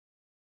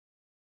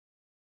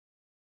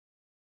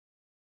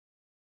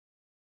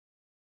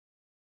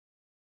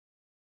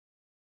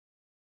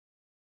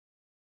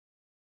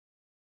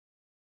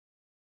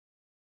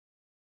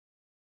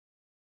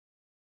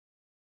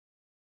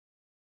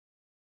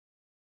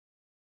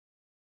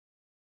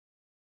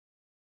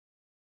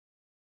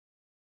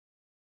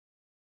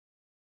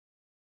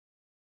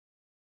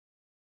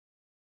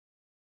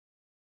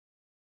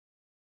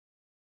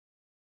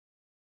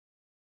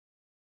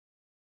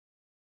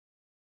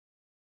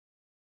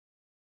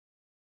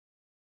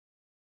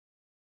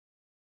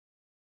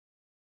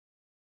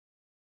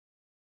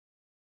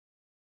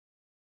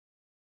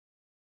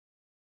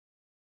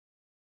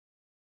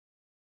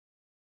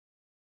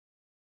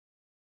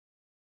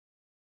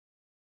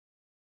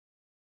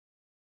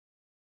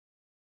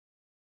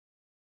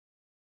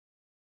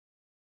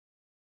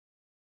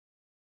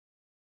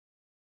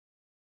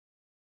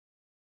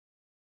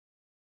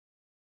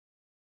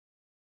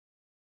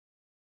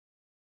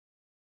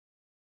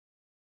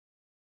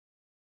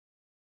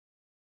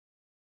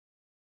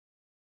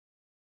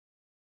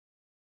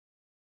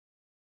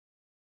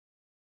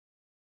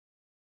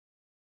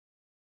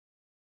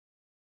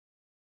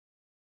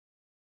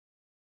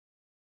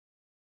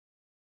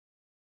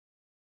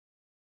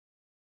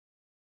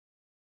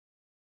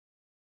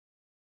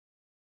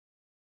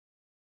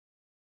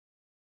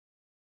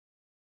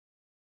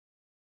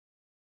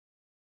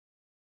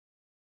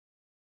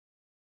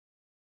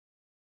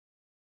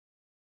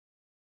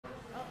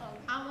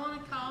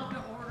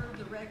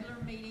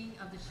meeting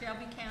of the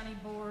Shelby County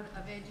Board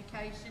of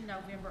Education,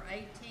 November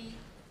 18th,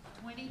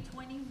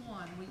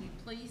 2021. Will you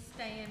please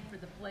stand for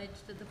the pledge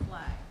to the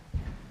flag?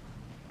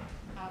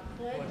 I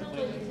pledge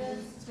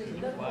allegiance to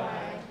the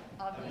flag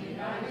of the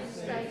United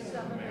States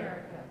of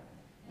America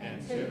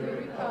and to the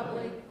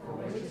republic for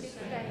which it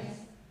stands,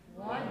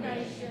 one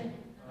nation,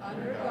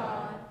 under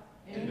God,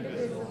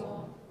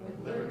 indivisible,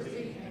 with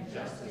liberty and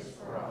justice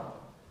for all.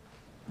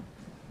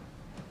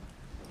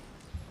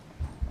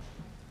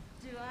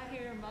 Do I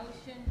hear a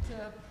motion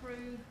to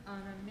approve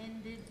an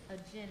amended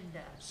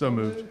agenda? So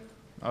moved.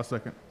 I'll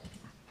second.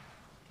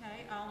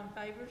 Okay, all in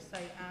favor,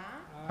 say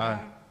aye.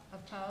 Aye.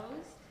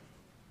 Opposed?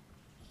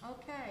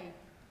 Okay,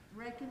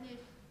 recognition.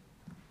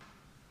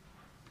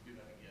 You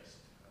have a guest.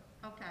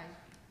 Okay,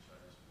 So I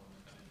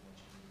didn't want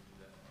you to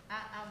do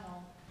that. I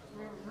won't.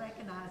 We'll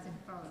recognize him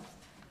first.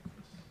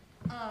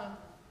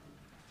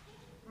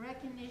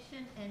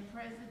 Recognition and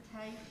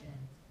presentation.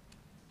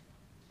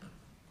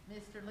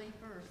 Mr.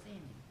 Leeper or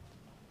Cindy?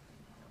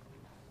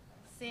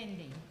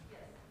 Cindy.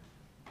 Yes.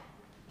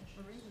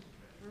 We're ready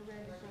for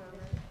a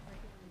recognition.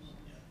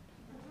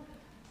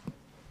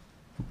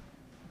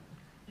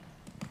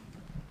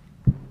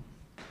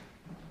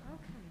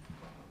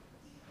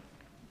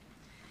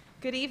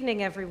 Good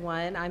evening,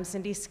 everyone. I'm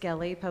Cindy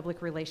Skelly,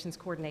 Public Relations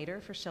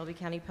Coordinator for Shelby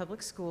County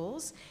Public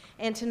Schools.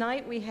 And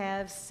tonight we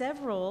have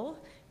several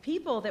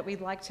people that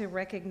we'd like to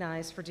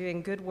recognize for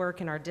doing good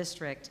work in our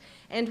district.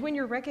 And when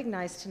you're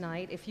recognized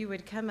tonight, if you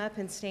would come up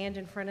and stand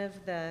in front of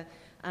the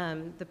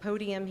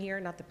podium here,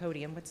 not the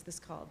podium, what's this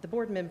called? The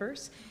board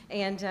members.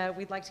 And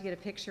we'd like to get a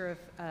picture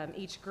of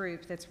each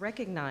group that's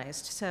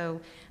recognized. So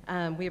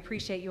we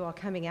appreciate you all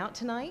coming out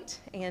tonight.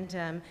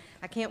 And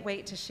I can't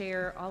wait to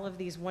share all of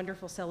these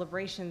wonderful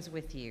celebrations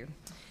with you.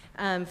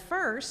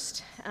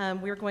 First,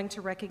 we're going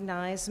to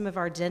recognize some of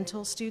our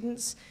dental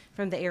students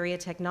from the Area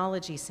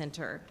Technology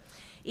Center.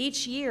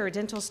 Each year,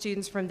 dental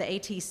students from the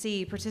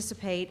ATC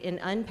participate in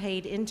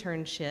unpaid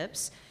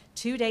internships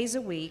 2 days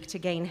a week to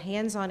gain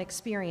hands-on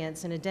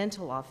experience in a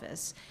dental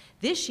office.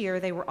 This year,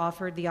 they were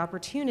offered the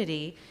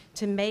opportunity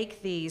to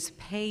make these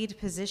paid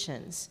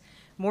positions.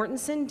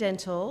 Mortensen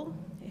Dental,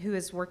 who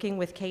is working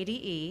with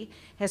KDE,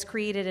 has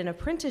created an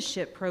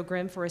apprenticeship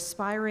program for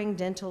aspiring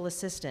dental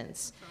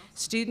assistants.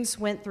 Students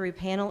went through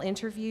panel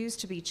interviews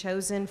to be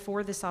chosen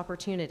for this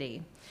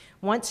opportunity.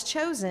 Once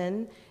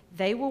chosen,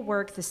 they will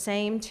work the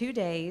same 2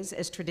 days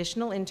as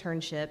traditional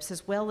internships,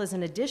 as well as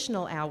an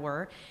additional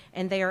hour,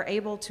 and they are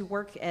able to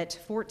work at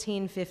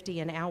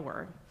 $14.50 an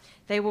hour.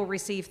 They will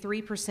receive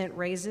 3%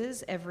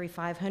 raises every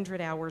 500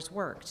 hours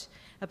worked.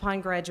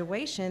 Upon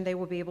graduation, they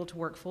will be able to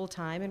work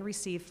full-time and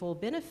receive full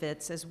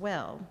benefits as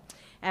well.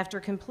 After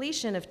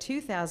completion of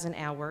 2,000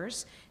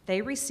 hours,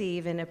 they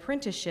receive an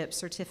apprenticeship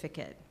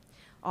certificate.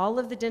 All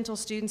of the dental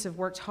students have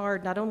worked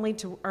hard not only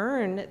to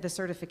earn the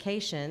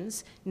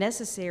certifications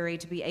necessary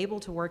to be able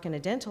to work in a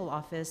dental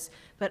office,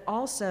 but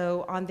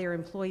also on their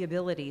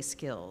employability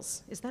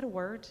skills. Is that a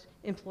word?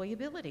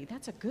 Employability.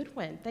 That's a good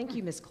one. Thank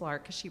you, Ms.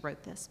 Clark, because she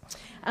wrote this.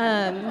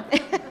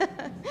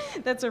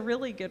 That's a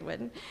really good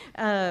one.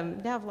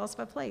 Now I've lost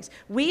my place.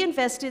 We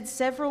invested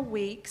several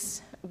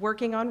weeks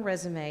working on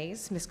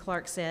resumes, Ms.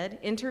 Clark said,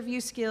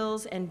 interview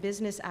skills, and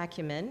business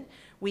acumen.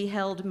 We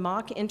held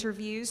mock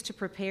interviews to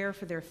prepare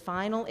for their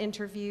final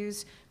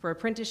interviews for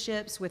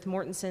apprenticeships with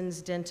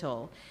Mortensen's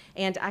Dental.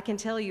 And I can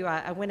tell you,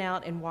 I went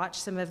out and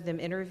watched some of them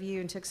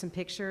interview and took some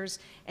pictures,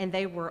 and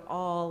they were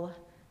all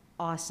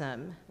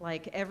awesome.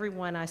 Like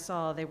everyone I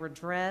saw, they were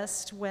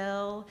dressed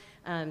well,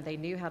 they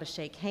knew how to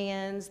shake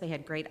hands, they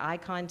had great eye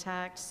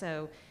contact,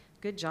 so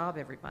good job,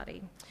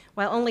 everybody.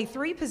 While only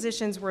 3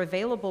 positions were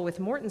available with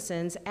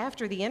Mortensen's,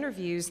 after the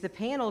interviews, the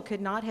panel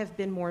could not have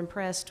been more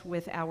impressed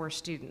with our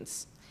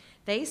students.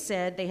 They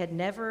said they had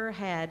never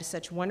had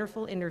such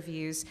wonderful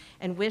interviews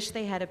and wished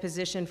they had a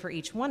position for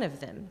each one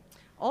of them.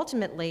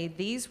 Ultimately,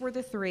 these were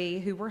the 3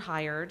 who were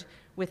hired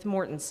with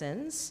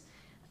Mortensen's.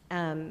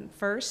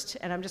 First,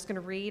 and I'm just going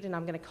to read, and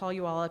I'm going to call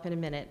you all up in a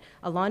minute.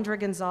 Alondra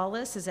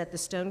Gonzalez is at the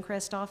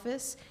Stonecrest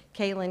office,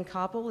 Kaylin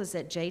Koppel is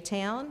at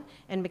J-Town,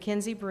 and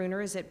Mackenzie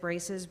Bruner is at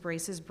Braces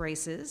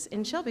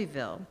in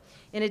Shelbyville.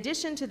 In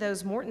addition to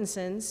those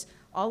Mortensen's,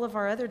 all of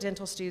our other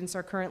dental students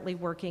are currently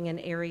working in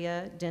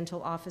area dental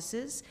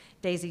offices.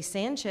 Daisy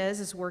Sanchez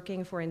is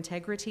working for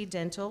Integrity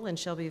Dental in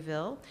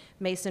Shelbyville.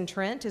 Mason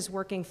Trent is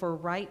working for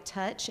Right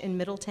Touch in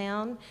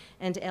Middletown.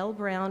 And Elle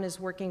Brown is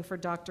working for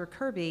Dr.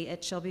 Kirby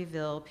at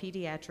Shelbyville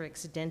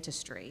Pediatrics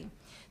Dentistry.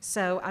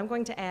 So I'm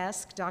going to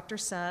ask Dr.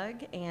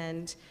 Sugg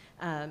and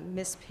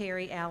Miss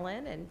Perry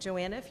Allen and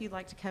Joanna, if you'd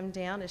like to come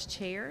down as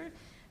chair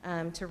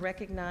to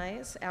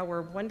recognize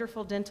our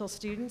wonderful dental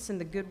students and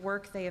the good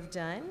work they have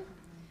done.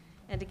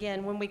 And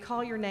again, when we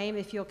call your name,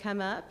 if you'll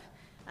come up,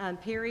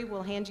 Perry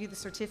will hand you the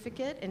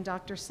certificate, and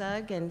Dr.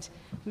 Sugg and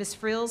Ms.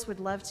 Frills would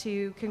love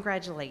to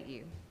congratulate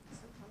you.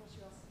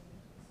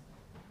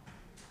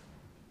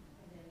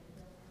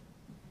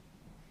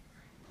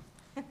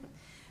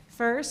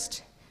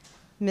 First,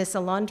 Miss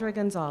Alondra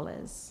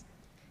Gonzalez.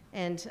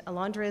 And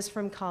Alondra is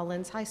from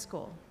Collins High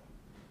School.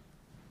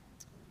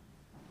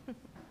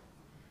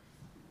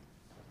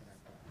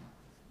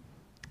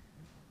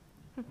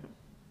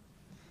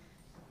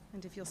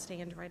 And if you'll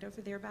stand right over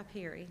there by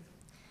Perry.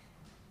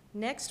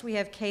 Next, we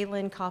have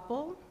Kaylin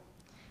Koppel.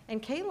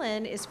 And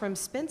Kaylin is from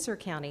Spencer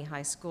County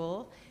High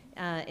School,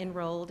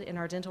 enrolled in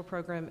our dental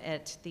program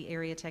at the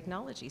Area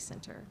Technology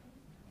Center.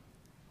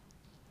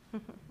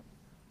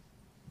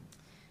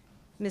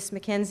 Miss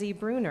Mackenzie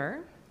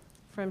Bruner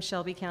from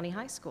Shelby County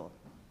High School.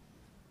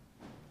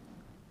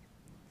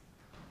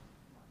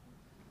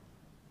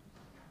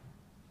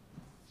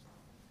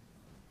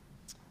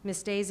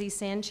 Miss Daisy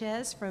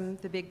Sanchez from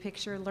the Big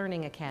Picture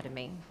Learning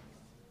Academy.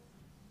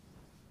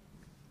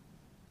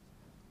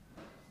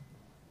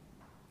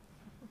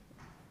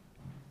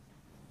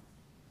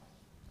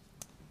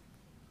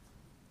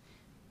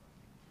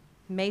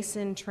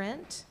 Mason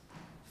Trent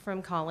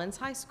from Collins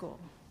High School.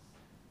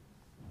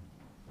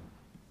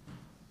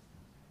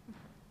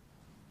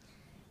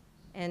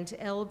 And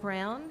Elle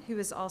Brown, who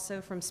is also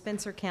from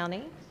Spencer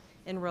County,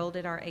 enrolled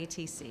at our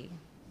ATC.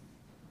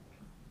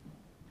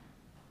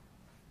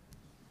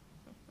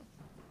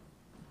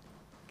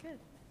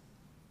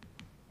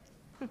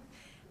 Good.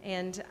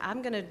 And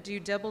I'm going to do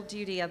double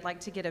duty. I'd like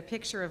to get a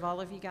picture of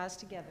all of you guys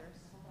together.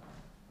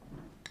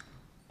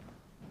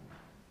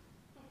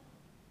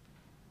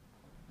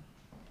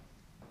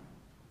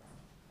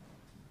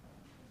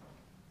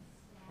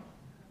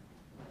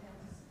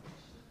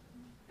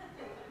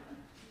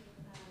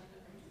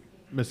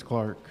 Ms.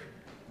 Clark,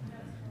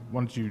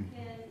 why don't you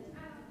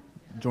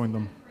join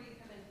them?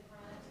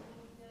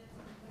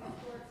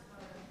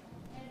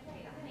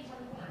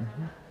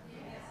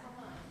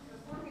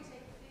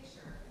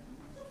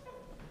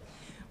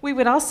 We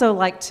would also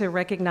like to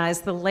recognize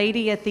the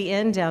lady at the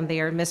end down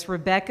there, Miss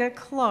Rebecca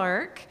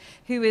Clark,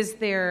 who is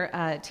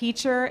their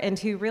teacher and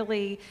who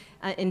really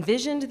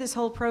envisioned this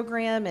whole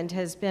program and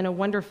has been a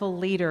wonderful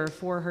leader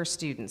for her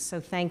students.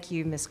 So thank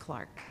you, Miss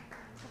Clark.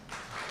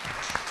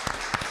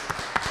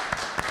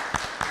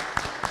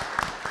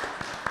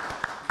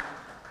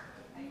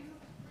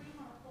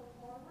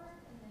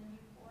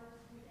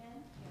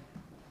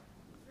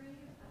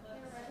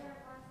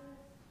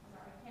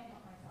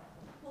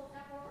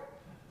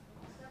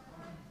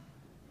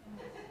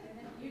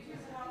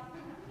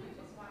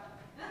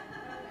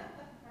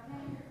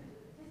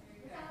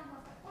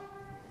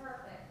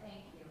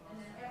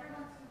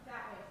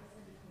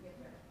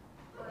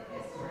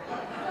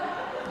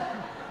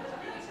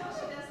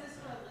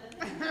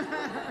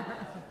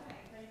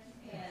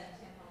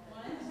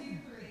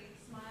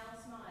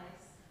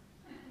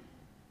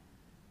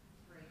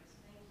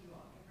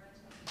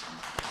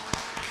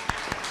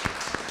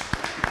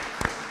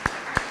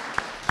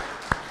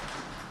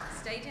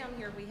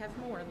 We have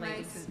more,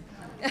 ladies.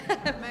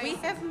 We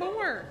have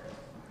more.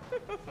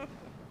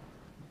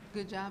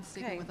 Good job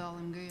sticking Okay. with all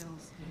them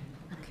girls.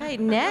 Okay,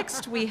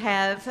 next we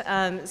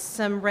have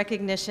some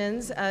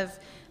recognitions of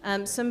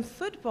some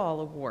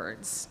football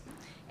awards.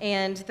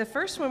 And the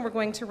first one we're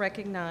going to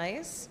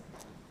recognize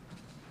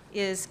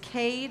is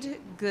Cade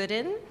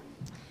Gooden.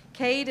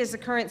 Cade is a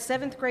current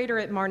 7th grader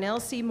at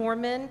Marnell C.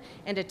 Moorman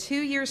and a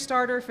 2-year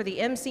starter for the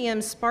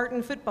MCM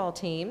Spartan football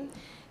team.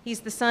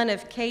 He's the son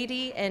of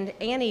Katie and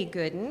Annie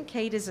Gooden.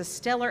 Cade is a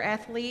stellar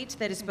athlete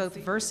that is both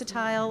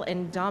versatile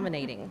and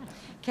dominating.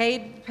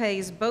 Cade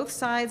plays both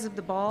sides of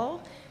the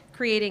ball,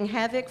 creating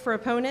havoc for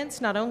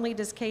opponents. Not only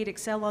does Cade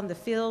excel on the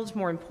field,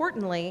 more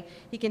importantly,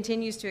 he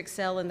continues to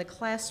excel in the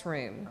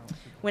classroom.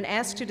 When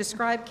asked to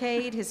describe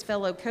Cade, his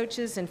fellow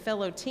coaches and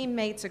fellow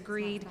teammates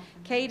agreed,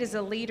 Cade is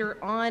a leader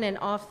on and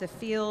off the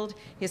field.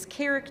 His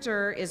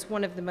character is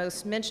one of the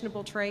most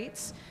mentionable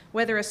traits.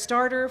 Whether a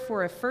starter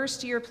for a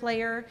first-year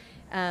player,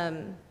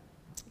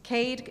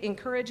 Cade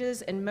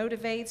encourages and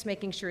motivates,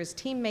 making sure his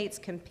teammates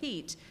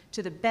compete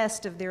to the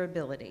best of their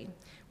ability.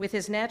 With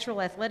his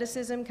natural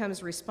athleticism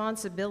comes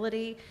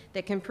responsibility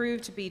that can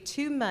prove to be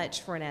too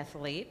much for an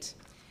athlete.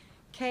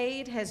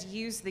 Cade has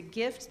used the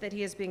gift that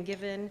he has been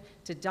given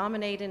to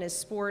dominate in his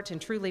sport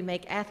and truly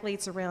make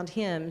athletes around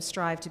him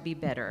strive to be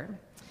better.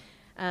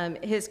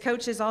 His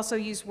coaches also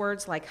use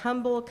words like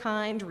humble,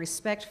 kind,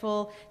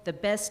 respectful, the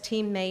best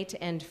teammate,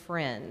 and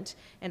friend.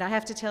 And I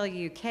have to tell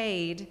you,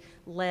 Cade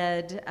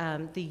led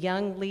the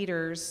young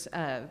leaders,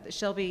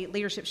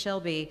 Leadership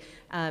Shelby,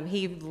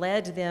 he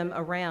led them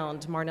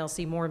around Marnell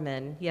C.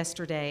 Moorman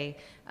yesterday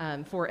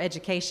for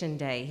Education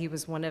Day. He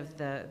was one of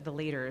the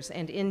leaders.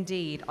 And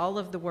indeed, all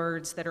of the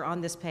words that are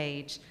on this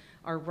page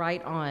are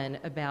right on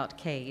about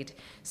Cade.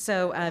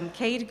 So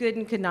Cade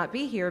Gooden could not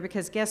be here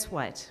because guess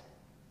what?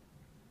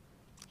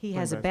 He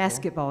has a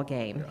basketball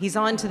game. Yeah. He's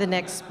on to the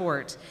next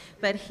sport.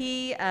 But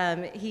he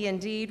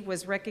indeed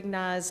was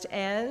recognized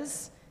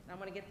as, I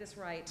want to get this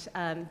right,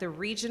 the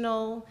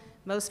regional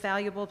most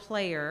valuable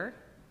player,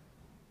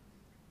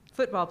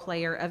 football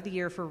player of the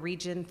year for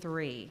Region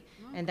 3.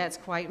 And that's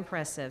quite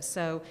impressive.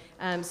 So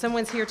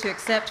someone's here to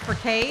accept for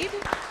Cade.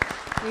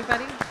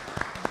 Anybody?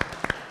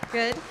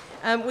 Good.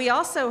 We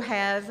also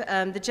have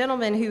the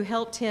gentleman who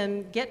helped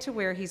him get to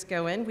where he's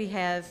going. We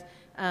have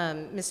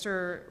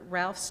Mr.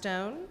 Ralph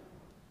Stone,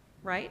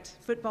 right,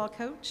 football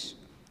coach,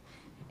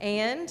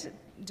 and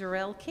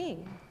Darrell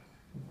King.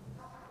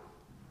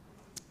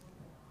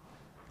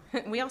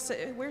 We also,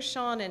 where's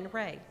Sean and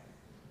Ray?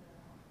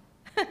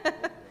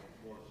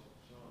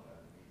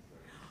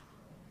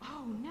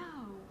 Oh,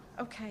 no.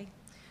 Okay.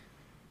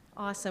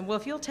 Awesome. Well,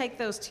 if you'll take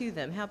those to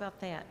them, how about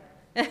that?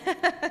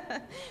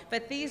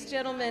 But these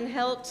gentlemen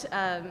help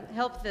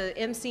the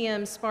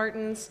MCM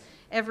Spartans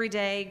every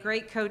day.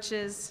 Great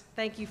coaches.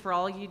 Thank you for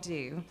all you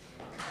do.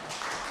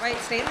 Right,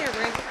 stand there,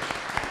 Rick.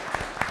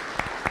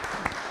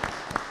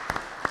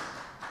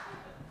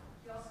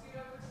 Y'all scoot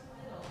over to the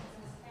middle, because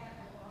this cat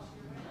will wash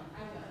you around.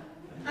 I will.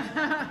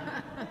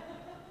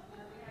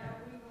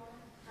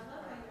 I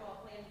love how you all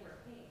plan to wear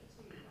pink,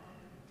 too.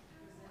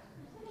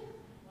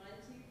 1,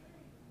 2,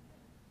 3.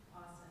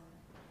 Awesome.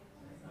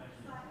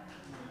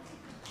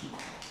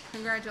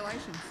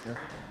 Congratulations. All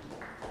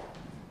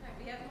right,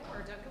 we have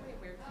more. Don't go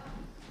anywhere.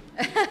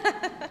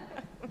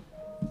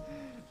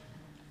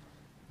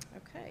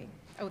 Okay.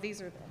 Oh,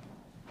 these are the.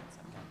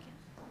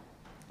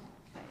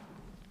 Okay.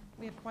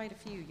 We have quite a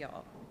few,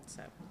 y'all.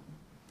 So,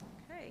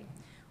 okay.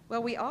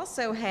 Well, we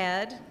also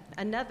had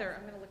another.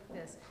 I'm going to look at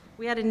this.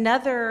 We had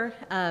another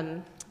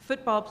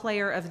football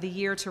player of the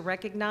year to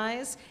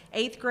recognize.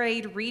 8th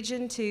grade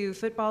Region 2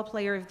 football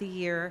player of the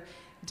year,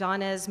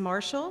 Donez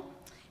Marshall,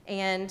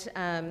 and.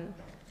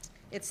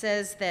 It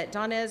says that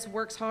Donez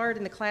works hard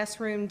in the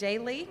classroom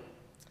daily.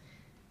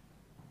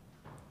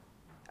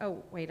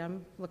 Oh, wait,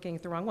 I'm looking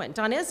at the wrong one.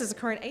 Donez is a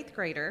current 8th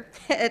grader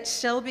at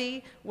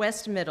Shelby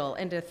West Middle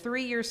and a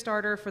 3-year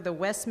starter for the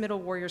West Middle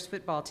Warriors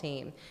football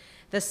team.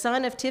 The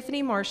son of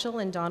Tiffany Marshall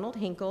and Donald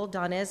Hinkle,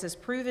 Donez has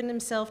proven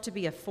himself to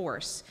be a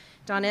force.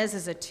 Donez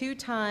is a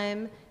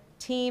 2-time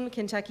Team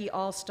Kentucky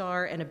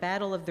All-Star and a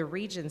Battle of the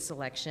Region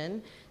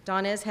selection.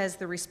 Donez has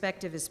the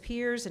respect of his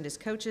peers and his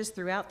coaches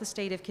throughout the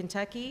state of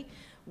Kentucky.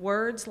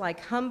 Words like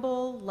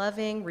humble,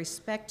 loving,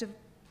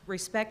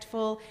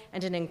 respectful,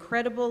 and an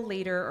incredible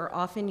leader are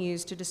often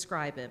used to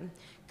describe him.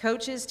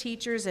 Coaches,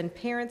 teachers, and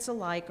parents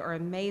alike are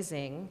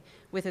amazing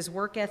with his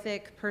work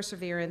ethic,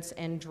 perseverance,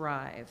 and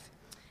drive.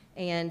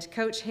 And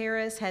Coach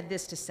Harris had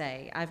this to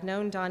say: I've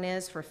known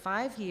Donez for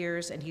 5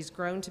 years, and he's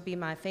grown to be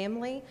my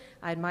family.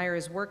 I admire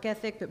his work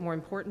ethic, but more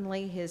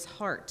importantly, his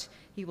heart.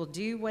 He will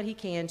do what he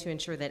can to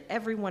ensure that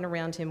everyone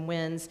around him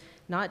wins,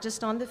 not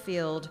just on the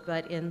field,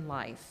 but in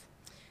life.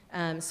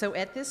 So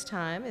at this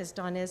time, is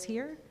Donez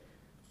here?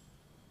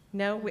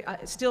 No, we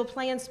still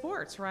playing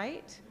sports,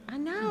 right? I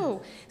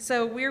know.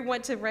 So we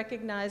want to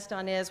recognize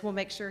Donez. We'll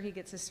make sure he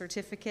gets his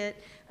certificate.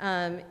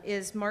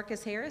 Is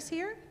Marcus Harris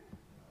here?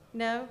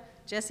 No.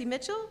 Jesse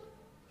Mitchell?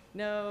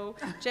 No.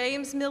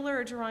 James Miller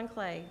or Jerron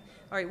Clay?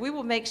 All right, we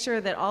will make sure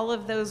that all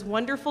of those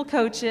wonderful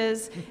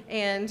coaches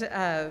and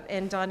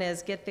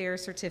Donez get their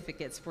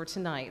certificates for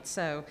tonight.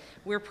 So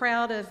we're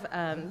proud of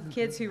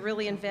kids who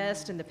really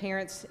invest and the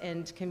parents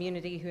and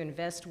community who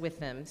invest with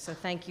them. So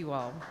thank you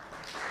all.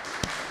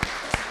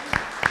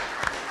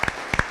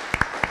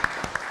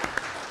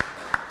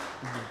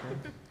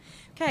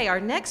 Okay, our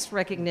next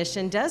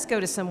recognition does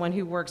go to someone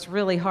who works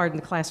really hard in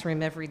the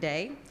classroom every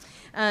day.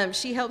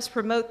 She helps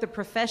promote the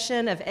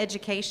profession of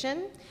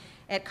education.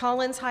 At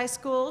Collins High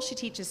School, she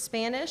teaches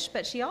Spanish,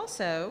 but she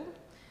also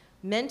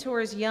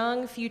mentors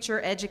young future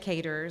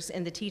educators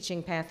in the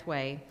teaching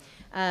pathway.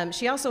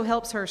 She also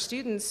helps her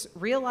students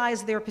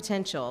realize their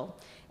potential.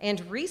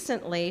 And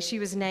recently, she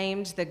was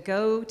named the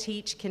Go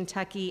Teach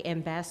Kentucky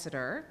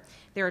Ambassador.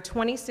 There are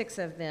 26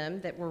 of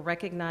them that were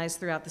recognized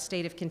throughout the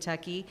state of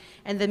Kentucky.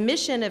 And the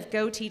mission of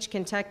Go Teach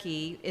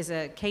Kentucky is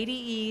a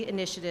KDE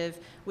initiative,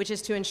 which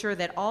is to ensure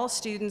that all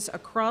students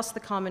across the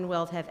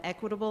Commonwealth have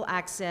equitable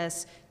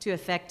access to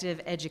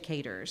effective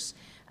educators.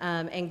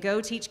 And Go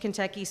Teach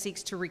Kentucky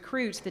seeks to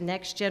recruit the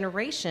next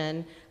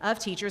generation of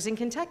teachers in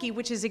Kentucky,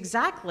 which is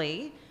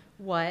exactly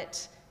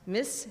what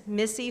Miss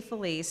Missy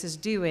Felice is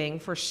doing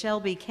for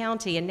Shelby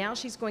County, and now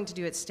she's going to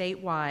do it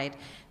statewide.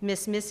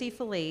 Miss Missy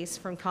Felice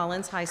from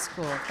Collins High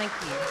School. Thank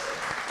you.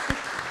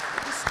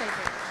 Just stay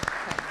there.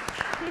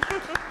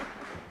 Okay.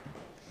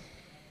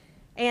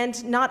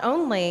 And not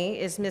only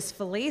is Miss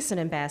Felice an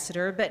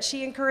ambassador, but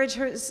she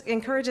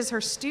encourages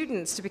her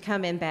students to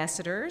become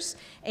ambassadors.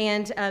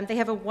 And they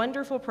have a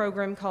wonderful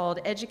program called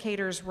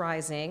Educators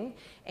Rising.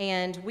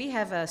 And we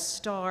have a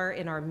star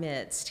in our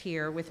midst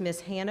here with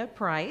Miss Hannah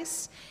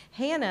Price.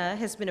 Hannah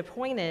has been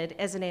appointed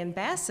as an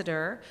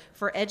ambassador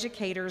for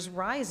Educators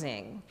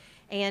Rising.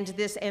 And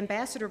this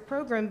ambassador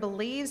program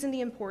believes in the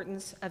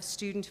importance of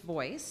student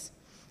voice.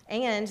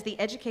 And the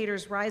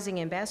Educators Rising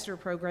Ambassador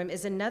Program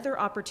is another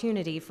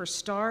opportunity for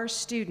STAR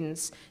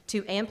students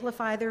to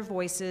amplify their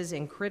voices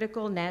in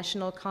critical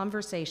national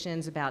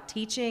conversations about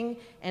teaching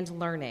and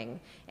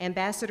learning.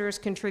 Ambassadors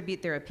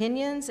contribute their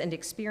opinions and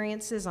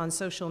experiences on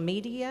social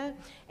media,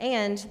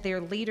 and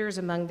they're leaders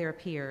among their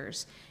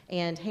peers.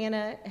 And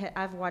Hannah,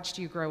 I've watched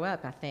you grow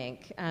up, I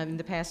think, in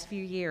the past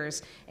few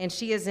years, and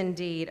she is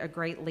indeed a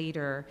great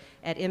leader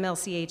at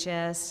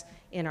MLCHS,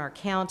 in our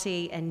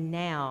county, and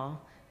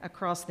now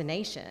across the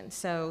nation.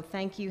 So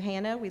thank you,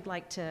 Hannah. We'd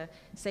like to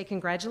say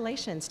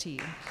congratulations to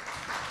you.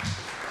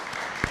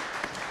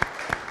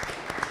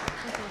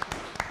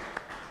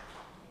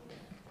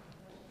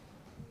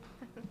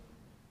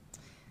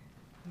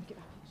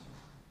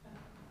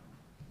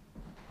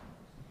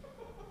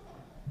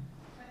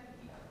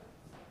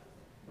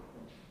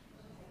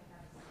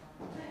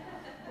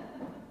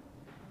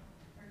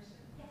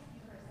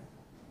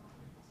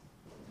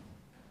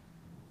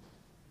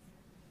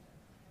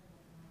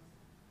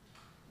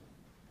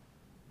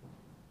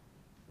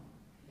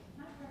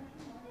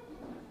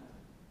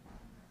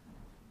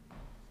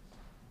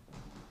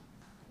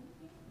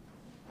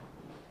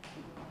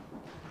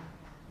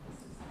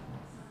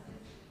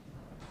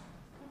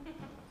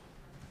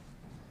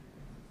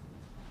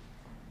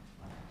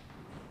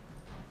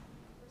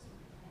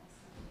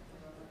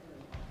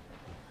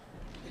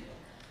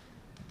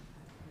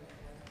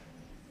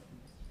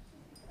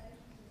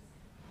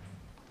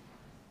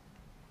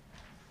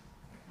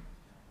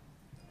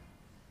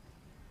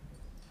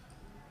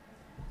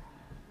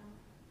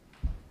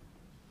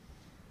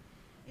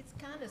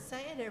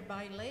 sad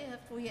everybody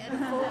left. We had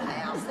a full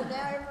house and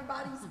now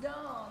everybody's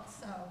gone,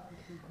 so.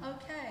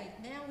 Okay,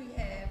 now we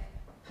have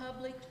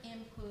public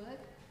input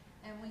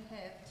and we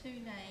have 2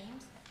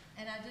 names.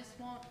 And I just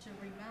want to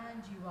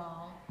remind you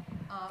all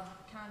of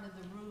kind of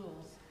the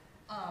rules.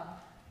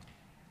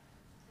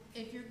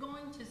 If you're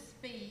going to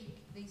speak,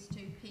 these 2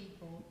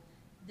 people,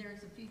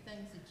 there's a few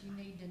things that you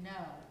need to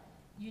know.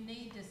 You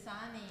need to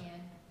sign in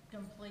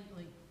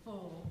completely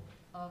full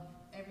of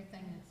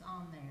everything that's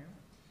on there.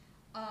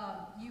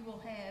 You will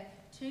have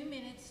 2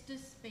 minutes to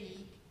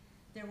speak.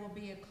 There will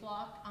be a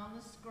clock on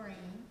the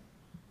screen.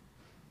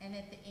 And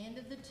at the end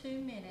of the 2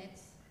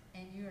 minutes,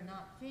 and you are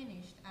not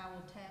finished, I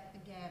will tap the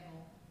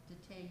gavel to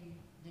tell you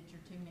that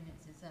your 2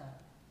 minutes is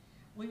up.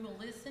 We will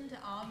listen to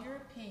all your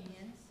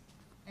opinions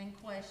and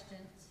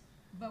questions,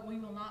 but we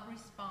will not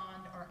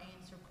respond or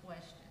answer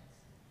questions.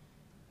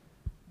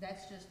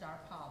 That's just our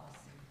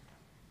policy.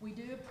 We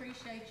do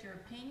appreciate your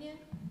opinion,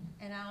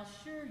 and I'll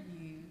assure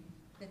you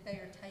that they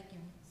are taken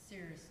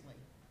seriously.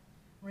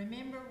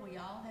 Remember, we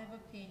all have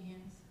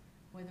opinions,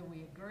 whether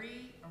we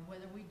agree or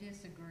whether we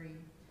disagree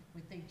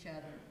with each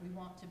other. We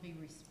want to be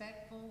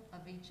respectful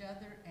of each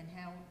other and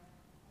how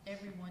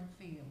everyone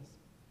feels.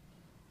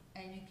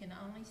 And you can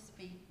only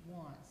speak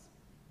once.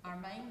 Our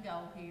main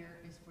goal here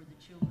is for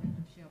the children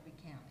of Shelby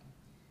County.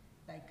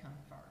 They come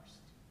first.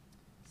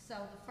 So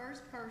the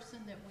first person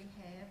that we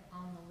have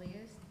on the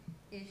list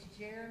is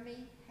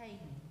Jeremy Hayden.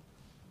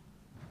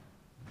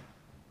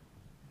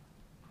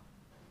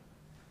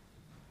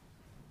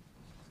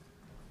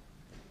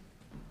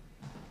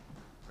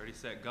 Ready,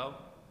 set, go?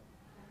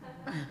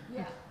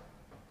 Yeah.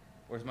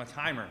 Where's my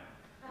timer?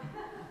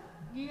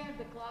 You have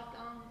the clock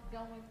on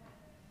going?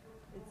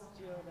 It's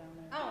Jill down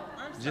there. Oh,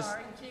 I'm Just-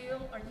 sorry,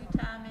 Jill, are you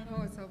timing?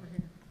 Oh, it's over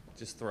here.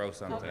 Just throw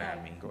something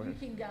at me. You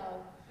can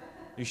go.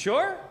 You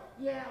sure?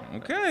 Yeah.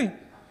 Okay.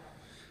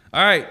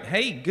 All right.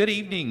 Hey, good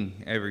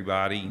evening,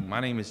 everybody. My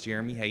name is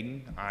Jeremy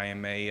Hayden. I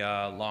am a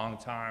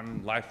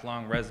longtime,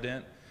 lifelong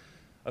resident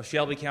of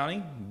Shelby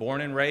County,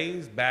 born and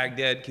raised,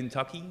 Baghdad,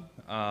 Kentucky.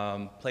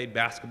 Played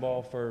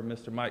basketball for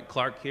Mr. Mike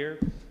Clark here.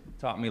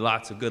 Taught me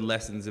lots of good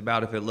lessons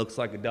about if it looks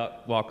like a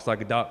duck, walks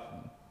like a duck,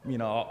 you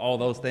know, all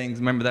those things.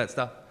 Remember that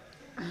stuff?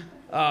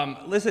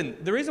 Listen,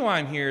 the reason why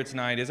I'm here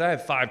tonight is I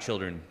have 5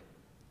 children.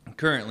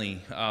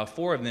 Currently,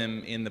 4 of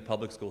them in the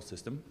public school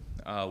system,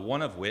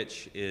 one of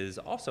which is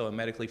also a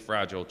medically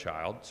fragile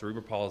child,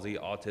 cerebral palsy,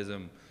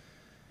 autism,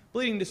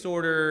 bleeding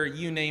disorder,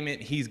 you name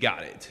it, he's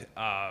got it.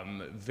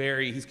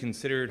 He's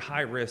considered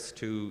high risk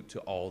to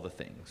all the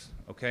things,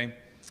 okay?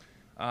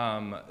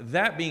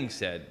 That being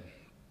said,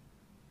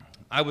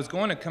 I was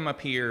going to come up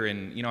here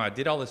and, you know, I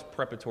did all this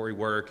preparatory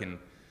work and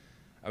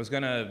I was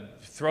going to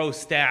throw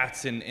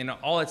stats and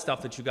all that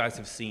stuff that you guys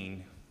have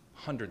seen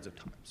hundreds of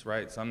times,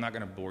 right? So I'm not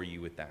going to bore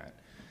you with that.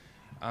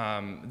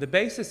 The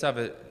basis of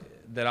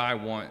it that I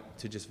want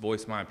to just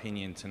voice my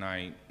opinion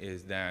tonight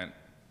is that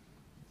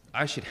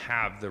I should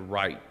have the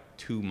right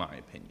to my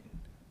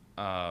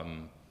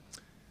opinion.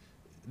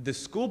 The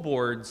school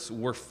boards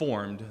were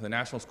formed, the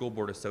National School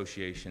Board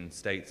Association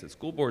states that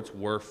school boards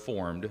were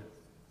formed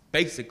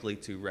basically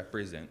to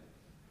represent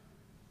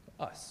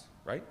us,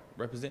 right?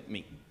 Represent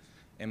me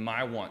and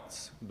my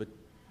wants, but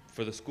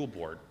for the school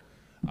board,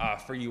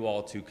 for you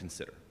all to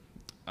consider.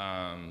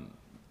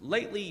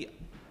 Lately,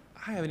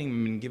 I haven't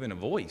even been given a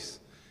voice.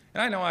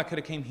 And I know I could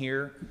have came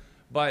here,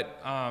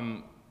 but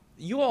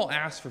you all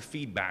ask for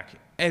feedback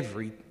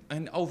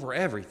over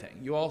everything.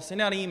 You all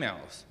send out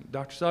emails.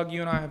 Dr. Sugg,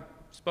 you and I have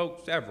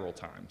spoke several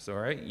times, all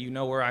right? You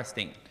know where I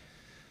stand.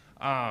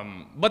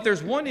 But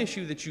there's one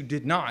issue that you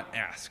did not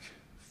ask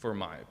for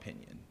my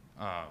opinion,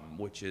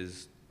 which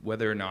is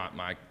whether or not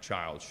my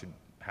child should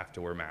have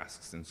to wear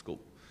masks in school.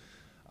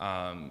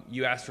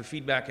 You asked for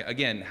feedback.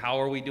 Again, how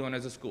are we doing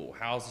as a school?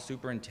 How's the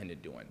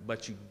superintendent doing?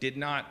 But you did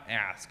not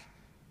ask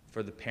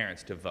for the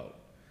parents to vote.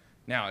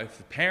 Now, if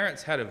the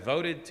parents had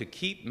voted to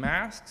keep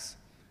masks,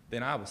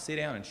 then I will sit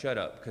down and shut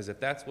up, because if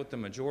that's what the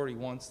majority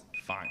wants,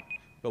 fine.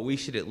 But we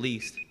should at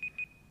least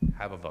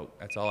have a vote.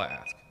 That's all I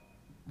ask.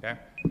 Okay?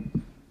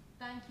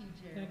 Thank you,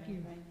 Jeremy. Thank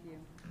you. Thank you.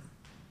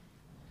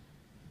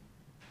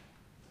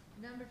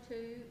 Number 2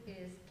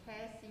 is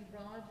Cassie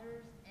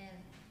Rogers, and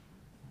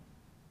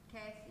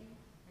Cassie,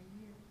 are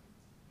you here?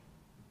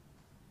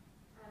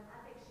 I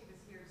think she was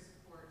here to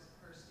support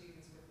her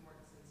students with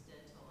Mortensen's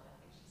Dental, and I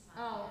think she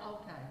signed in. Oh,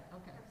 okay,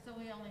 okay. So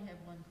we only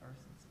have one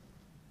person speaking.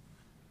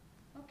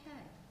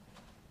 Okay.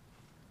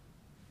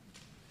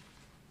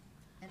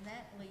 And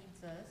that leads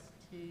us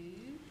to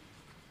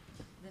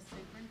the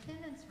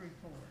superintendent's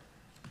report.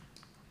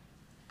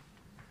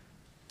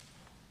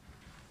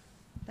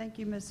 Thank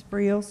you, Ms.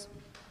 Friels.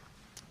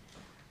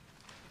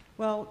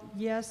 Well,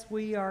 yes,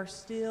 we are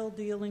still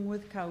dealing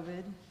with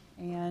COVID,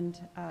 and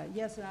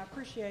yes, and I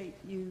appreciate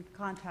you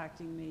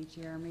contacting me,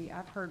 Jeremy.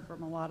 I've heard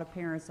from a lot of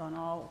parents on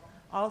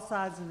all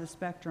sides of the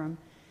spectrum,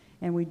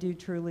 and we do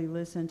truly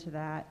listen to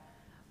that.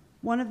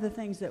 One of the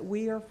things that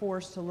we are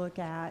forced to look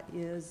at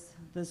is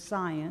the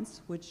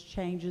science, which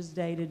changes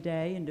day to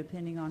day and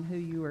depending on who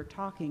you are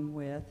talking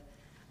with,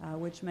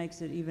 which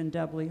makes it even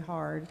doubly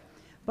hard.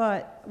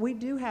 But we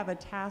do have a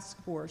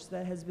task force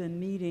that has been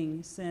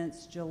meeting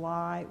since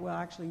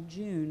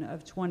June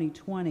of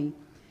 2020.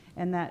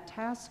 And that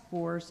task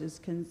force is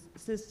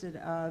consisted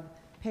of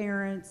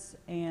parents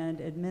and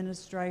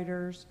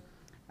administrators,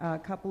 a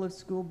couple of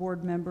school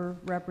board member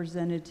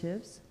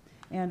representatives,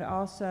 and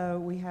also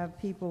we have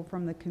people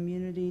from the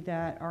community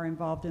that are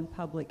involved in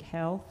public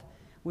health.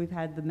 We've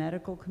had the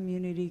medical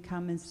community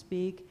come and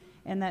speak,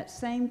 and that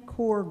same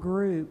core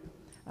group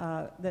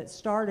that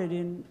started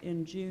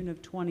in June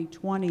of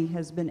 2020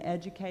 has been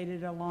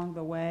educated along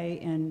the way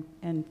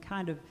and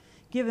kind of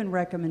given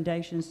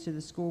recommendations to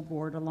the school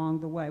board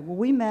along the way. Well,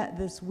 we met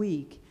this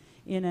week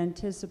in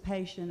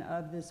anticipation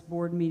of this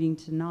board meeting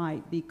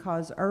tonight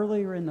because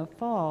earlier in the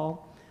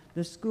fall,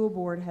 the school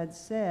board had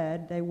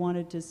said they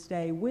wanted to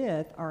stay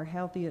with our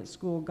Healthy at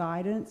School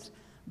guidance,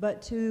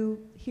 but to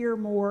hear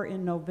more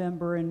in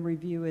November and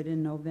review it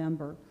in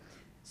November.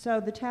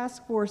 So the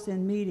task force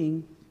in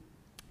meeting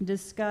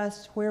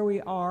discussed where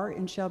we are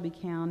in Shelby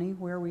County,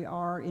 where we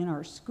are in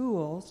our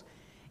schools,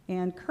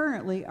 and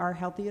currently our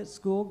Healthy at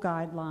School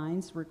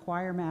guidelines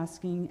require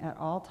masking at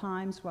all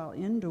times while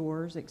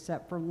indoors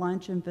except for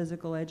lunch and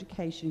physical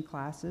education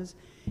classes.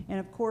 And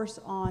of course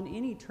on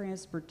any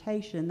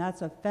transportation,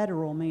 that's a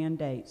federal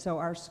mandate. So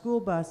our school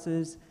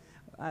buses,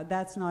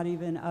 that's not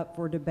even up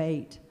for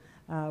debate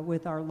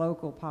with our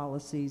local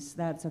policies.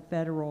 That's a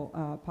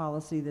federal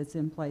policy that's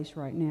in place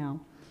right now.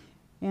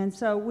 And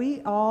so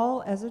we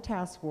all, as a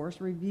task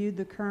force, reviewed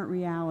the current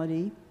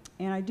reality,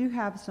 and I do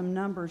have some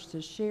numbers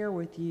to share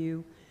with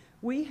you.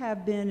 We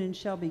have been in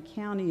Shelby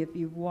County, if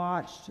you've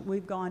watched,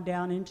 we've gone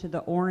down into the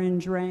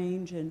orange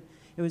range, and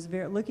it was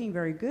looking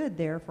very good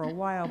there for a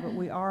while, but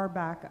we are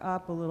back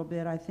up a little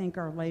bit. I think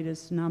our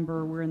latest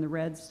number, we're in the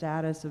red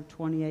status of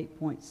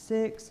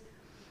 28.6.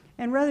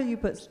 And whether you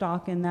put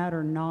stock in that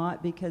or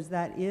not, because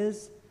that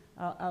is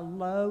a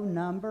low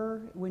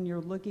number when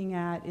you're looking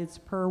at it's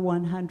per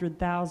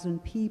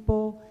 100,000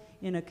 people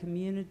in a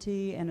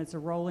community, and it's a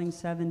rolling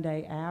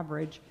 7-day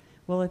average.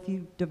 Well, if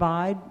you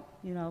divide,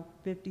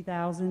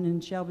 50,000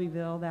 in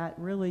Shelbyville, that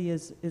really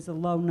is a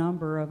low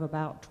number of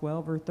about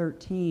 12 or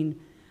 13.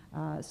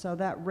 So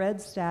that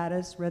red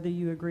status, whether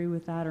you agree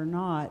with that or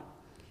not,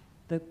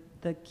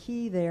 the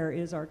key there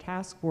is our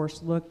task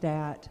force looked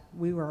at,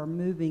 we were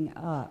moving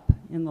up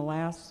in the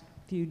last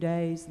few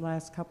days,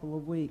 last couple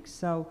of weeks.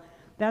 So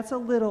that's a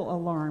little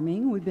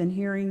alarming. We've been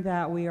hearing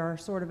that we are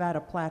sort of at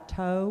a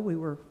plateau. We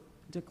were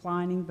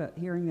declining, but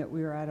hearing that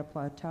we were at a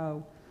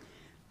plateau.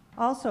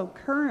 Also,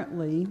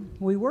 currently,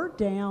 we were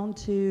down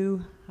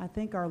to, I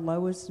think our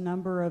lowest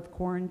number of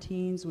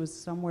quarantines was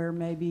somewhere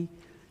maybe,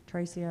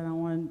 Tracy, I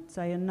don't want to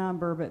say a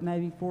number, but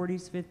maybe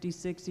 40s, 50s,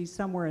 60s,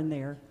 somewhere in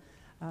there.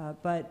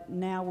 But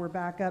now we're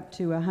back up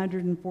to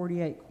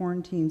 148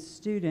 quarantined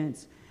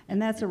students,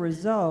 and that's a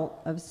result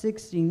of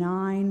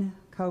 69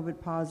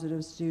 COVID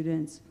positive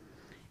students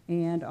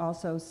and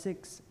also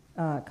 6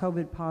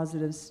 COVID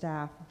positive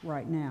staff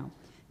right now.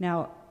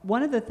 Now,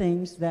 one of the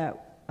things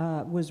that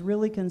was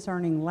really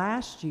concerning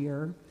last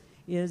year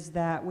is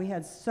that we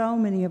had so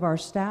many of our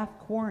staff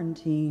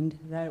quarantined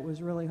that it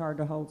was really hard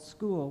to hold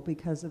school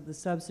because of the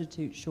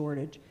substitute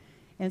shortage.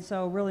 And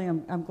so really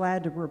I'm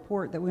glad to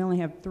report that we only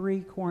have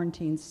 3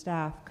 quarantined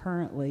staff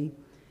currently,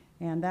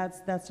 and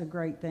that's a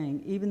great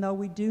thing. Even though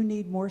we do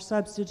need more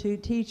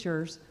substitute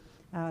teachers,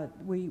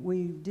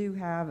 we do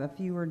have a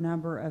fewer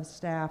number of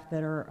staff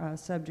that are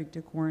subject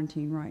to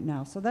quarantine right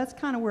now. So that's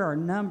kind of where our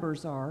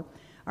numbers are.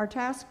 Our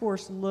task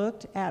force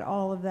looked at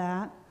all of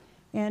that,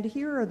 and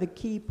here are the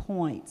key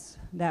points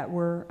that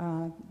were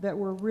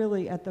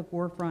really at the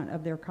forefront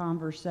of their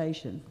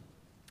conversation.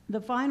 The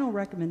final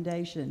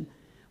recommendation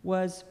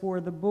was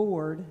for the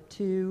board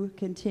to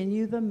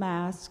continue the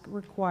mask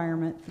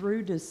requirement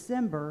through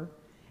December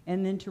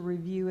and then to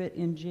review it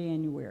in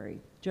January.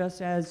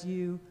 Just as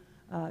you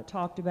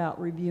talked about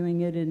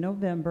reviewing it in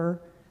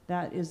November,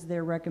 that is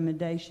their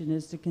recommendation,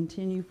 is to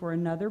continue for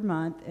another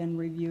month and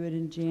review it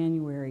in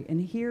January.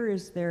 And here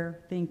is their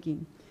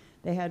thinking.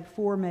 They had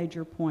 4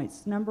 major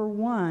points. Number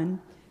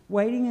 1,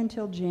 waiting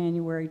until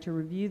January to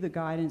review the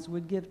guidance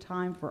would give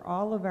time for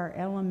all of our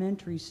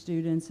elementary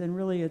students, and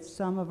really it's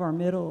some of our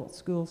middle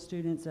school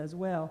students as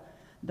well,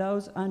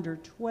 those under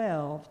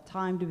 12,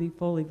 time to be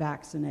fully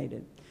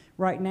vaccinated.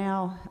 Right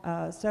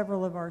now,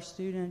 several of our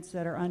students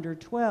that are under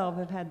 12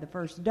 have had the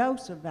first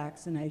dose of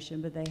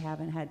vaccination, but they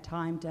haven't had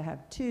time to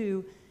have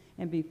 2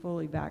 and be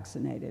fully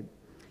vaccinated.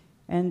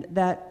 And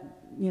that,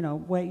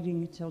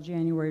 waiting until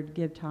January to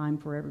give time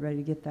for everybody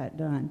to get that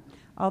done.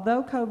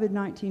 Although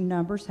COVID-19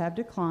 numbers have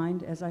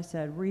declined, as I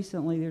said,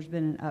 recently there's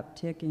been an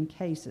uptick in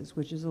cases,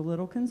 which is a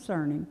little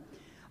concerning.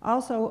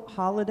 Also,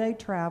 holiday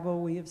travel,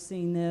 we have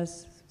seen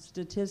this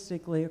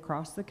statistically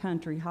across the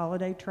country.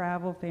 Holiday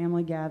travel,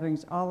 family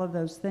gatherings, all of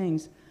those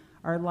things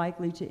are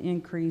likely to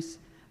increase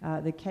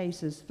the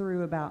cases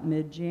through about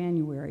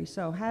mid-January.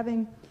 So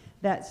having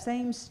that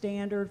same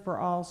standard for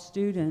all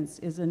students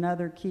is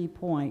another key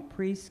point.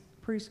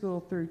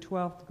 Preschool through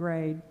 12th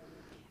grade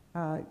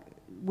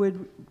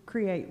would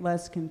create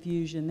less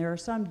confusion. There are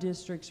some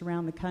districts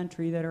around the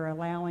country that are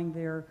allowing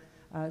their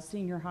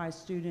senior high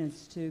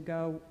students to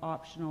go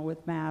optional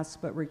with masks,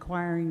 but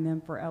requiring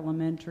them for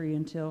elementary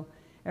until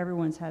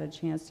everyone's had a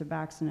chance to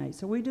vaccinate.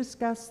 So we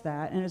discussed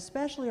that, and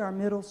especially our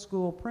middle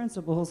school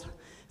principals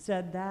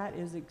said that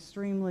is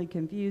extremely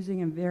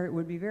confusing and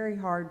would be very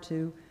hard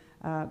to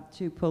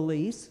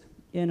police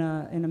in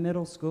a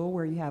middle school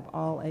where you have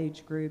all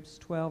age groups,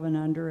 12 and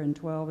under and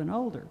 12 and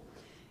older.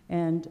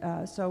 And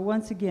so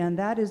once again,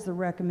 that is the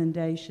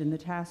recommendation. The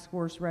task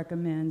force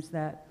recommends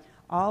that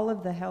all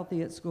of the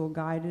Healthy at School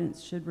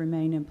guidance should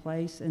remain in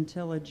place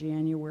until a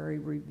January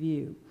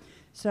review.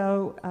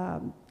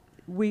 So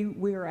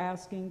we are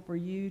asking for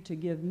you to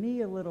give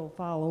me a little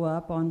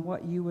follow-up on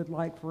what you would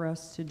like for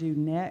us to do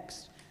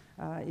next.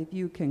 If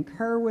you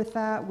concur with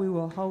that, we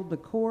will hold the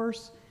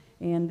course,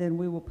 and then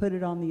we will put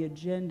it on the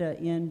agenda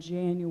in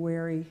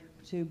January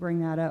to bring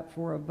that up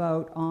for a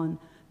vote on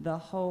the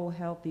whole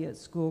Healthy at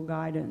School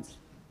guidance.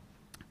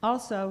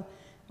 Also,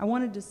 I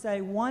wanted to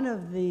say one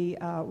of the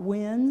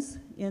wins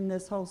in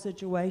this whole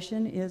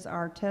situation is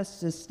our Test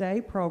to Stay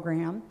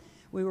program.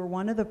 We were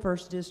one of the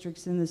first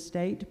districts in the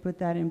state to put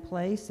that in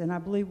place, and I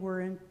believe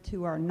we're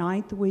into our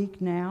 9th week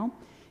now.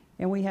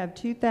 And we have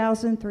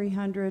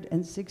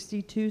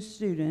 2,362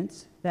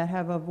 students that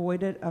have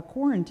avoided a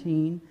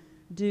quarantine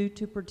due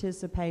to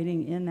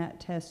participating in that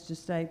Test to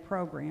Stay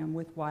program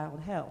with Wild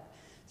Health.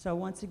 So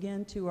once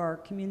again, to our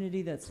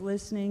community that's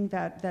listening,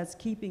 that's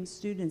keeping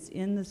students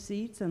in the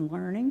seats and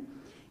learning.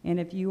 And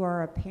if you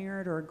are a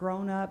parent or a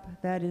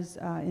grown-up that is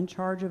in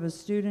charge of a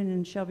student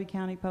in Shelby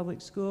County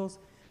Public Schools,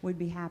 we'd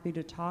be happy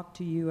to talk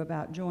to you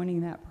about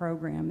joining that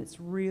program. It's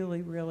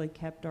really, really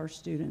kept our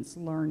students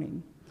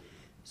learning.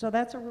 So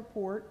that's a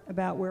report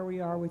about where we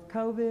are with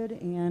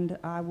COVID, and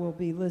I will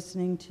be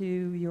listening to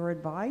your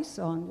advice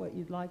on what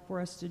you'd like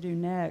for us to do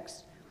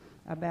next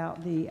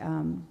about the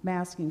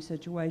masking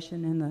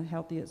situation and the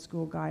Healthy at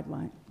School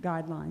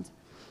guidelines.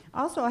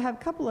 Also, I have a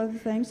couple other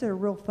things that are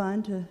real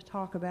fun to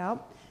talk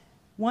about.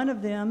 One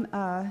of them,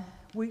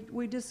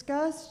 we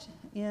discussed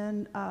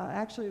in,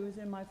 actually it was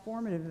in my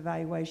formative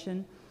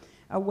evaluation,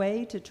 a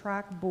way to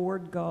track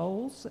board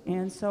goals.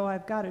 And so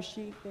I've got a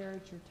sheet there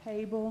at your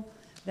table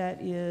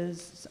that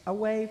is a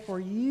way for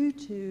you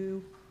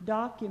to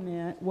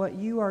document what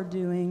you are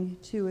doing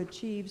to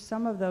achieve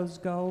some of those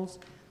goals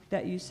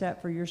that you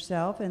set for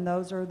yourself, and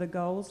those are the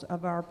goals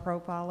of our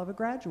profile of a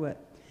graduate.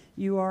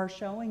 You are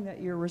showing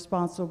that you're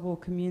responsible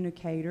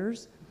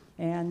communicators,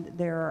 and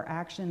there are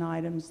action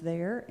items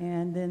there,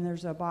 and then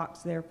there's a box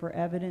there for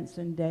evidence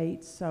and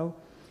dates. So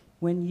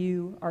when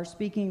you are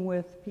speaking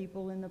with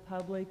people in the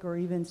public or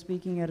even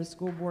speaking at a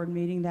school board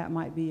meeting, that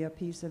might be a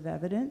piece of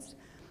evidence.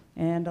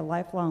 And a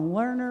lifelong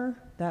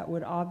learner, that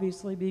would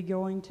obviously be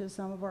going to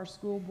some of our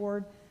school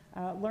board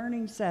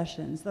learning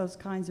sessions, those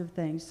kinds of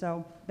things.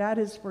 So that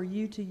is for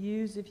you to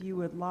use if you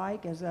would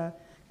like as a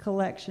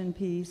collection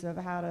piece of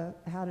how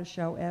to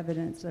show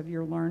evidence of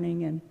your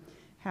learning and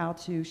how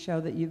to show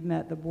that you've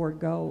met the board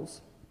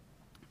goals.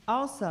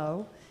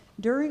 Also,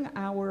 during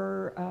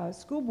our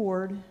school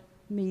board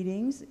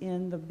meetings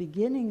in the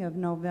beginning of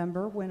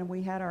November, when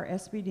we had our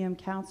SBDM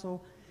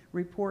Council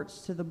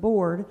reports to the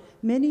board,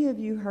 many of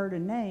you heard a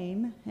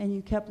name and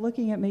you kept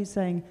looking at me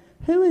saying,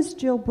 "Who is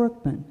Jill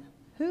Brookman?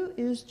 Who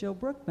is Jill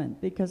Brookman?"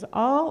 Because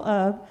all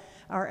of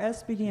our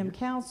SBDM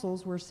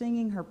councils were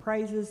singing her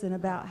praises and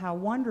about how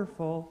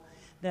wonderful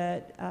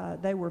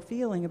that they were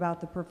feeling about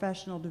the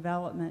professional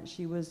development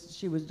she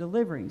was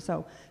delivering.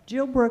 So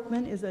Jill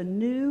Brookman is a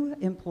new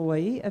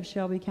employee of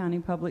Shelby County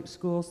Public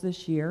Schools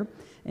this year,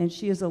 and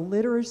she is a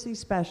literacy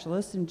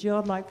specialist. And Jill,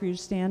 I'd like for you to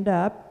stand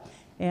up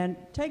and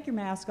take your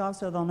mask off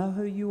so they'll know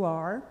who you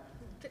are.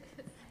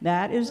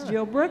 That is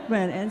Jill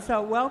Brookman. And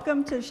so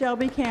welcome to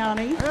Shelby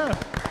County.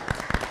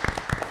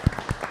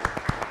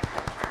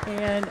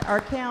 And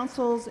our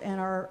councils and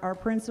our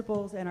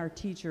principals and our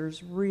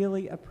teachers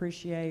really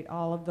appreciate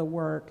all of the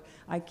work.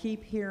 I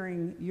keep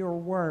hearing your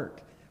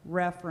work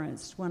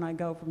referenced when I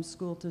go from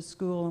school to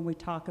school and we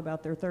talk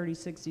about their 30,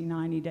 60,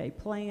 90-day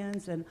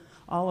plans and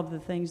all of the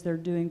things they're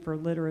doing for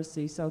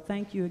literacy. So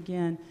thank you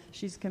again.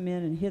 She's come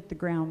in and hit the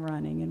ground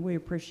running, and we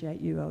appreciate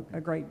you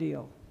a great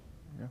deal.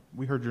 Yeah,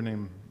 we heard your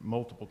name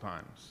multiple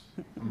times,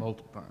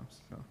 multiple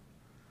times. So.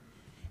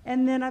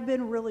 And then I've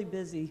been really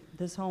busy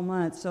this whole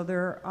month, so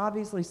there are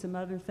obviously some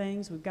other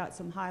things. We've got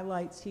some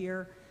highlights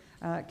here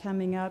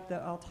coming up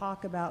that I'll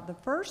talk about. The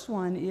first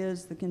one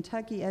is the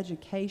Kentucky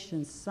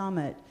Education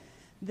Summit.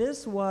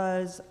 This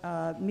was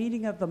a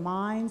meeting of the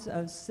minds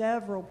of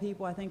several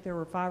people. I think there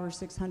were 500 or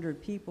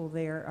 600 people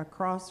there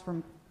across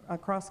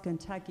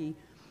Kentucky.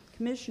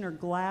 Commissioner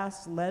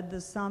Glass led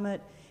the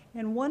summit,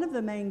 and one of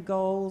the main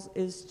goals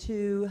is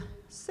to,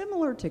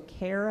 similar to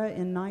CARA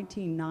in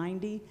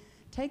 1990,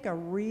 take a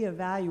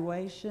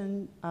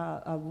reevaluation,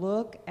 a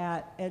look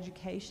at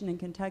education in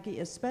Kentucky,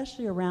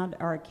 especially around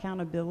our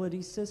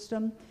accountability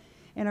system.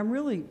 And I'm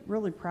really,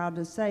 really proud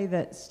to say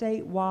that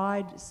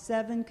statewide,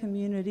 7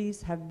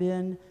 communities have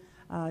been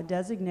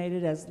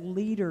designated as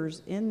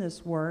leaders in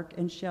this work,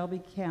 and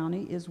Shelby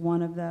County is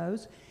one of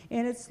those.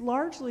 And it's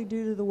largely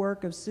due to the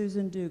work of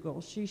Susan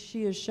Dougal.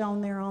 She is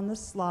shown there on the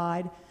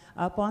slide.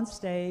 up on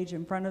stage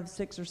in front of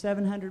 600 or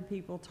 700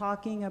 people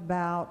talking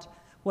about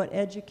what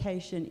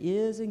education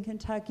is in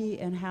Kentucky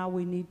and how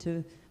we need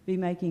to be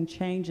making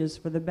changes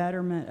for the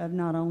betterment of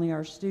not only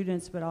our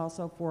students but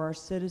also for our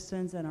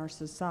citizens and our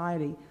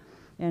society.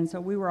 And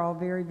so we were all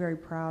very, very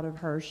proud of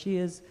her. She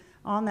is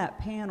on that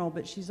panel,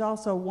 but she's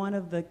also one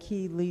of the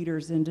key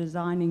leaders in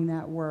designing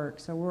that work.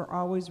 So we're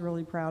always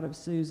really proud of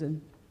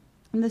Susan.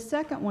 And the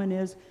second one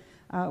is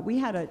we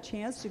had a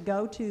chance to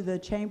go to the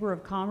Chamber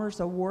of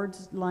Commerce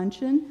Awards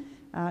Luncheon.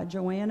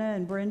 Joanna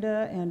and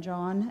Brenda and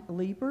John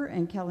Leeper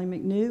and Kelly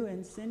McNew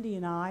and Cindy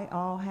and I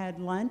all had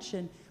lunch,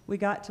 and we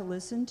got to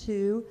listen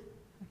to,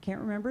 I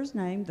can't remember his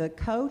name, the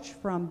coach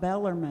from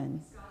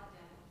Bellarmine.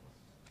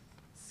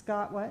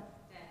 Scott what?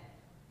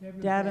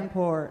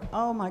 Davenport.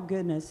 Oh my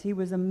goodness, he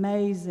was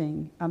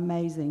amazing,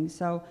 amazing.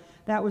 So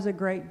that was a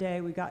great day.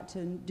 We got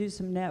to do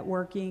some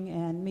networking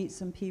and meet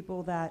some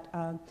people that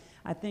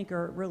I think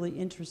are really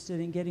interested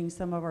in getting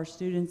some of our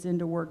students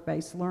into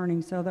work-based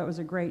learning. So that was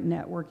a great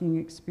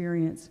networking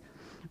experience.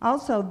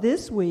 Also,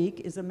 this week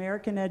is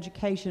American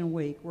Education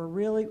Week. We're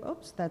really,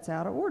 oops, that's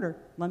out of order.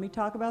 Let me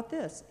talk about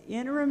this.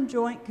 Interim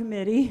Joint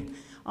Committee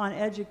on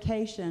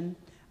Education.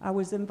 I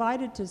was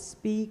invited to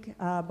speak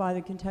by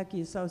the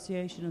Kentucky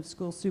Association of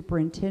School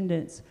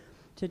Superintendents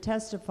to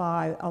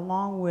testify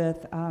along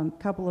with a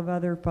couple of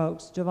other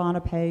folks,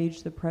 Giovanna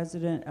Page, the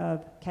president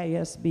of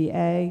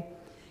KSBA,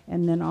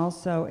 and then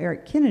also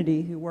Eric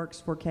Kennedy, who works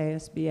for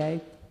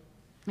KSBA,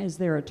 is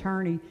their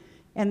attorney.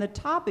 And the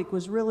topic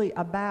was really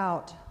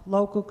about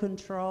local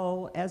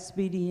control,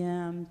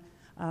 SBDM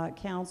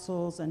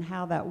councils, and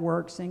how that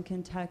works in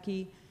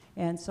Kentucky.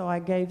 And so I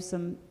gave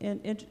some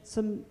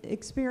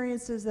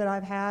experiences that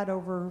I've had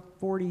over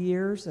 40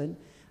 years and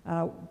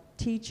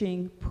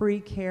teaching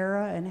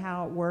pre-CARA and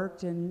how it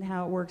worked and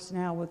how it works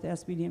now with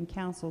SBDM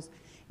councils.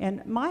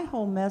 And my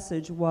whole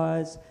message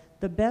was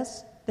the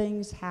best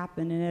things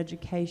happen in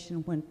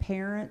education when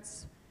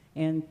parents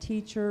and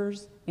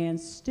teachers and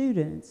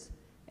students,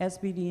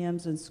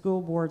 SBDMs and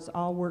school boards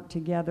all work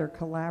together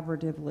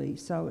collaboratively.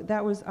 So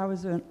I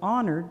was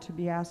honored to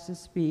be asked to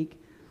speak.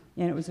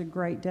 And it was a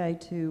great day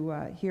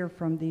to hear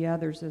from the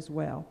others as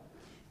well.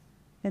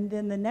 And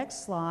then the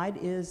next slide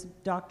is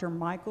Dr.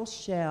 Michael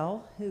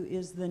Schell, who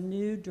is the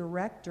new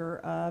director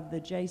of the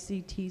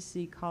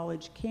JCTC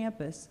College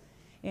campus.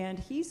 And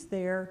he's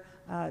there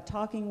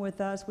talking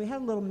with us. We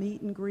had a little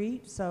meet and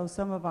greet, so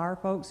some of our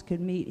folks could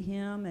meet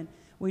him. And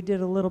we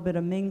did a little bit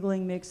of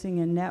mingling, mixing,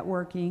 and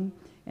networking.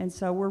 And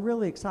so we're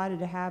really excited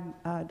to have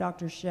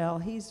Dr. Schell.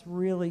 He's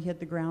really hit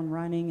the ground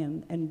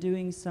running and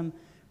doing some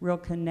real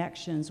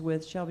connections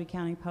with Shelby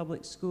County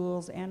Public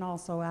Schools and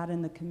also out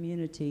in the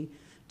community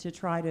to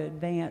try to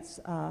advance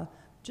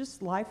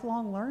just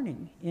lifelong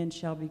learning in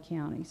Shelby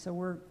County. So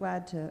we're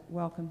glad to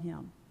welcome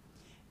him.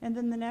 And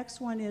then the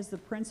next one is the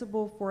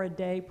Principal for a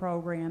Day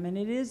program, and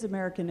it is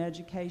American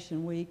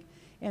Education Week.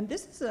 And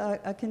this is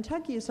a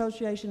Kentucky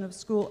Association of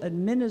School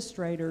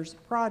Administrators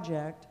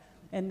project.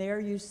 And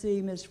there you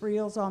see Ms.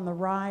 Friels on the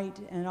right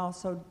and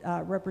also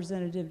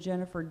Representative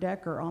Jennifer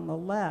Decker on the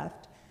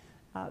left.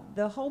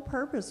 The whole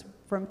purpose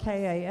from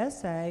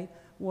KASA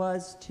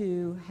was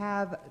to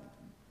have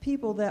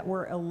people that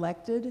were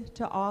elected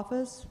to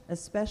office,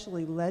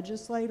 especially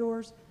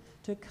legislators,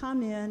 to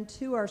come in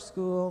to our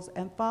schools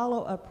and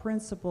follow a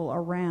principal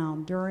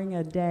around during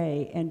a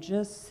day and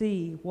just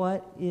see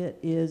what it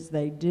is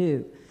they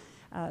do.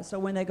 So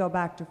when they go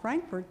back to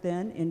Frankfort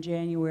then in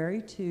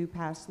January to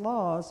pass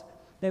laws,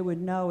 they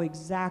would know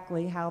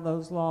exactly how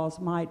those laws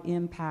might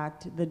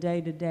impact the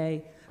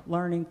day-to-day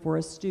learning for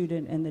a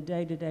student and the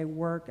day-to-day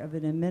work of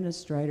an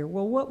administrator.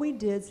 Well, what we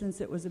did since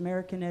it was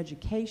American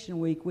Education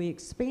Week, we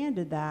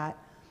expanded that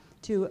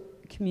to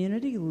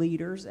community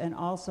leaders and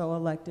also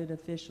elected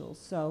officials.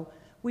 So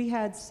we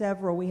had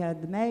several. We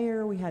had the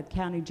mayor, we had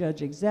county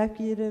judge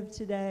executive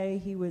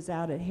today. He was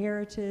out at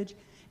Heritage.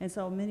 And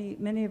so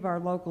many of our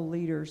local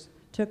leaders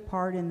took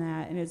part in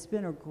that, and it's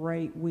been a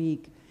great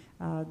week.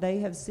 They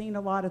have seen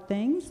a lot of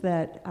things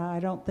that I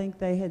don't think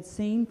they had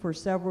seen for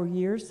several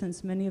years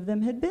since many of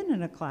them had been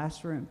in a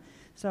classroom.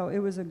 So it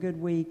was a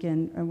good week,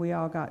 and we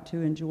all got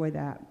to enjoy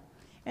that.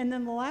 And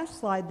then the last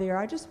slide there,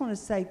 I just want to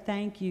say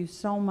thank you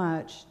so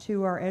much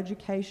to our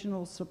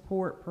educational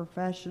support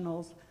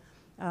professionals.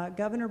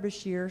 Governor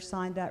Beshear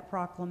signed that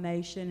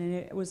proclamation, and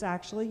it was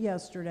actually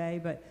yesterday,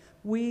 but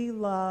we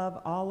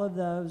love all of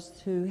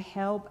those who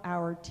help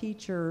our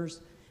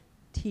teachers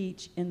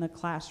teach in the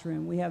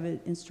classroom. We have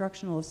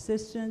instructional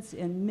assistants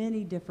in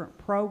many different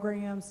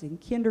programs, in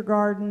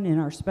kindergarten, in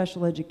our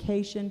special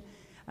education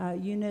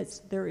units.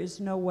 There is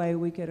no way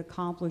we could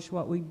accomplish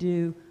what we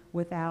do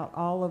without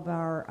all of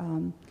our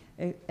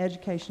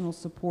educational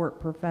support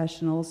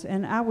professionals.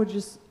 And I would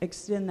just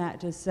extend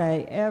that to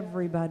say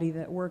everybody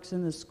that works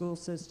in the school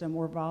system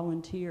or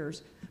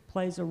volunteers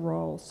plays a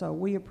role. So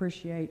we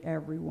appreciate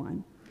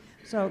everyone.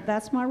 So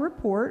that's my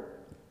report.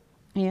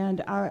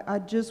 And I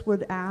just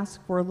would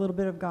ask for a little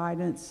bit of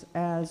guidance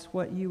as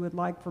what you would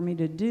like for me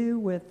to do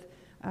with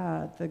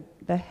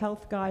the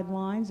health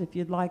guidelines, if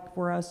you'd like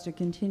for us to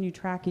continue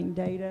tracking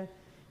data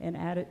and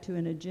add it to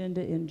an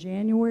agenda in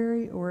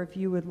January, or if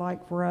you would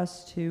like for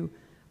us to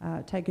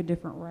take a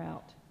different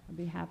route. I'd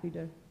be happy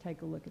to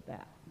take a look at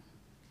that.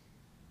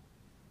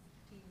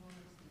 Do you want us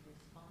to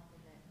respond to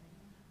that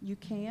now? You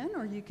can,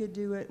 or you could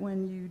do it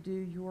when you do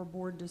your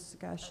board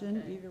discussion,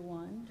 Okay. either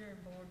one. During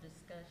board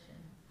discussion.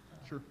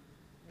 Sure.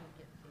 We'll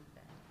get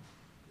feedback.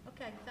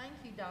 Okay, thank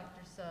you,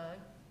 Dr. Sugg.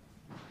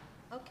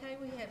 Okay,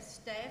 we have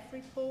staff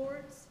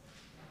reports.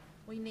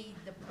 We need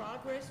the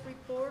progress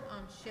report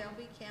on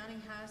Shelby County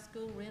High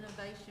School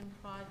renovation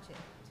project.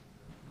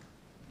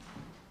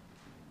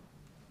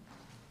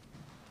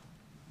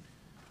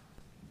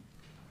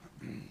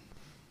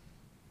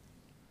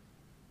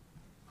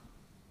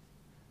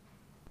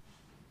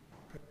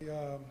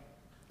 Okay,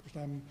 first,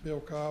 I'm Bill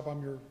Cobb.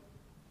 I'm your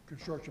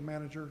construction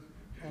manager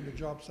on the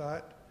job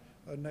site.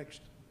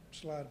 Next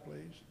slide,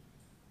 please.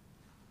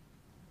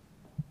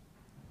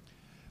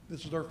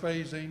 This is our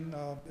phasing.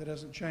 It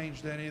hasn't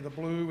changed any. The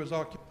blue is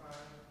occupied.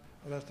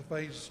 That's the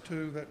phase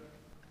 2 that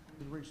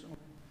we recently.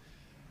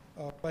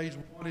 Phase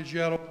 1 is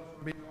yellow.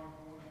 It'll be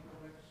ongoing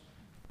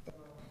until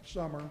next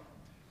summer.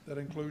 That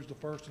includes the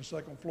first and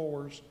second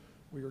floors.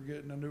 We are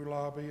getting a new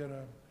lobby and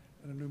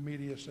a new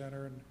media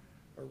center and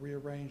a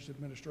rearranged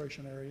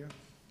administration area.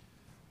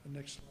 The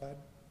next slide.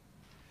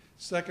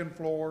 Second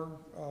floor,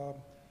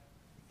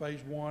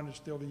 phase 1 is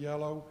still the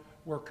yellow.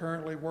 We're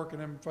currently working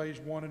in phase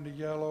 1 in the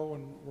yellow,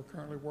 and we're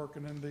currently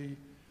working in the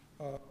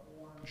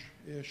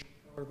orange-ish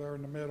color there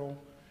in the middle.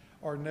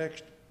 Our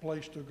next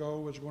place to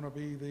go is going to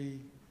be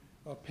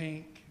the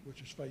pink,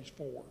 which is phase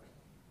 4.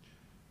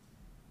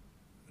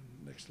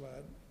 Next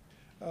slide.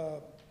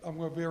 I'm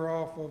going to veer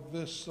off of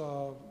this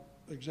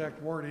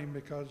exact wording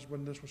because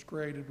when this was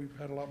created, we've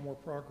had a lot more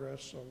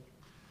progress. So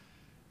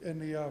in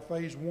the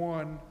phase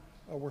 1,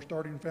 we're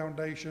starting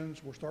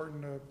foundations. We're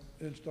starting to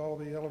install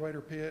the elevator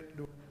pit,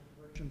 doing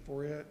installation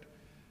for it.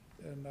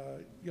 And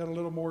you got a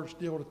little more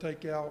steel to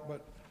take out,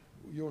 but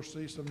you'll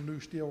see some new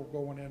steel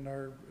going in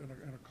there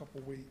in a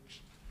couple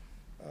weeks.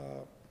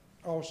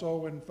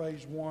 Also in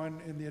phase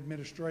 1, in the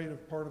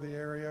administrative part of the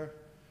area,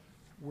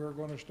 we're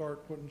going to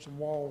start putting some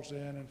walls in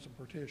and some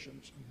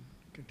partitions and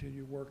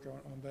continue work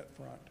on that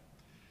front.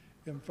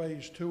 In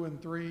phase 2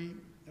 and 3,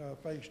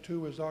 phase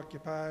 2 is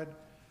occupied.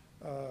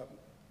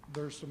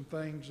 There's some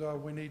things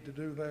we need to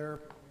do there,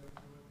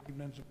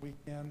 evenings and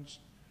weekends,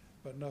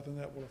 but nothing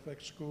that will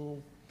affect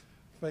school.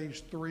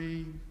 Phase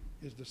 3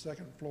 is the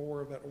second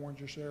floor of that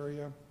orangish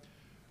area.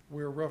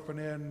 We're roughing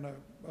in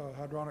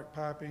hydronic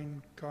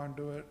piping,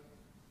 conduit,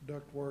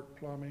 ductwork,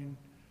 plumbing,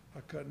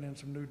 cutting in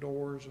some new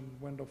doors and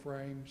window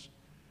frames,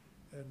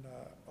 and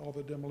all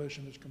the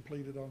demolition is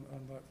completed on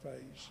that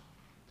phase.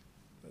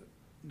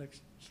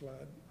 Next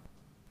slide.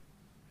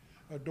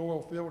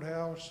 Doyle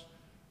Fieldhouse,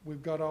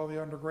 we've got all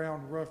the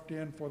underground roughed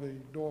in for the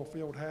Doyle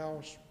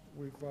Fieldhouse.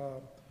 We've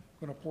going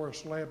to pour a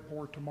slab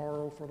pour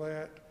tomorrow for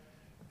that,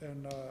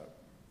 and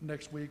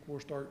next week we'll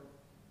start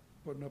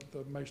putting up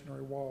the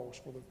masonry walls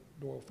for the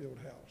Doyle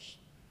Fieldhouse.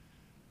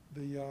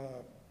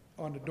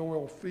 On the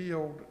Doyle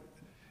Field,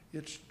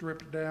 it's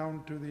stripped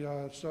down to the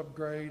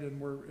subgrade, and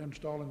we're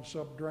installing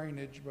sub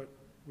drainage, but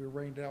we're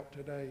rained out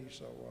today,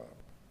 so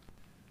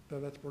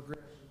that's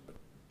progressing. But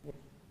we're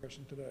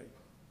progressing today.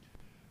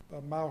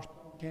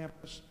 Milestone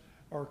Campus,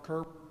 our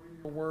curb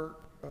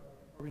work,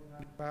 probably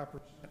 95%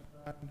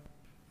 done.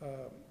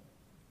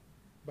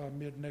 By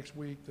mid next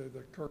week, the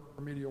curb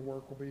remedial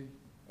work will be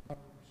 100%.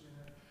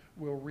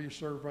 We'll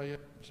resurvey it,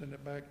 send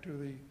it back to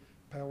the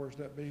powers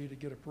that be to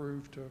get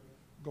approved to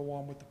go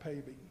on with the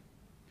paving.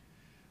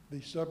 The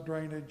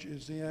sub-drainage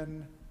is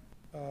in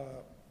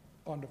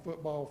on the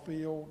football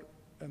field,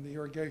 and the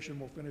irrigation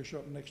will finish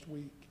up next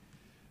week.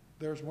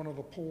 There's one of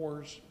the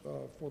pours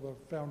for the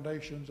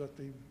foundations at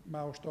the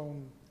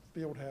Milestone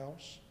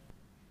Fieldhouse.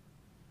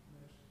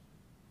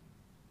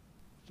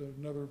 So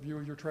another view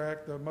of your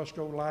track. The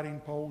Musco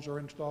lighting poles are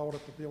installed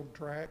at the field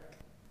track.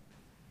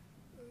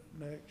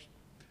 Next.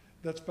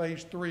 That's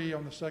phase 3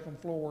 on the second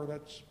floor.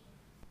 That's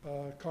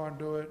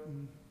conduit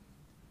and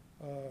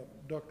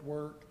duct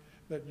work.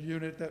 That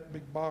unit, that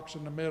big box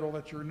in the middle,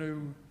 that's your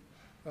new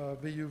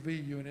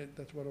VUV unit.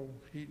 That's what will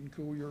heat and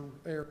cool your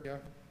area.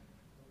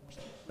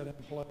 Set in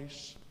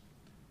place.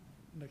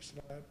 Next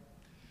slide.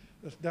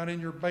 That's down in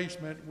your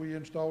basement. We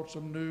installed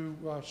some new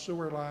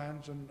sewer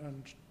lines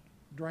and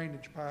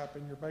drainage pipe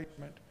in your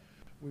basement.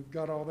 We've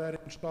got all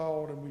that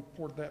installed, and we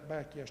poured that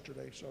back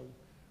yesterday, so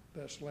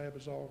that slab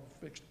is all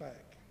fixed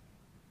back.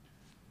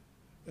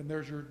 And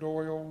there's your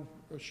Doyle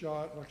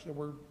shot. Like I said,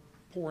 we're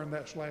pouring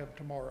that slab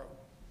tomorrow.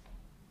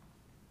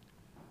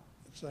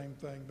 The same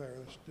thing there.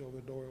 That's still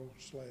the Doyle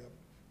slab.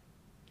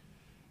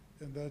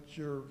 And that's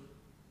your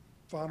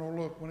final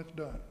look when it's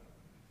done.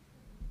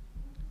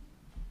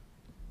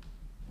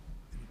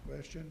 Any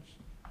questions?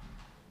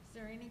 Is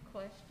there any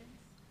questions?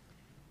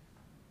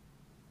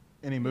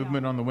 Any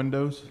movement on the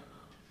windows?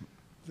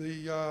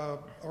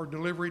 Our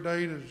delivery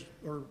date is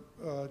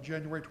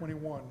January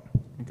 21.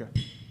 Okay.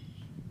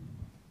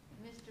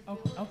 Mr. Oh,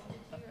 Phillips, oh.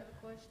 did you have a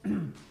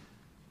question?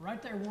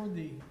 Right there where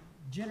the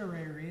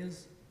generator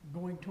is,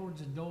 going towards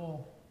the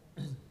Doyle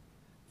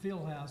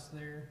field house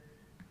there,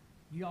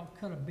 y'all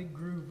cut a big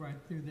groove right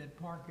through that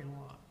parking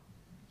lot.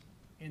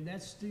 And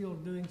that's still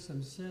doing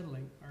some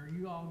settling. Are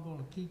you all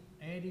gonna keep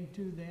adding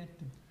to that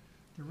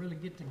to really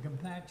get the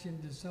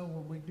compaction to so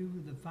when we do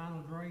the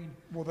final grade?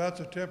 Well, that's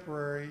a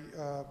temporary,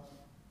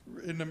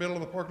 in the middle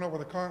of the parking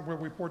lot where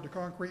we poured the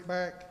concrete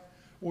back,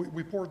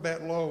 we poured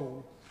that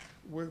low.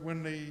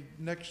 When the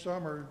next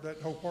summer,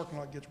 that whole parking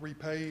lot gets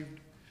repaved,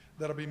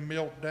 that'll be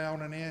milled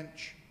down an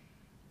inch,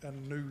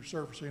 and new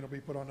surfacing will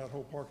be put on that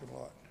whole parking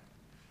lot.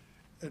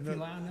 If you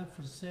line up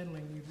for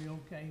settling, you'd be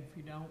okay. If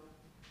you don't,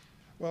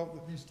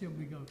 Well, there'll still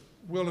be go.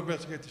 we'll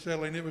investigate the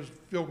settling. It was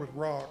filled with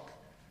rock,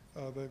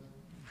 that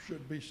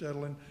should be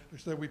settling.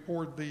 Like I said, we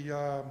poured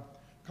the,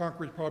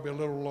 concrete's probably a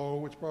little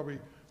low. It's probably,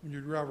 when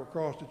you drive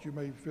across it, you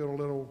may feel a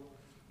little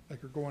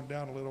like you're going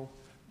down a little.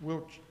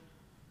 We'll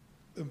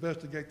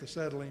investigate the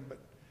settling, but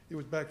it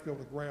was backfilled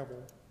with gravel.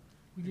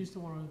 We just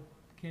don't wanna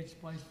catch a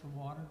place for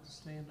water to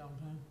stand all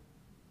the time.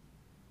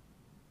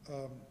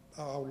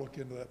 I'll look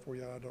into that for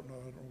you. I don't know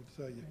what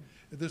to tell you.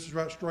 If this is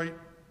right straight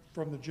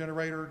from the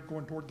generator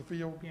going toward the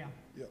field? Yeah.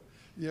 Yeah.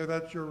 Yeah,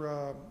 that's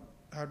your,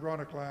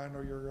 hydronic line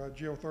or your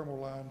geothermal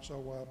line,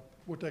 so,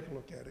 we'll take a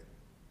look at it.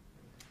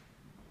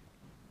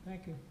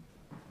 Thank you.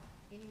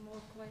 Any more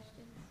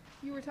questions?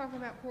 You were talking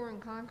about pouring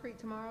concrete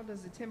tomorrow.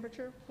 Does the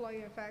temperature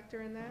play a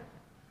factor in that?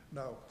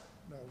 No,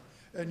 no.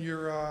 And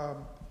your,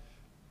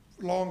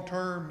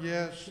 long-term,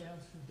 yes,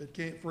 Yes. it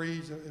can't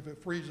freeze. If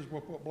it freezes,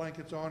 we'll put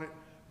blankets on it.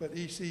 But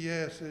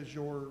ECS is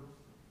your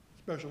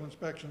special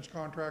inspections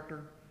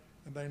contractor,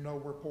 and they know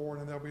we're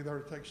pouring, and they'll be there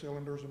to take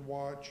cylinders and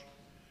watch.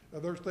 Now,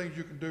 there's things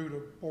you can do to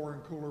pour in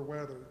cooler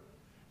weather.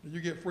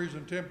 You get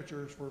freezing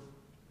temperatures for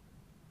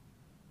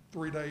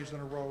 3 days in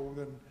a row,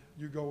 then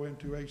you go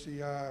into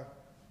ACI,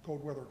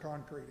 cold weather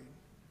concreting.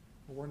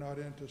 But we're not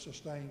into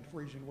sustained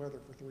freezing weather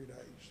for 3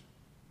 days.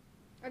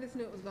 I just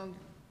knew it was going to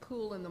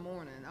cool in the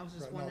morning. I was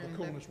just Right now, wondering the if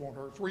that coolness won't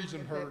hurt.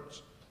 Freezing if that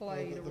hurts.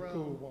 played a The role.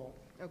 cool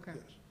won't. Okay.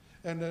 Yes.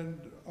 And then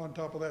on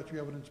top of that, you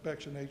have an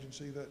inspection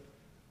agency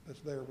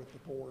that's there with the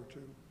pour to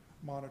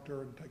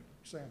monitor and take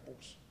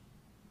samples.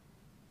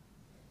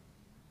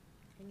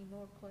 Any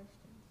more questions?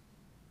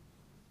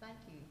 Thank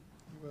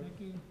you. Thank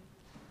you.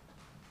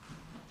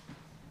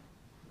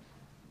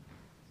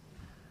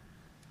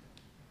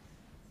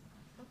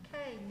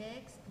 Okay,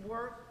 next,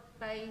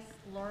 work-based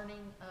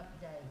learning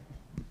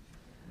update.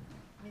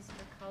 Mr.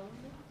 Coleman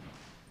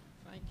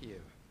Thank you.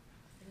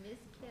 and Ms.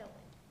 Kelly.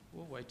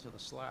 We'll wait till the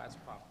slides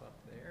pop up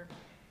there.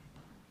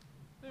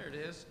 There it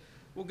is.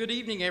 Well, good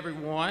evening,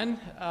 everyone.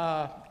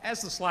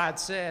 As the slide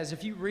says,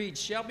 if you read,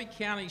 Shelby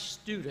County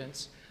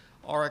students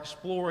are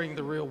exploring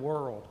the real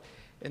world.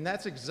 And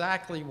that's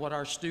exactly what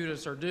our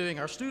students are doing.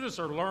 Our students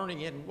are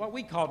learning in what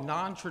we call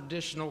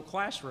non-traditional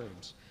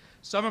classrooms.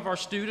 Some of our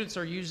students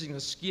are using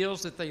the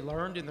skills that they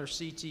learned in their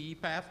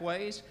CTE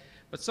pathways,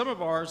 but some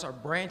of ours are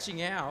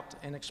branching out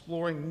and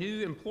exploring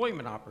new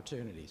employment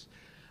opportunities.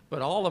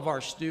 But all of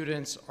our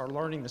students are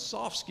learning the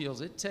soft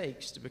skills it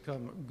takes to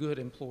become good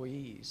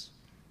employees.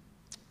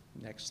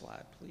 Next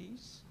slide,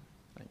 please.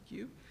 Thank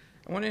you.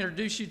 I want to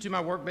introduce you to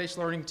my work-based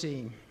learning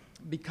team.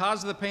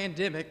 Because of the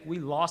pandemic, we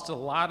lost a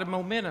lot of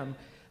momentum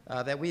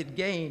that we had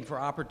gained for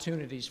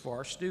opportunities for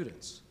our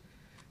students.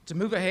 To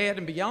move ahead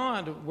and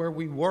beyond where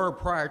we were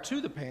prior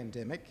to the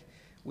pandemic,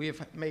 we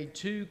have made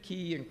two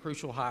key and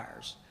crucial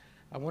hires.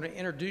 I want to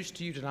introduce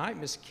to you tonight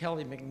Ms.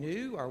 Kelly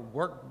McNew, our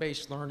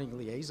work-based learning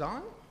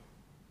liaison,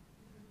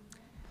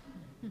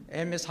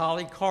 and Ms.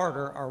 Holly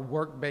Carter, our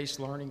work-based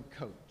learning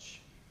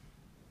coach.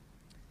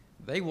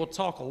 They will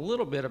talk a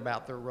little bit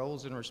about their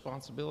roles and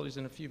responsibilities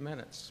in a few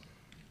minutes.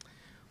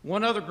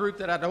 One other group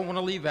that I don't want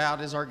to leave out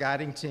is our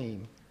guiding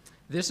team.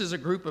 This is a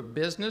group of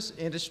business,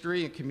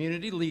 industry, and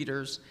community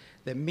leaders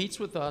that meets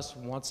with us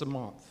once a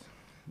month.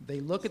 They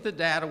look at the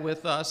data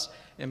with us,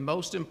 and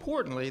most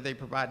importantly, they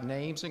provide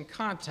names and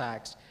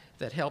contacts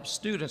that help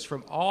students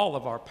from all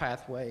of our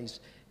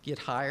pathways get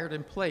hired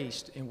and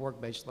placed in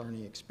work-based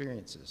learning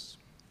experiences.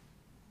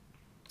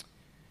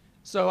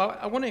 So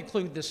I want to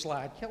include this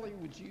slide. Kelly,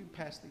 would you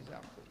pass these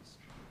out, please?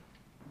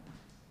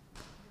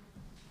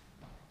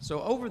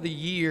 So over the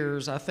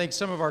years, I think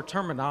some of our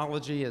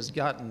terminology has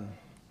gotten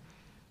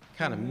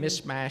kind of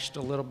mismatched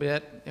a little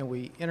bit, and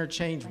we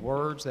interchange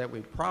words that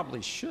we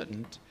probably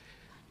shouldn't.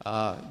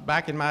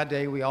 Back in my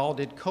day, we all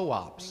did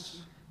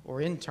co-ops or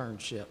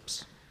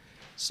internships.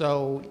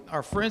 So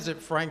our friends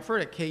at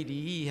Frankfurt at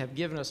KDE have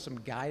given us some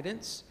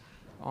guidance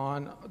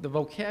on the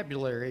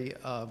vocabulary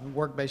of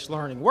work-based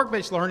learning.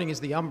 Work-based learning is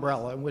the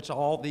umbrella in which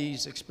all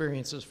these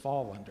experiences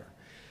fall under.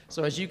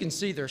 So as you can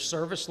see, there's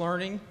service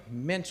learning,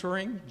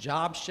 mentoring,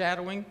 job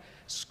shadowing,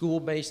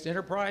 school-based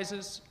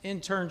enterprises,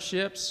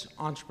 internships,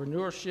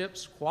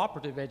 entrepreneurships,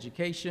 cooperative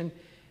education,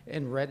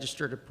 and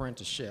registered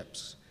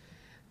apprenticeships.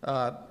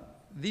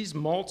 These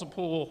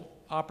multiple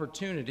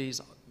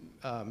opportunities,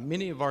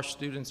 many of our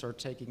students are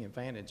taking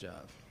advantage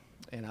of.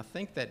 And I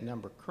think that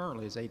number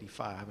currently is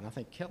 85, and I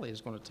think Kelly is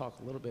going to talk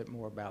a little bit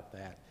more about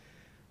that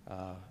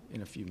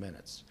in a few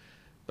minutes.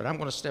 But I'm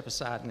going to step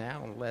aside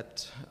now and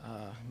let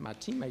my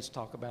teammates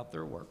talk about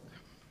their work.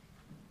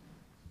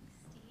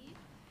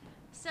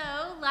 So,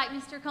 like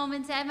Mr.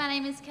 Coleman said, my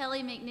name is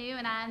Kelly McNew,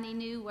 and I am the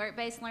new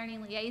Work-Based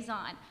Learning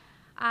Liaison.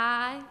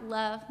 I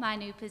love my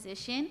new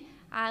position.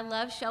 I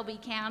love Shelby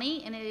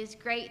County, and it is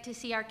great to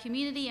see our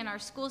community and our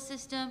school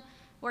system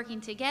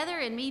working together,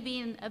 and me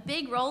being a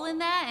big role in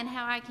that, and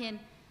how I can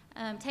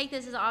take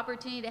this as an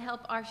opportunity to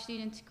help our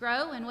students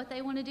grow and what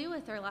they want to do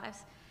with their lives.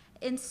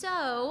 And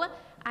so,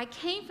 I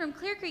came from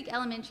Clear Creek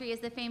Elementary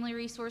as the Family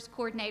Resource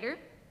Coordinator.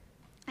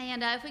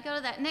 And if we go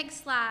to that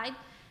next slide,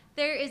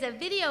 there is a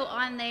video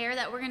on there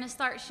that we're going to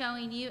start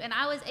showing you, and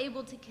I was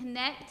able to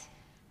connect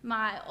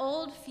my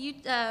old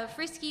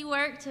Frisky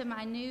work to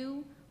my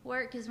new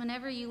work, because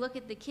whenever you look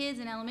at the kids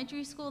in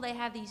elementary school, they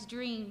have these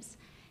dreams.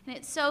 And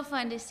it's so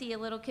fun to see a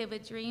little kid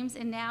with dreams,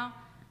 and now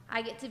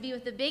I get to be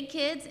with the big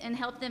kids and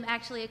help them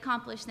actually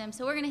accomplish them.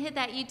 So we're going to hit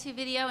that YouTube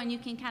video, and you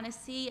can kind of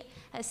see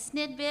a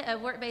snippet of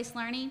work-based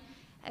learning.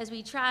 As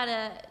we try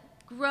to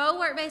grow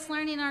work-based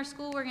learning in our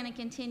school, we're going to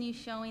continue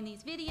showing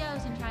these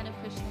videos and try to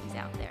push things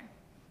out there.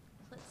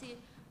 Let's see,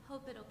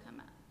 hope it'll come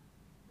up.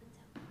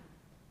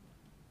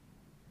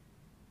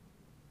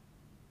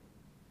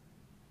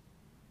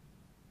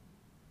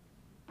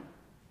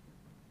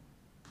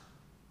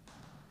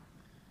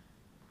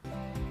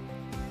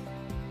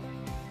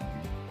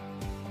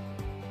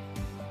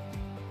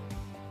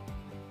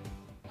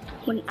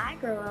 When I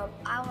grow up,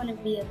 I want to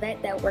be a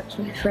vet that works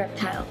with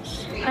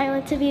reptiles. I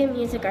want to be a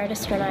music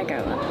artist when I grow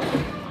up.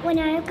 When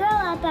I grow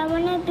up, I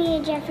want to be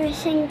a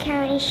Jefferson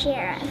County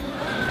Sheriff.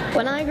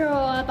 When I grow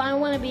up, I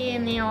want to be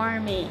in the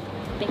Army.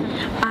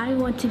 I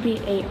want to be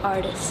an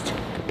artist.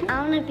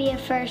 I want to be a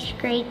first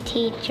grade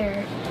teacher.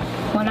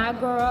 When I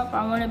grow up,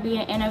 I want to be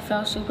an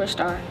NFL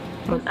superstar.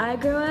 When I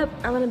grow up,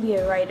 I want to be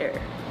a writer.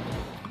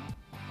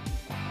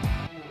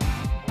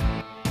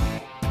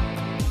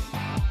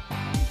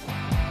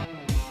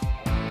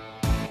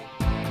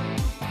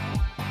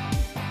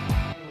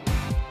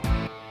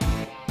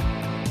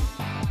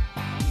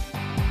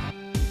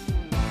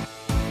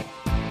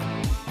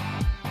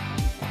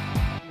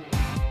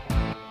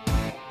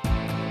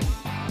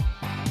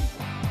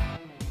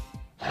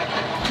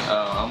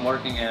 I'm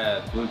working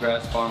at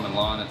Bluegrass Farm and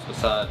Lawn. It's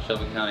beside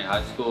Shelby County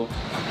High School.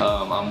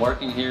 I'm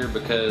working here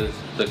because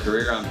the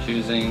career I'm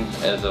choosing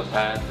as a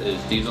path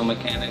is diesel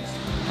mechanics,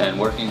 and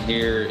working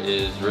here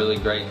is really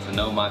great to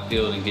know my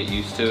field and get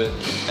used to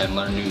it and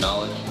learn new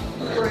knowledge.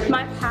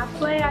 My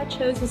pathway I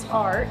chose is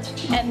art,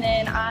 and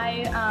then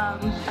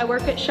I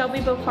work at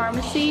Shelbyville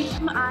Pharmacy.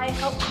 I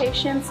help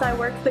patients, I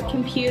work the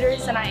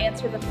computers, and I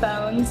answer the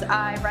phones.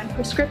 I run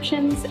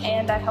prescriptions,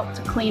 and I help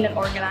to clean and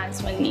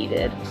organize when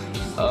needed.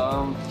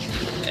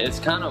 It's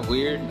kind of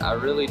weird. I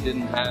really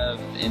didn't have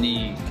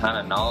any kind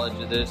of knowledge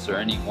of this or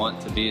any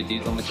want to be a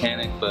diesel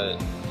mechanic,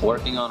 but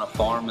working on a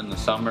farm in the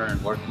summer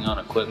and working on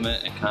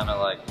equipment, it kind of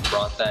like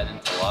brought that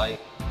into light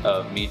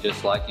of me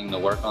just liking to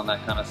work on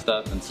that kind of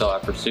stuff, and so I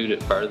pursued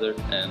it further,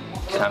 and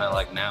kind of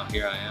like now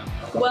here I am.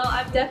 Well,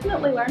 I've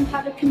definitely learned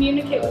how to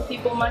communicate with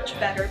people much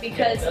better,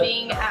 because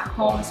being at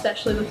home,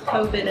 especially with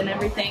COVID and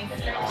everything,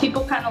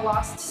 people kind of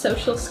lost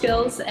social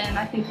skills, and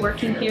I think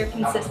working here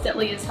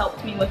consistently has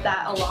helped me with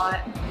that a lot.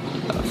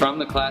 From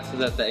the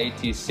classes at the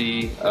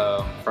ATC,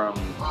 from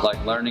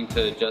like learning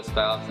to adjust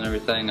valves and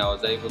everything, I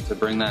was able to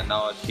bring that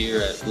knowledge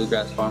here at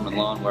Bluegrass Farm and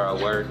Lawn where I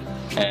work,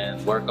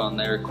 and work on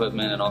their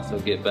equipment and also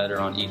get better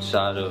on each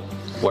side of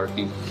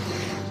working.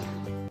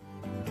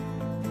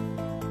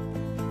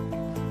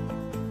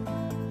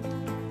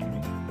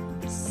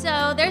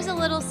 So there's a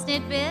little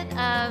snippet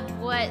of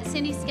what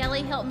Cindy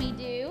Skelly helped me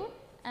do.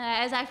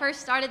 As I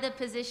first started the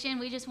position,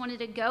 we just wanted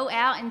to go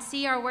out and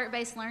see our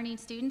work-based learning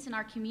students in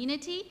our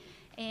community.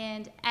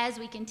 And as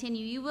we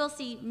continue, you will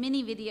see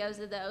many videos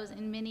of those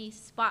and many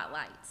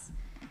spotlights.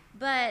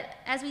 But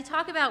as we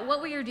talk about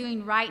what we are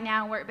doing right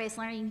now in work-based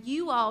learning,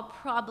 you all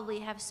probably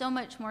have so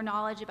much more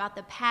knowledge about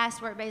the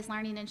past work-based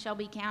learning in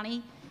Shelby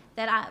County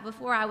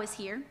before I was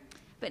here.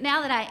 But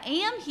now that I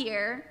am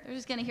here, they're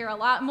just going to hear a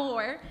lot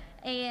more.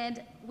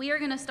 And we are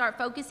going to start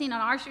focusing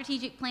on our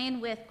strategic plan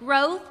with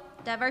growth,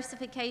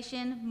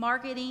 diversification,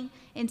 marketing,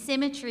 and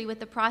symmetry with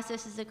the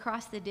processes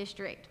across the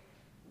district.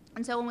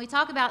 And so when we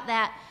talk about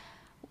that,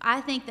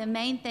 I think the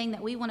main thing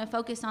that we want to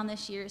focus on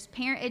this year is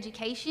parent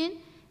education,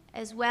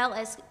 as well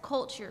as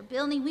culture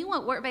building. We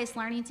want work-based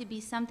learning to be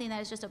something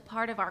that is just a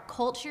part of our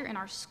culture in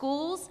our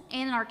schools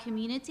and in our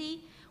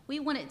community. We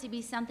want it to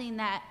be something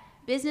that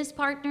business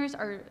partners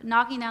are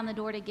knocking down the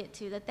door to get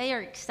to, that they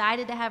are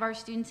excited to have our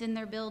students in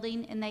their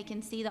building, and they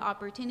can see the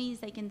opportunities,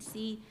 they can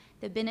see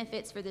the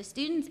benefits for the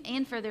students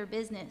and for their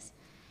business.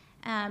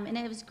 And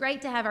it was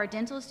great to have our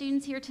dental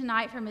students here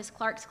tonight from Ms.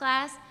 Clark's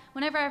class.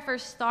 Whenever I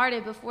first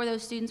started, before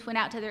those students went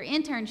out to their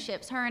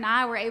internships, her and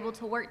I were able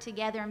to work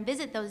together and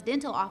visit those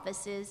dental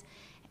offices,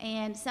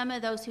 and some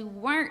of those who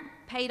weren't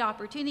paid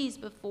opportunities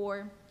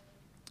before,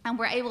 and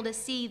were able to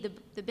see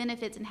the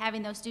benefits in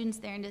having those students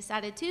there, and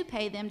decided to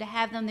pay them to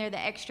have them there the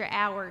extra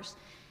hours.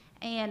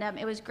 And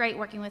it was great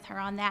working with her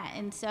on that.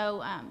 And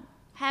so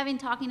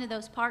talking to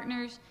those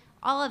partners,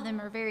 all of them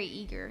are very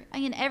eager. I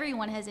mean,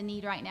 everyone has a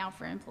need right now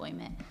for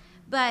employment.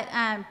 But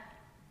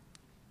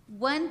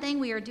One thing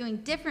we are doing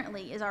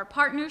differently is our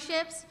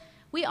partnerships.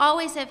 We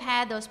always have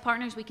had those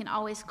partners we can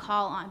always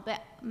call on,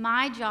 but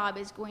my job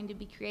is going to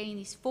be creating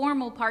these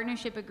formal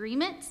partnership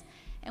agreements.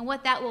 And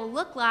what that will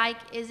look like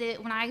is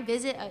when I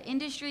visit an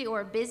industry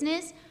or a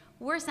business,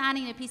 we're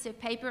signing a piece of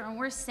paper and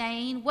we're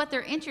saying what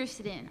they're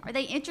interested in. Are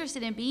they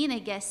interested in being a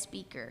guest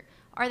speaker?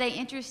 Are they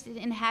interested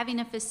in having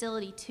a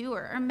facility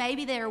tour? Or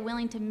maybe they are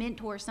willing to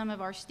mentor some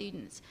of our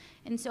students.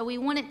 And so we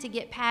want it to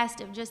get past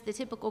of just the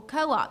typical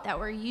co-op that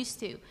we're used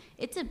to.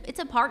 It's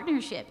a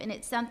partnership, and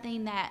it's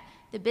something that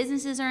the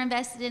businesses are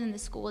invested in and the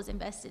school is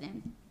invested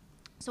in.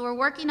 So we're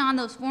working on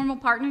those formal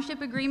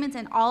partnership agreements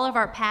in all of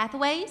our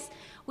pathways.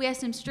 We have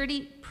some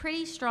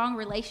pretty strong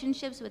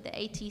relationships with the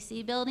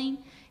ATC building,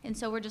 and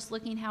so we're just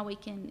looking how we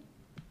can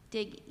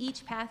dig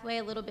each pathway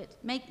a little bit,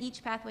 make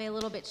each pathway a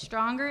little bit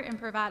stronger and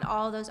provide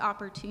all those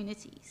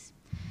opportunities.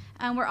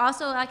 We're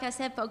also, like I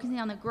said, focusing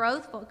on the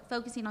growth,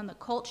 focusing on the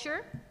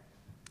culture.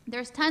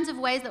 There's tons of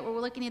ways that we're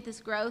looking at this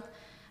growth.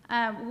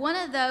 One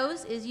of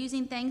those is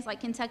using things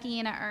like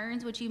Kentuckiana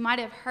Earns, which you might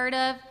have heard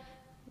of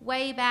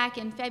way back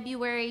in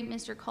February.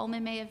 Mr.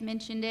 Coleman may have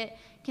mentioned it.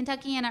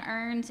 Kentuckiana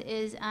Earns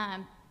is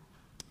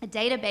a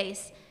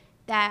database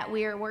that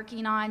we are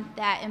working on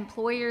that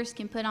employers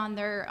can put on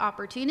their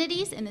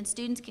opportunities, and then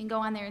students can go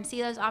on there and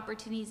see those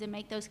opportunities and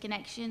make those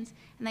connections.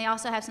 And they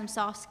also have some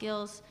soft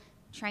skills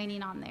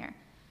training on there.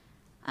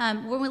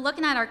 When we're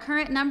looking at our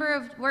current number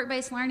of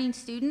work-based learning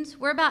students,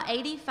 we're about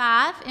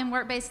 85 in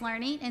work-based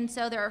learning, and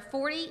so there are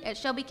 40 at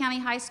Shelby County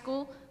High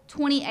School,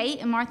 28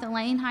 in Martha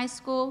Lane High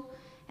School,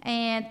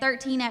 and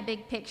 13 at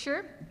Big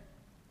Picture.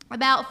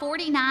 About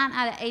 49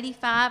 out of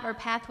 85 are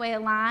pathway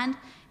aligned,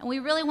 and we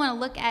really want to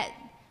look at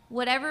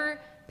whatever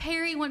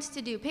Perry wants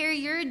to do. Perry,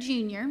 you're a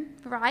junior,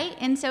 right?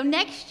 And so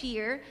next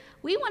year,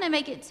 we want to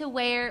make it to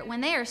where when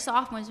they are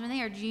sophomores, when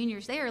they are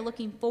juniors, they are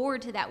looking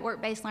forward to that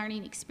work-based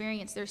learning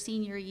experience their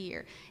senior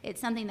year. It's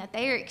something that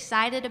they are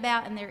excited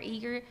about and they're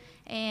eager,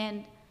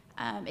 and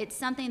it's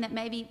something that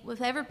maybe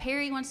whatever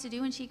Perry wants to do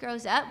when she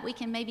grows up, we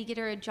can maybe get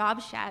her a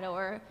job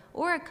shadow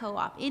or a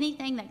co-op,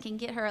 anything that can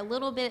get her a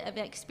little bit of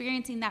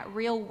experiencing that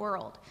real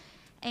world.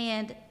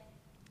 And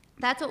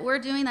that's what we're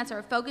doing. That's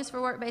our focus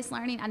for work-based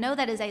learning. I know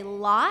that is a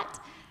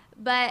lot,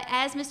 but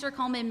as Mr.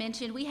 Coleman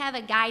mentioned, we have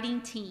a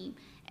guiding team,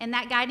 and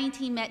that guiding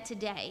team met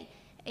today.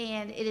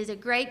 And it is a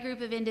great group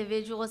of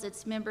individuals.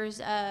 It's members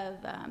of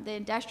the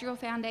Industrial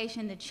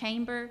Foundation, the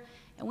Chamber,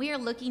 and we are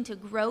looking to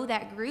grow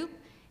that group.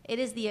 It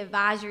is the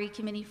advisory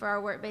committee for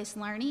our work-based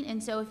learning.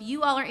 And so if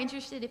you all are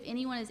interested, if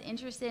anyone is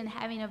interested in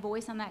having a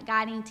voice on that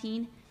guiding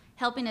team,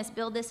 helping us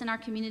build this in our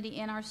community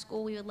and our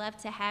school, we would love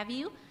to have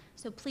you.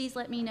 So please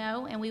let me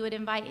know, and we would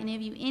invite any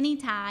of you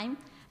anytime.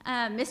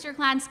 Mr.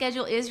 Klein's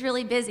schedule is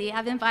really busy.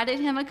 I've invited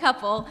him a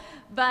couple,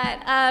 but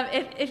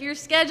if your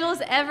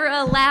schedules ever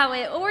allow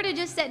it, or to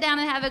just sit down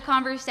and have a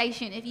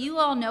conversation, if you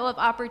all know of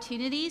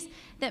opportunities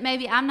that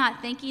maybe I'm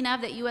not thinking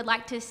of that you would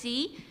like to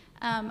see,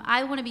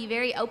 I want to be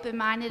very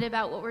open-minded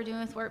about what we're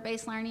doing with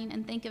work-based learning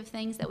and think of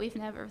things that we've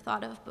never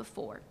thought of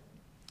before.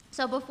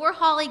 So before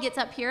Holly gets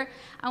up here,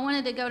 I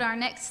wanted to go to our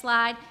next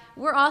slide.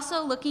 We're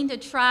also looking to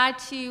try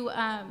to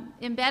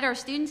embed our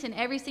students in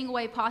every single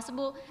way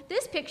possible.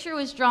 This picture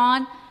was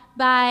drawn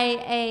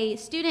by a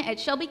student at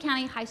Shelby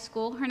County High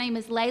School. Her name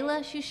is Layla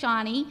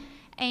Shushani,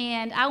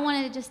 and I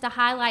wanted just to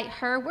highlight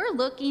her. We're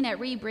looking at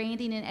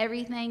rebranding and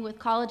everything with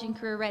college and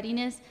career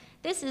readiness.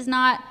 This is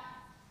not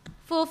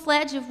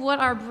full-fledged of what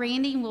our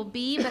branding will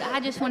be, but I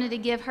just wanted to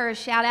give her a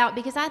shout out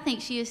because I think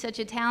she is such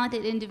a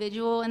talented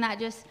individual, and that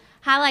just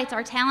highlights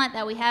our talent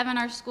that we have in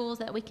our schools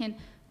that we can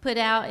put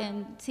out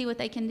and see what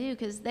they can do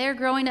because they're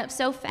growing up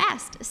so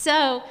fast.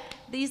 So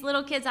these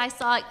little kids I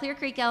saw at Clear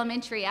Creek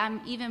Elementary,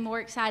 I'm even more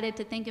excited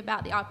to think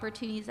about the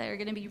opportunities that are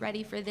going to be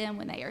ready for them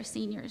when they are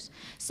seniors.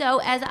 So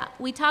as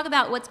we talk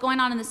about what's going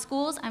on in the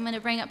schools, I'm going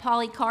to bring up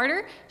Polly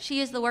Carter. She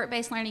is the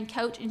work-based learning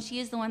coach, and she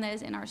is the one that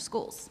is in our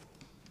schools.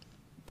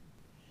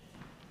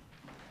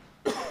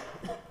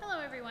 Hello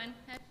everyone.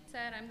 As you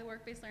said, I'm the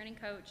work-based learning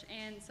coach,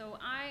 and so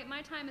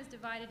my time is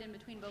divided in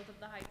between both of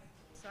the high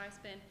schools. So I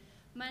spend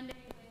Monday,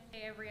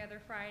 Wednesday, every other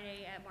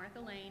Friday at Martha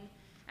Lane,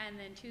 and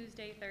then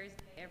Tuesday,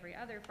 Thursday, every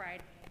other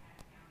Friday at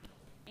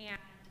County. And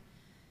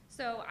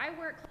so I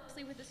work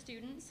closely with the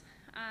students,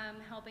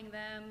 helping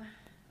them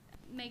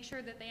make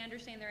sure that they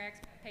understand their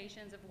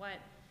expectations of what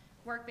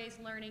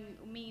work-based learning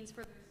means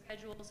for their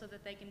schedule so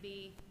that they can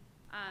be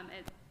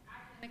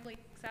academically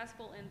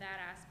successful in that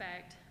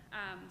aspect.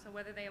 So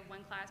whether they have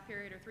one class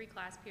period or 3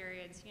 class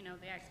periods, you know,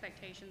 the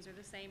expectations are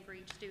the same for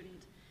each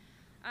student.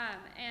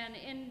 And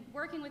in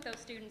working with those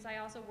students, I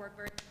also work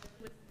very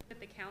closely with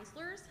the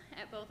counselors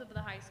at both of the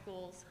high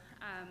schools.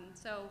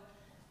 So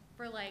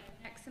for like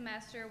next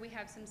semester, we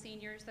have some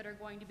seniors that are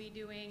going to be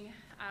doing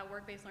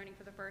work-based learning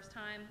for the first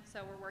time.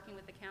 So we're working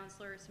with the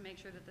counselors to make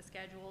sure that the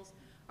schedules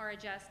are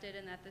adjusted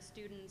and that the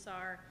students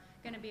are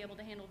going to be able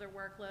to handle their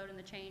workload and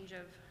the change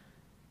of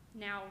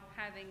now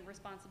having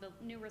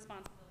new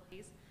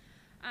responsibilities.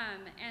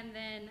 And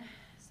then,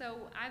 So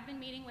I've been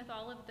meeting with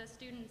all of the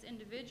students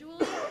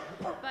individually,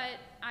 but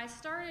I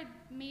started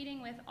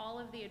meeting with all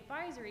of the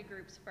advisory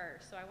groups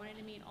first. So I wanted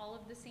to meet all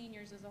of the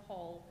seniors as a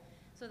whole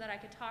so that I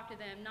could talk to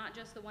them, not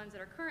just the ones that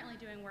are currently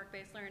doing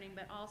work-based learning,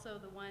 but also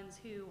the ones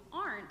who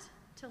aren't,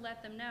 to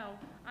let them know,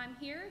 I'm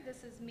here,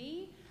 this is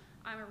me,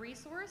 I'm a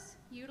resource,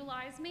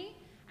 utilize me,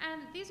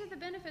 and these are the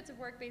benefits of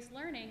work-based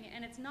learning,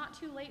 and it's not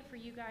too late for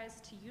you guys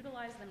to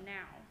utilize them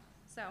now.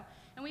 So,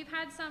 and we've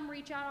had some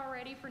reach out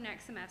already for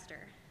next semester.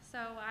 So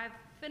I've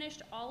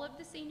finished all of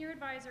the senior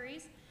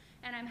advisories,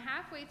 and I'm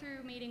halfway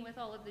through meeting with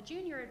all of the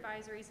junior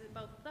advisories at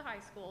both of the high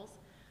schools.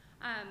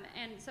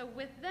 And so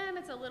with them,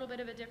 it's a little bit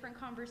of a different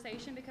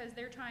conversation because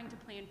they're trying to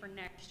plan for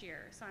next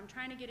year. So I'm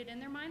trying to get it in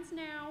their minds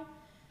now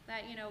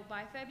that, you know,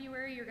 by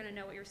February, you're gonna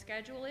know what your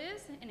schedule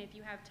is, and if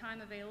you have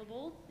time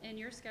available in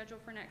your schedule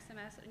for next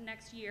semester,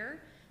 next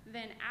year,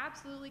 then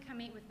absolutely come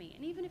meet with me.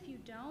 And even if you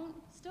don't,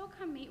 still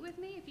come meet with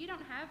me. If you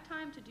don't have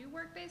time to do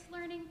work-based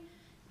learning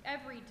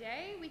every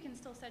day, we can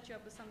still set you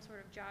up with some sort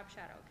of job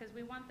shadow, because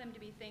we want them to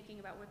be thinking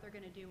about what they're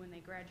gonna do when they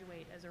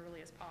graduate as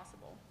early as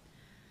possible.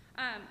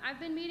 I've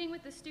been meeting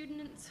with the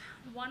students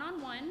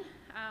one-on-one,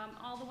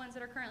 all the ones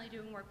that are currently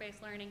doing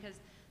work-based learning, because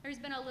there's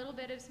been a little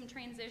bit of some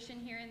transition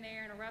here and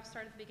there and a rough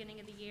start at the beginning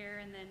of the year,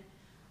 and then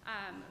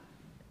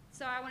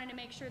so I wanted to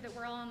make sure that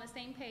we're all on the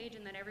same page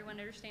and that everyone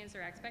understands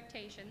their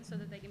expectations so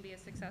that they can be as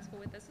successful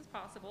with this as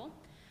possible.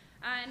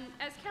 And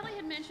as Kelly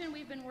had mentioned,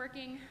 we've been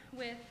working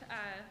with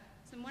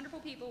some wonderful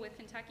people with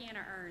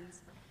Kentuckiana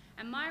Earns,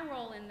 and my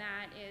role in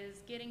that is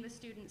getting the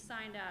students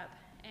signed up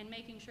and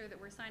making sure that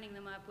we're signing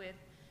them up with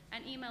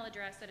an email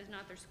address that is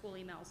not their school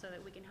email so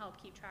that we can help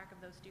keep track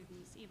of those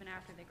students even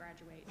after they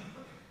graduate.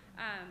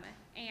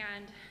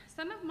 And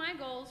some of my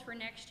goals for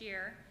next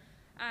year,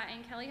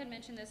 and Kelly had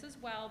mentioned this as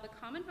well, the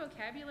common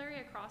vocabulary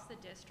across the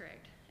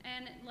district.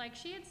 And like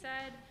she had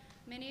said,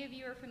 many of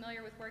you are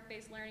familiar with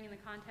work-based learning in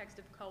the context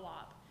of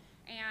co-op.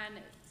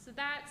 And so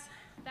that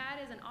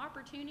is an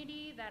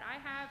opportunity that I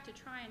have to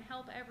try and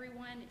help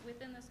everyone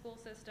within the school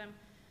system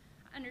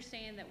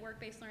understand that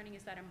work-based learning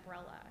is that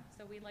umbrella.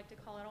 So we like to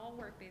call it all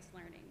work-based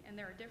learning, and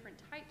there are different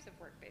types of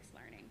work-based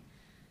learning.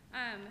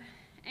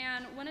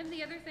 And one of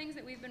the other things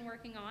that we've been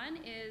working on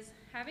is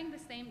having the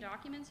same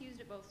documents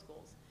used at both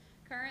schools.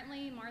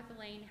 Currently, Martha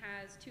Lane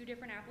has two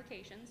different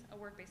applications, a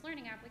work-based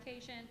learning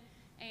application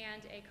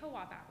and a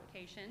co-op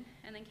application,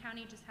 and then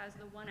County just has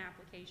the one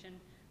application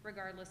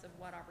regardless of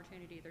what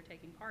opportunity they're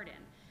taking part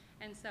in.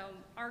 And so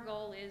our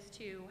goal is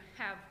to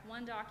have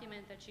one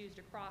document that's used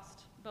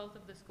across both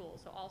of the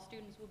schools. So all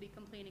students will be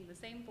completing the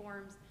same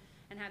forms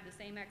and have the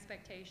same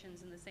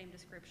expectations and the same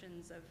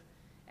descriptions of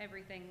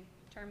everything,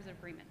 terms of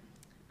agreement.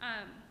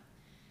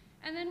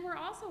 And then we're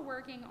also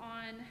working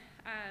on,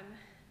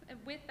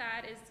 with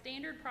that, is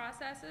standard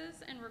processes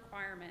and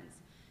requirements.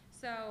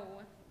 So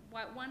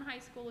what one high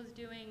school is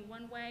doing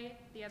one way,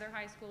 the other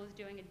high school is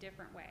doing a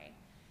different way.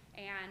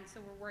 And so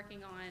we're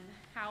working on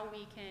how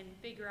we can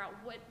figure out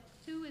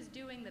who is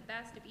doing the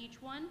best of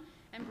each one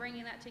and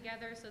bringing that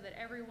together so that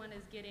everyone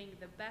is getting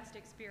the best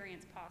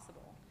experience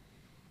possible.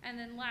 And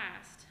then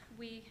last,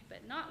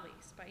 but not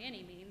least by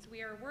any means,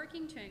 we are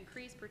working to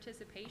increase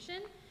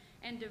participation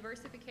and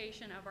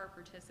diversification of our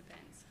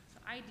participants. So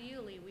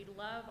ideally, we'd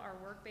love our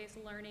work-based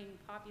learning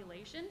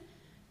population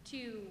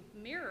to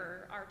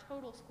mirror our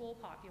total school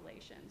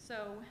population.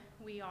 So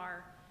we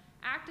are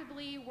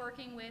actively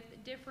working with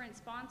different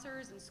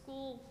sponsors and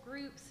school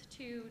groups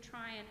to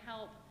try and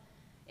help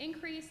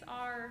increase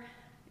our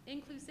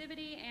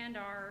inclusivity and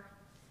our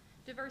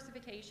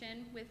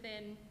diversification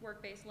within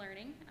work-based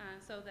learning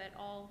so that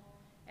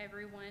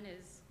everyone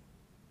is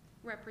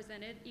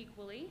represented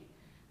equally.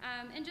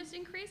 And just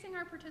increasing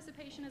our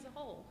participation as a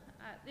whole.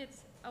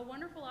 It's a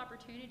wonderful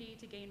opportunity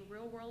to gain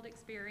real-world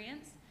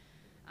experience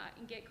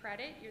and get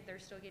credit. They're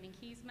still getting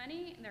KEYS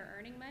money, and they're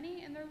earning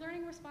money, and they're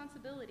learning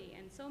responsibility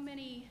and so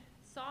many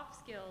soft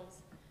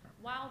skills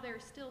while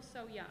they're still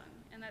so young.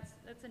 And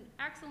that's an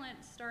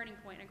excellent starting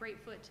point, a great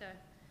foot to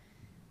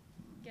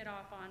get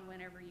off on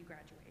whenever you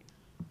graduate.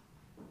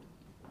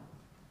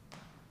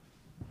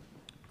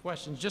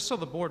 Questions? Just so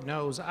the board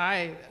knows,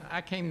 I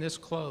came this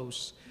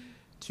close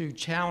to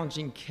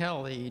challenging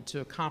Kelly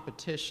to a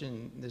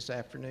competition this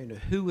afternoon of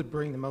who would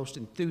bring the most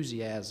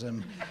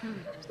enthusiasm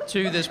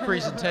to this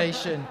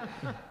presentation,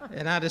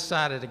 and I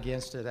decided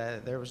against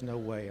it. There was no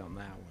way on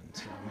that one.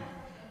 So.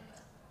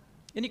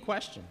 Any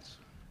questions?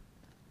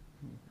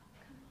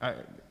 I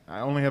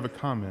only have a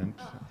comment.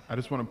 I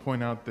just want to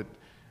point out that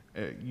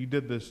you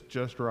did this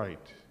just right.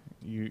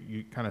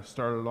 You kind of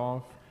started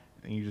off,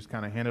 and you just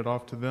kind of hand it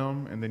off to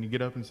them, and then you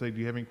get up and say, do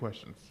you have any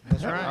questions?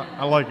 That's right.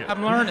 I like it.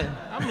 I'm learning.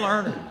 I'm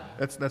learning.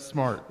 That's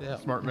smart.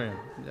 Yep. Smart man.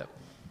 Yep.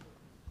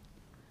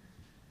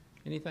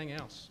 Anything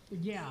else?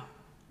 Yeah.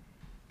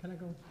 Can I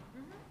go?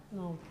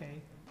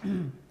 Okay.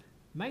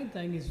 Main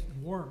thing is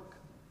work.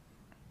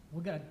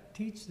 We got to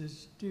teach the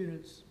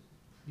students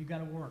you got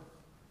to work.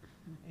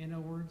 In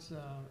other words,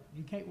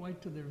 you can't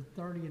wait till they're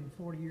 30 and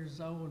 40 years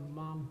old and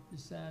mom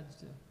decides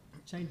to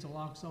change the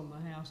locks on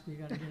the house and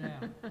you got to get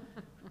out.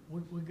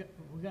 we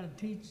gotta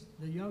teach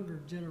the younger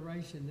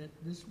generation that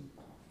this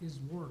is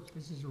work,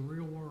 this is a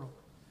real world.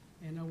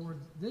 In other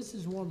words, this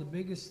is one of the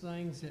biggest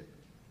things that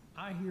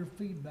I hear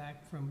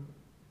feedback from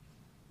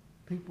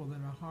people that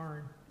are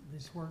hiring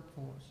this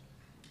workforce,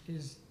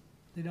 is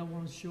they don't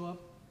wanna show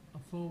up a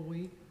full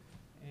week,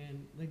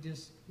 and they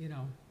just, you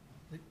know,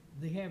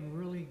 they haven't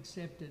really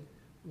accepted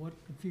what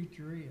the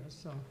future is.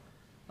 So, in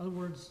other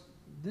words,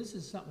 this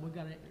is something we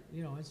gotta,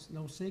 you know, it's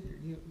no secret.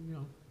 You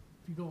know,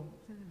 if you go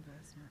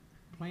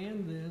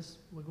plan this,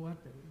 we're going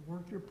to have to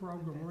work your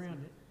program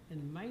around it.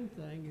 And the main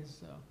thing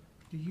is,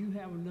 do you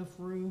have enough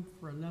room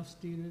for enough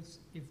students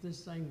if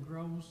this thing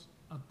grows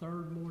a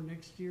third more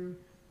next year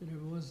than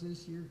it was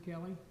this year,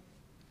 Kelly?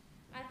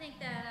 I think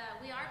that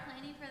we are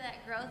planning for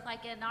that growth.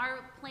 Like in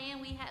our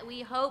plan,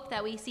 we hope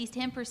that we see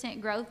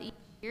 10% growth each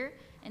year.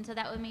 And so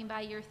that would mean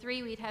by year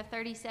 3, we'd have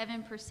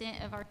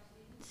 37% of our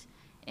students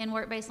in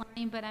work-based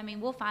learning. But I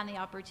mean, we'll find the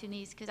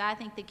opportunities because I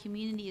think the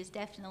community is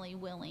definitely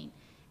willing.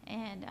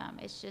 And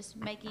it's just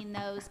making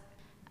those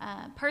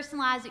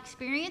personalized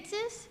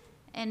experiences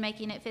and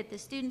making it fit the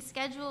student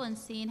schedule and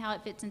seeing how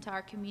it fits into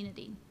our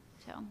community.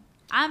 So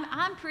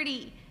I'm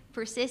pretty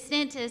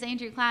persistent, as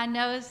Andrew Klein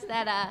knows,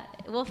 that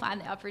we'll find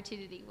the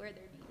opportunity where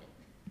they're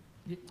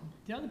needed.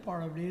 The other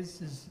part of it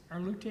is our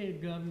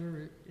lieutenant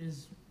governor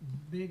is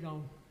big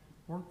on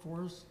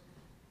workforce,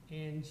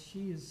 and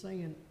she is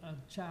saying a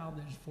child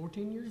that is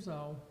 14 years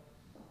old,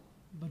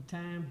 by the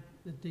time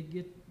that they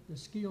get the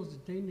skills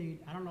that they need,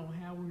 I don't know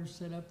how we're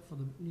set up for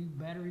the new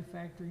battery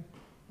factory,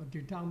 but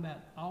they're talking about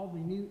all the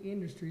new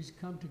industries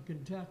come to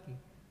Kentucky.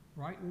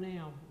 Right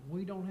now,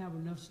 we don't have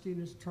enough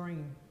students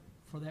trained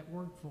for that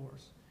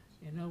workforce.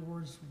 In other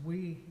words,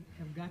 we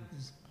have got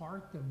this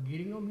part of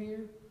getting them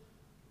here,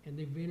 and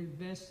they've been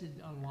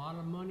invested a lot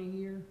of money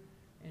here,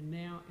 and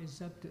now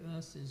it's up to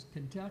us as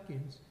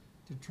Kentuckians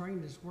to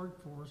train this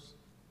workforce.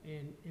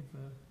 And if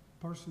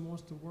a person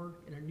wants to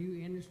work in a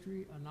new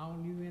industry, an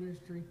all-new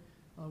industry,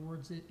 in other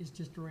words, it's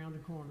just around the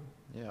corner.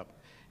 Yep.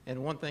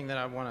 And one thing that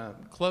I want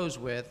to close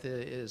with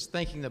is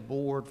thanking the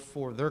board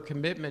for their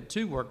commitment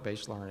to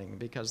work-based learning,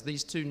 because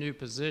these 2 new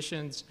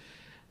positions,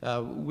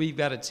 we've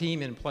got a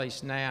team in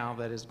place now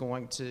that is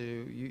going to,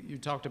 you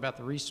talked about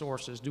the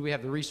resources. Do we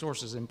have the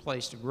resources in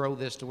place to grow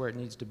this to where it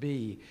needs to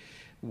be?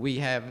 We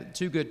have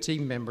 2 good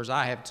team members.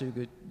 I have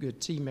 2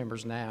 good team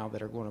members now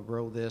that are going to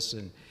grow this,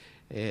 and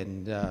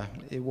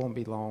it won't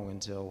be long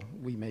until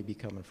we may be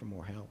coming for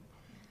more help.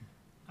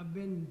 I've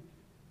been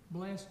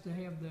blessed to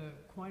have the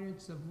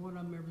acquaintance of one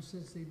of them ever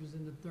since he was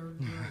in the 3rd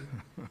grade.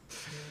 And,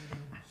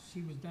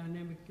 she was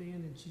dynamic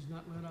then, and she's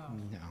not let off.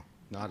 No,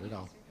 not at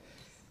all.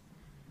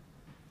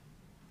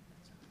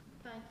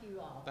 Thank you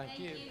all. Thank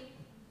you.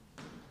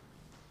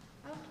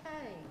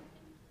 Okay.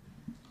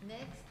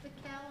 Next, the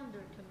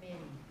calendar committee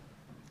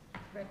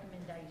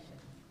recommendation.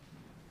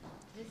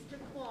 Mr.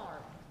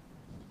 Clark.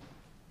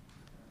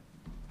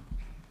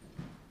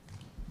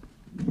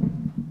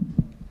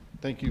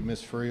 Thank you,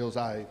 Ms. Friels.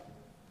 I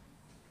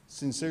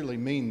sincerely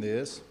mean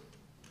this.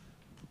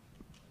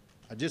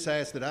 I just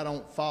ask that I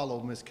don't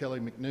follow Ms.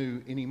 Kelly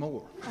McNew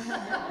anymore.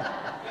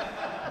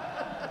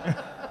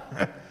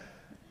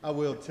 I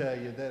will tell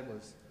you that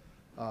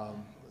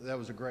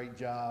was a great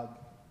job,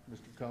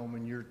 Mr.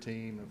 Coleman, your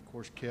team, and of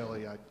course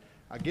Kelly.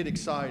 I get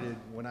excited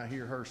when I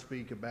hear her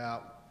speak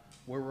about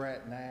where we're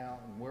at now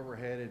and where we're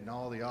headed and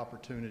all the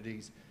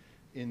opportunities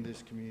in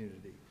this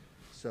community.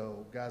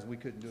 So guys, we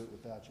couldn't do it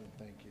without you, and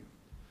thank you.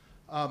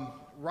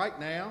 Right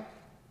now,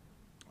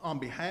 on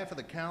behalf of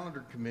the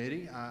calendar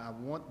committee, I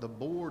want the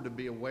board to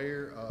be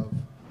aware of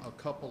a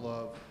couple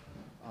of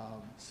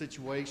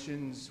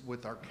situations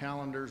with our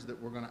calendars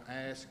that we're going to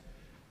ask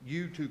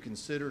you to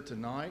consider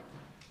tonight.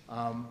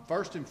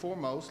 First and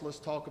foremost, let's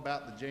talk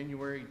about the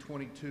January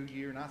 22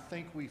 year, and I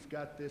think we've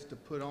got this to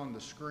put on the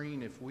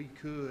screen if we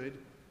could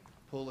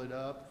pull it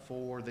up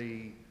for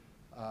the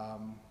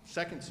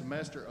second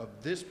semester of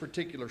this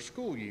particular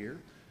school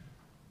year.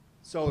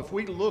 So if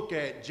we look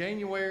at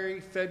January,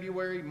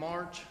 February,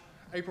 March,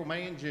 April,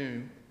 May, and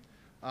June,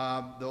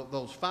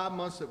 those 5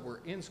 months that we're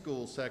in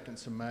school second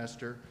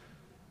semester,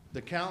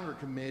 the calendar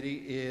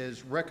committee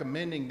is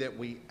recommending that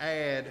we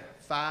add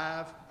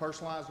 5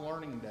 personalized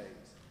learning days.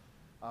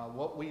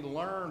 What we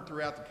learned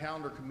throughout the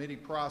calendar committee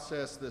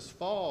process this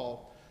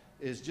fall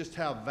is just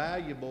how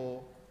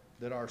valuable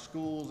that our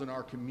schools and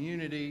our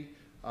community,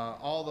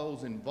 all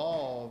those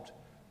involved,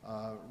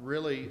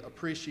 really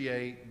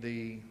appreciate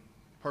the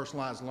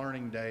personalized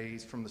learning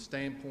days from the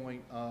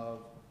standpoint of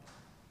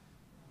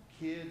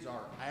kids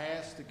are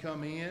asked to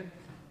come in.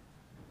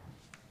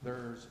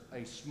 There's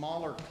a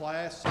smaller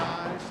class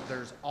size.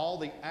 There's all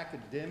the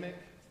academic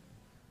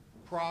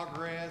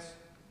progress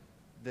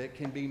that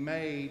can be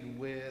made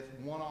with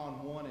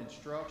one-on-one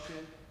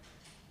instruction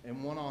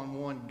and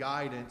one-on-one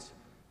guidance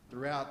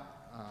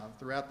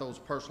throughout those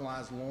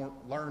personalized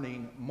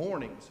learning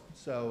mornings.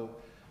 So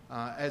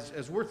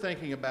as we're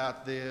thinking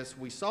about this,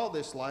 we saw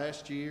this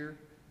last year,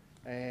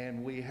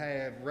 and we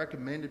have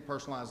recommended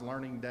personalized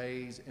learning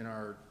days in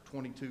our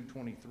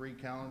 22-23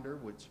 calendar,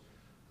 which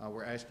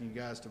we're asking you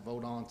guys to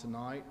vote on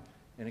tonight.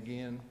 And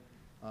again,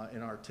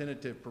 in our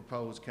tentative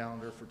proposed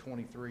calendar for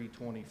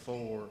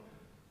 23-24,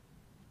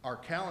 our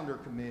calendar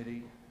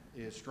committee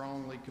is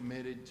strongly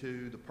committed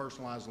to the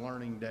personalized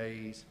learning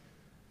days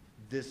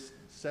this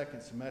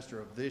second semester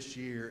of this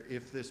year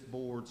if this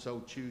board so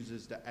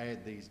chooses to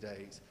add these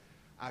days.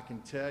 I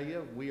can tell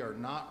you, we are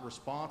not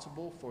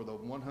responsible for the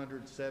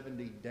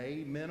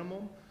 170-day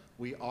minimum.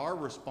 We are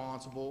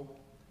responsible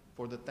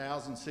for the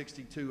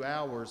 1,062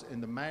 hours,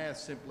 and the math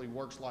simply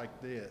works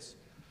like this.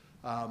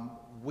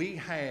 We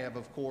have,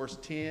 of course,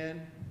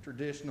 10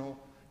 traditional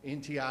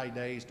NTI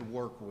days to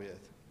work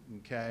with,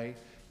 okay?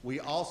 We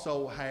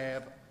also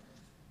have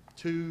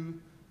 2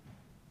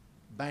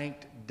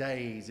 banked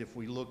days. If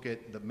we look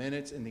at the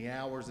minutes and the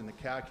hours and the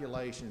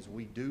calculations,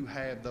 we do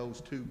have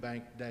those 2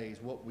 banked days.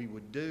 What we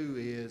would do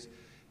is,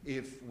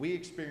 if we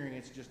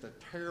experience just a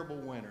terrible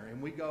winter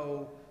and we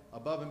go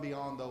above and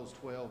beyond those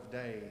 12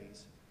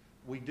 days,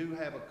 we do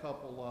have a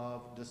couple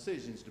of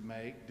decisions to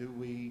make. Do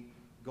we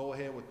go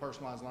ahead with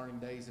personalized learning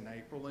days in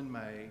April and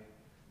May?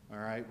 All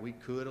right, we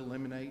could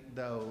eliminate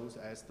those,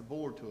 ask the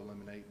board to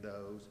eliminate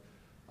those.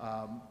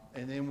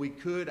 And then we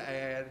could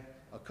add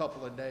a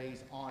couple of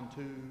days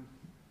onto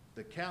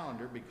the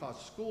calendar because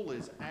school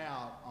is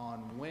out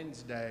on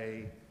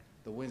Wednesday,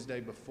 the Wednesday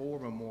before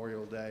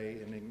Memorial Day,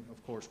 and then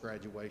of course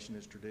graduation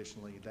is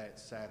traditionally that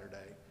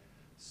Saturday.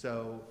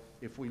 So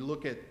if we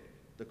look at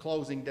the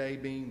closing day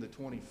being the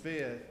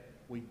 25th,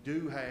 we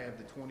do have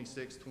the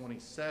 26th,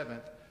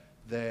 27th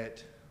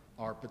that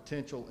are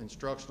potential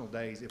instructional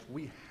days if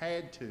we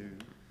had to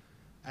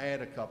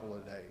add a couple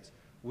of days.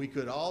 We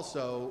could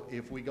also,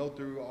 if we go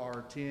through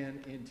our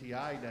 10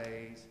 NTI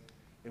days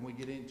and we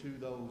get into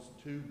those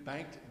 2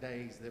 banked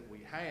days that we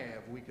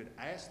have, we could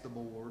ask the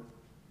board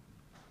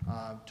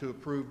to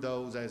approve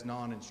those as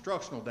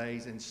non-instructional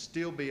days and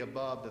still be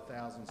above the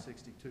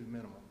 1,062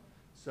 minimum.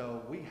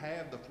 So we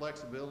have the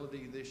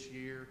flexibility this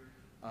year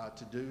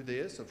to do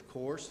this, of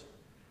course.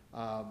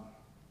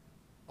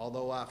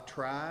 Although I've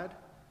tried,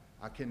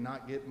 I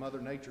cannot get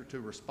Mother Nature to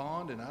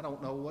respond, and I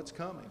don't know what's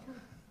coming.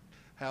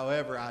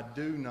 However, I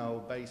do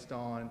know, based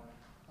on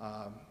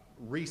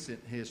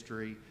recent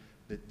history,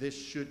 that this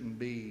shouldn't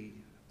be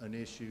an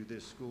issue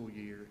this school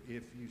year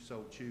if you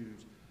so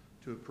choose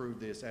to approve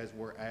this, as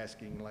we're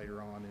asking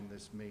later on in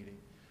this meeting.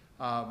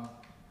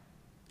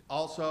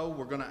 Also,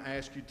 we're going to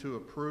ask you to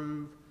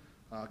approve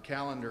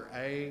Calendar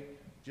A.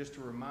 Just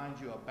to remind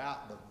you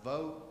about the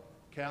vote,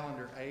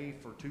 Calendar A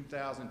for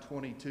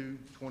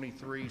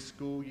 2022-23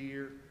 school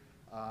year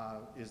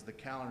is the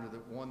calendar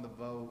that won the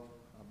vote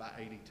by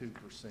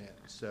 82%.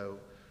 So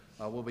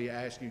we'll be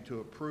asking you to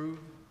approve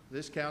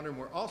this calendar. And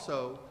we're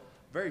also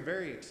very,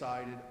 very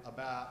excited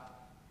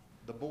about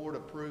the board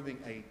approving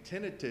a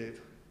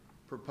tentative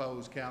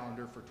proposed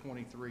calendar for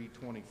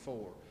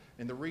 23-24.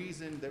 And the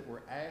reason that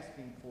we're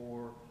asking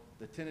for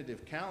the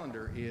tentative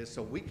calendar is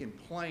so we can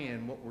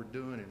plan what we're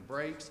doing in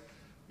breaks,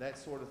 that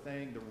sort of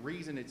thing. The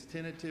reason it's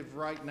tentative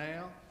right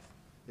now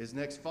is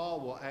next fall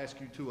we'll ask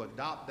you to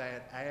adopt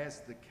that as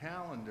the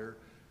calendar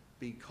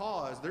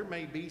because there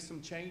may be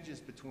some changes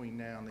between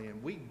now and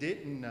then. We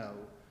didn't know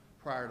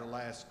prior to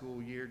last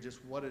school year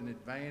just what an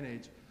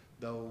advantage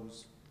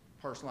those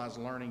personalized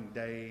learning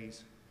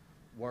days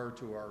were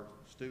to our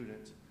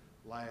students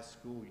last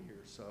school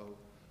year. So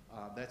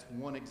that's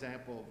one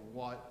example of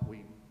what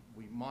we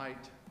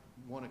might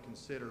want to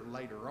consider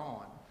later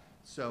on.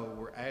 So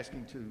we're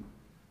asking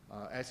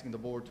the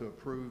board to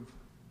approve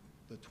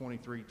the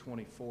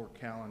 23-24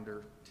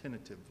 calendar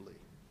tentatively.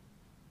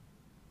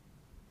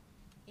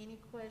 Any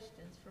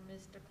questions for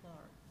Mr.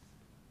 Clark?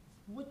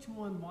 Which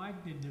one,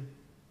 Mike, did the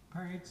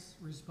parents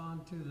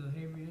respond to the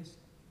heaviest?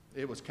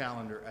 It was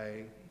Calendar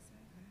A.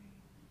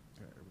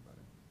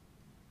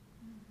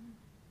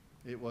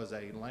 It was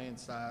a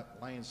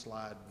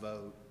landslide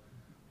vote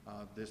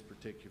this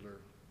particular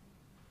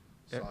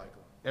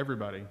cycle.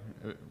 Everybody,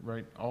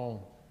 right?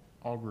 All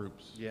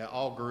groups. Yeah,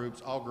 all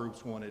groups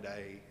wanted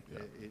A.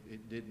 Yeah.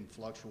 It didn't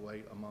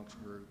fluctuate amongst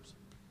groups.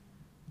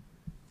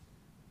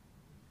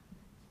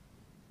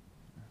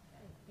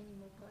 Okay, any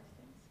more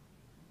questions?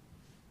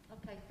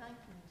 Okay, thank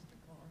you, Mr.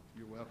 Clark.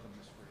 You're welcome,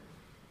 Ms.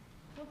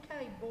 Freeman.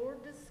 Okay,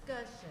 board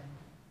discussion.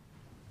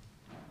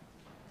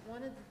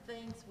 One of the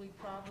things we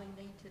probably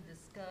need to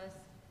discuss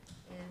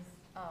is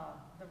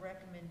the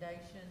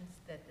recommendations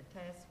that the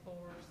task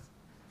force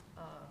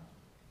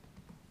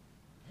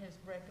has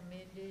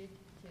recommended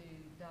to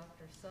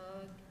Dr.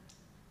 Sugg.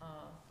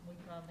 We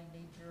probably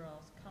need your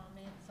all's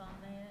comments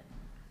on that.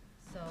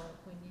 So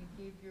when you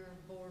give your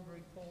board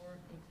report,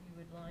 if you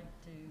would like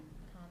to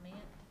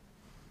comment,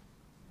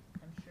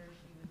 I'm sure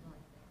she would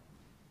like that.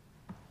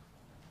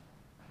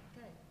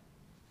 Okay,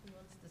 who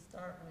wants to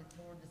start with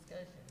board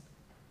discussion?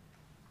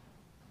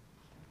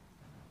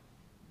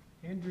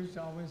 Andrews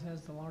always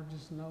has the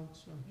largest notes.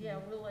 So Yeah,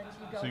 we'll let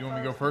you go first. So you want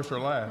me to go first or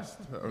last?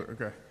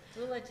 Okay.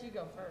 We'll let you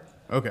go first.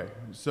 Okay,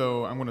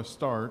 so I'm going to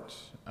start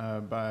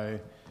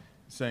by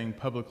saying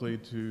publicly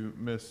to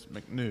Ms.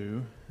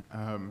 McNew,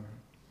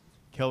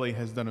 Kelly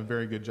has done a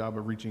very good job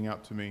of reaching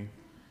out to me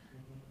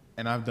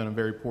and I've done a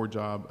very poor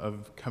job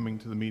of coming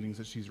to the meetings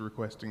that she's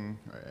requesting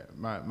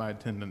my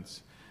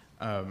attendance.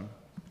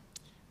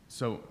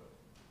 So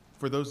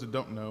for those that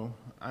don't know,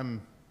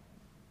 I'm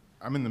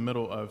in the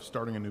middle of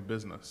starting a new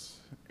business,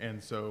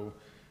 and so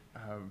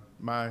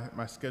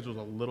my schedule's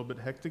a little bit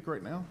hectic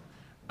right now.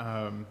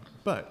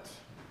 But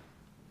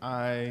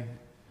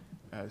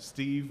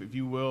Steve, if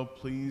you will,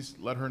 please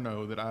let her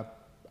know that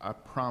I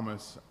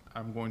promise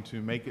I'm going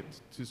to make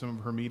it to some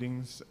of her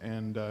meetings,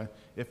 and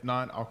if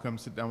not, I'll come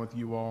sit down with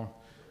you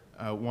all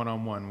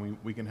one-on-one.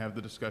 We can have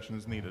the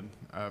discussions needed.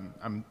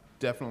 I'm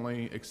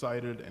definitely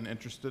excited and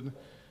interested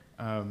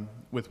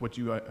with what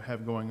you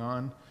have going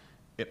on.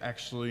 It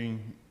actually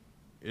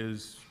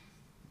is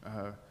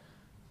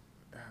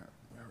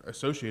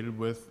associated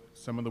with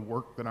some of the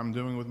work that I'm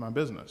doing with my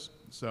business.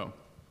 So,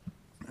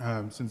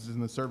 since it's in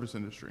the service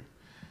industry.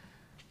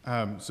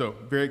 So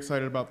very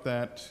excited about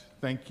that.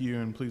 Thank you,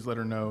 and please let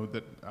her know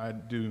that I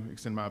do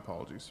extend my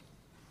apologies.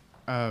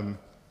 Let's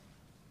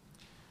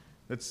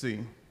see.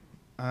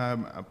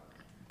 Kind of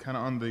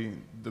on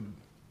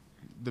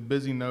the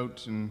busy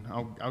note, and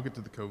I'll get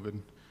to the COVID.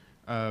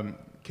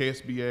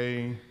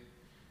 KSBA,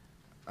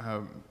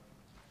 I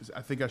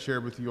think I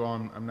shared with you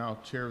all, I'm now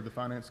chair of the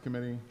Finance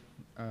Committee.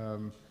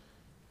 I'm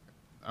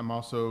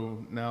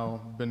also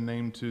now been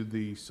named to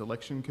the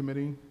Selection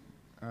Committee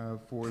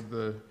for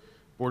the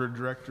Board of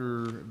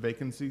Director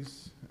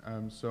vacancies.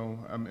 So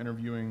I'm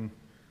interviewing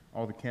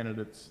all the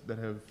candidates that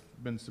have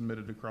been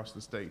submitted across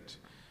the state.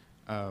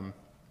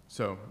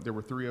 So there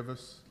were 3 of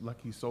us,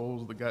 lucky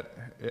souls, that got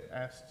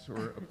asked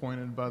or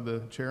appointed by the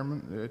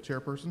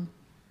chairperson.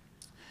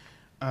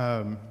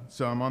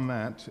 So I'm on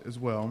that as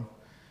well.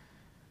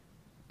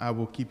 I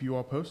will keep you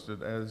all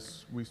posted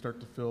as we start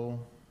to fill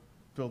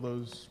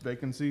those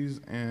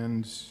vacancies,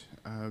 and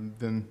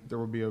then there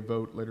will be a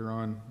vote later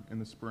on in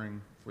the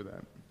spring for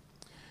that.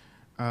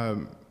 I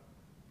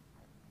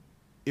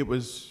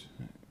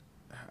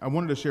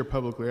wanted to share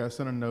publicly, I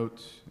sent a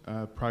note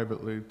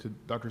privately to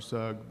Dr.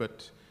 Sugg,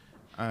 but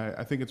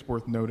I think it's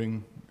worth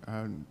noting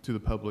to the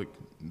public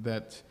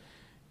that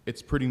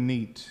it's pretty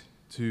neat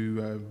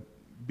to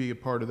be a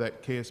part of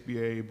that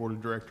KSBA Board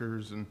of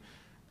Directors and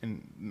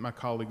my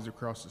colleagues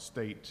across the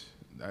state.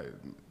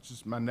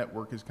 Just my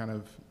network has kind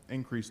of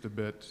increased a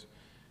bit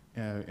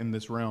in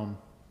this realm.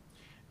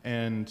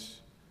 And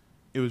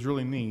it was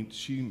really neat.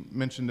 She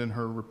mentioned in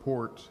her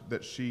report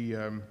that she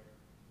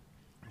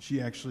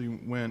actually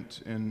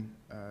went and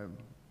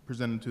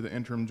presented to the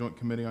Interim Joint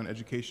Committee on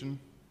Education.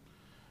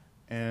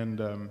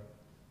 And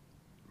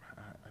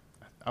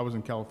I was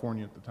in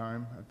California at the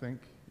time, I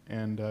think.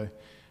 And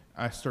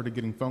I started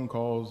getting phone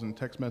calls and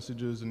text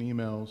messages and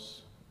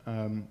emails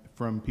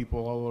from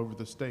people all over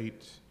the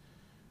state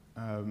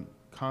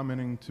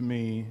commenting to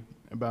me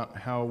about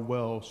how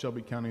well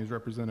Shelby County is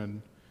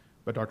represented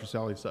by Dr.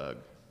 Sally Sugg.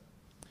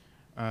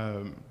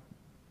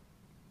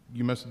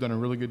 You must have done a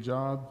really good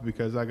job,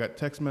 because I got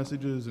text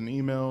messages and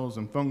emails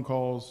and phone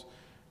calls,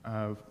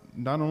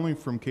 not only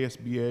from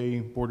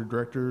KSBA Board of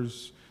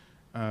Directors,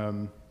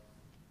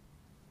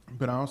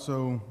 but I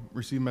also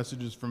received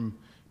messages from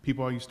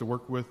people I used to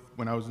work with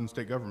when I was in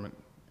state government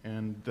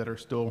and that are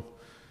still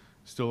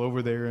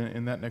over there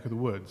in that neck of the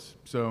woods.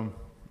 So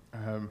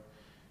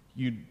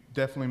you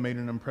definitely made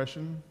an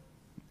impression,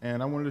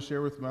 and I wanted to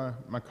share with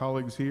my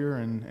colleagues here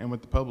and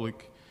with the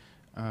public,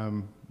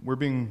 we're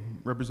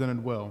being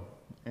represented well,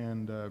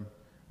 and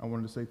I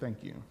wanted to say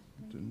thank you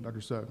to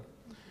Dr. Sugg.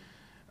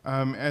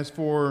 As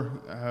for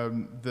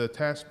the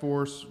task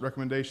force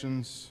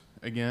recommendations,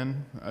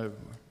 again,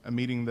 a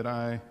meeting that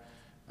I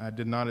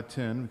did not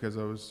attend because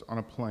I was on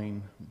a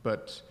plane,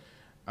 but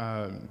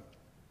I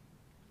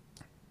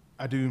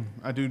do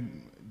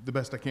the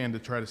best I can to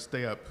try to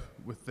stay up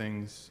with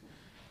things.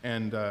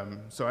 And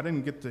so I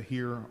didn't get to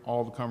hear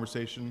all the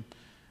conversation.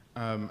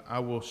 I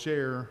will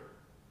share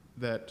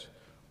that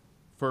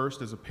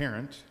first, as a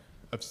parent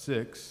of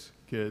 6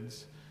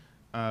 kids,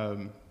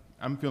 I'm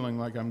feeling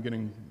like I'm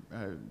getting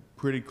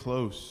pretty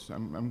close.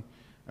 I'm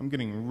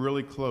getting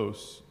really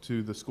close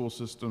to the school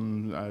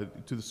system,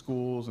 to the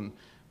schools, and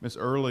Miss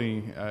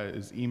Early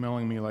is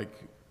emailing me like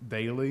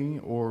daily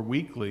or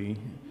weekly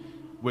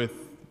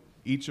with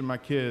each of my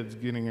kids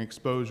getting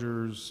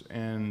exposures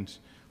and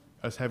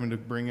us having to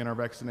bring in our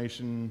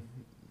vaccination,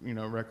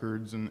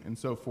 records and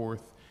so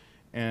forth,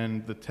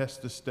 and the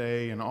test to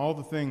stay and all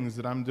the things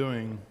that I'm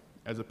doing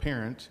as a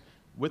parent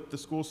with the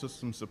school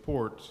system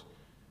support,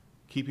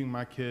 keeping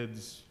my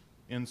kids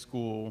in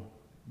school,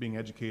 being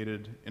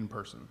educated in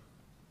person.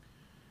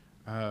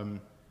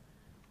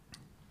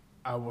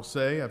 I will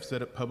say, I've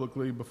said it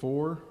publicly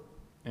before,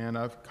 and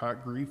I've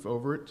caught grief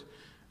over it,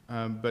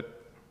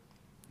 but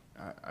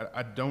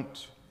I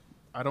don't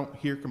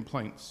hear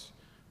complaints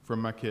from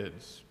my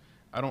kids.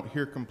 I don't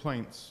hear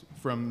complaints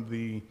from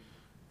the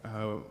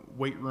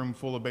weight room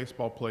full of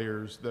baseball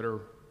players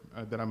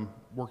that I'm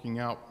working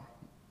out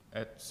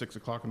at 6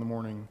 o'clock in the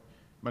morning,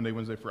 Monday,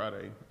 Wednesday,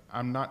 Friday.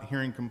 I'm not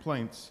hearing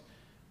complaints.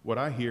 What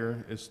I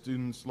hear is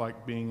students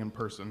like being in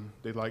person.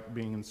 They like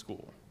being in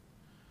school.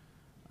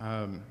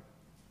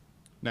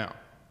 Now,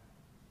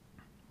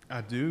 I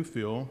do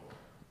feel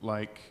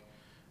like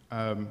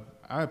I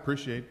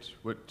appreciate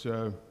what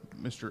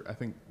Mr. I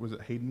think was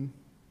it Hayden,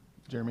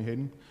 Jeremy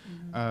Hayden.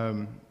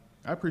 I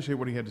appreciate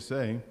what he had to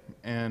say,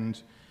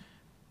 and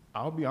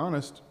I'll be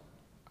honest,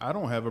 I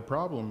don't have a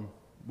problem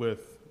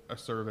with a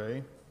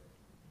survey.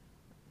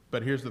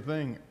 But here's the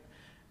thing,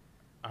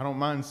 I don't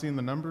mind seeing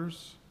the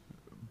numbers,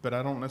 but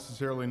I don't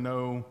necessarily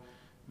know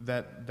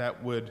that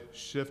that would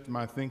shift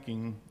my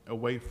thinking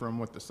away from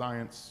what the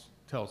science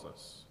tells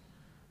us.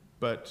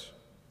 But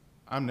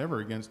I'm never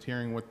against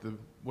hearing what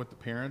the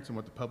parents and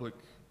what the public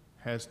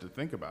has to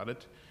think about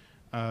it.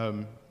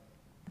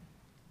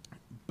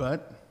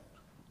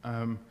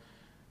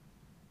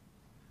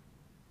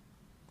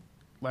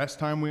 Last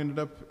time we ended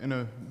up in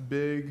a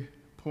big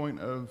point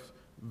of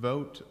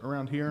vote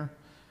around here,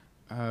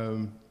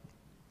 I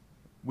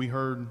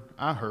heard,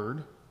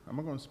 I'm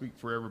not going to speak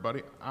for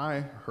everybody, I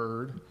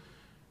heard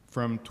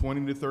from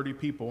 20 to 30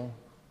 people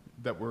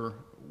that were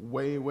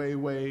way, way,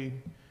 way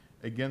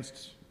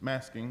against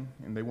masking,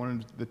 and they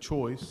wanted the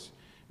choice.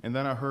 And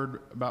then I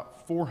heard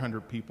about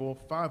 400 people,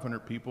 500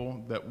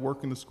 people that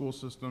work in the school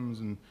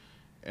systems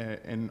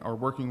and are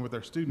working with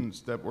our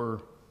students that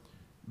were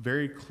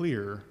very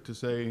clear to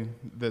say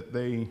that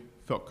they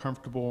felt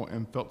comfortable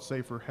and felt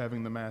safer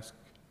having the mask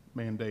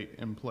mandate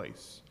in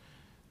place.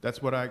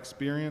 That's what I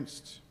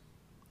experienced,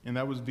 and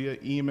that was via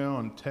email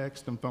and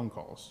text and phone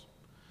calls.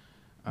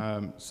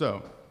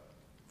 So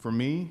for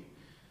me,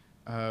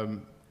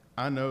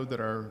 I know that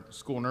our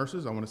school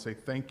nurses, I want to say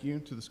thank you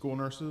to the school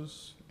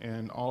nurses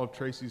and all of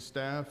Tracy's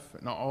staff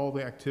and all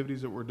the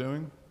activities that we're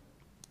doing.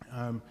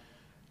 I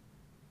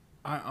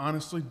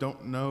honestly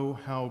don't know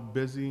how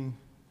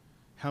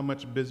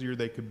much busier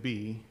they could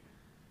be,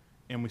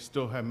 and we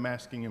still have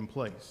masking in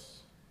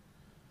place.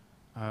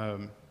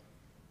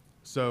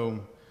 So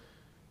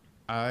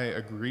I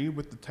agree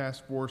with the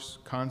task force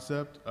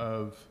concept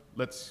of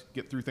let's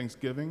get through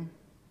Thanksgiving,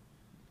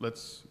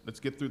 let's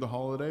get through the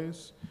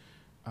holidays.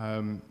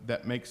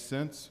 That makes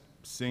sense,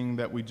 seeing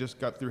that we just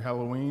got through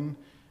Halloween,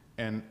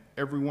 and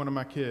every one of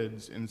my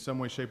kids in some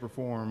way, shape, or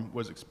form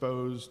was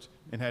exposed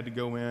and had to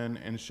go in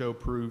and show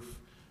proof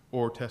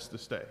or test to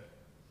stay.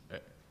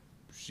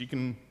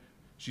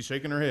 She's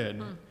shaking her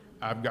head.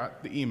 I've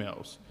got the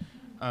emails.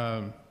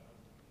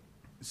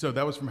 So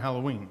that was from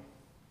Halloween.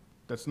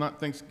 That's not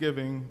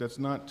Thanksgiving. That's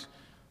not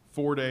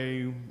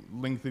 4-day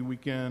lengthy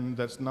weekend.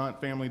 That's not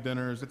family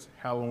dinners. It's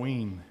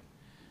Halloween.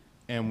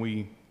 And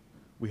we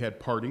had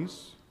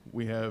parties.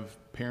 We have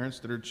parents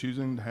that are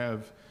choosing to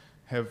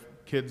have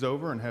kids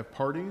over and have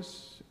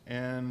parties.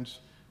 And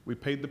we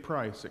paid the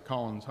price at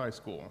Collins High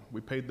School.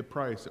 We paid the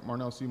price at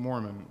Marnell C.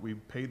 Mormon. We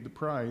paid the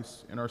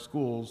price in our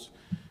schools.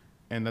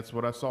 And that's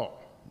what I saw.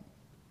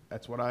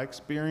 That's what I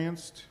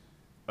experienced.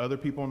 Other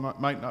people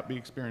might not be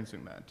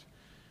experiencing that.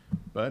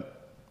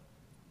 But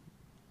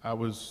I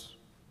was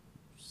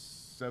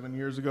 7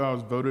 years ago, I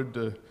was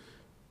voted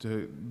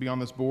to be on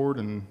this board,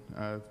 and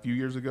a few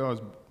years ago, I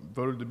was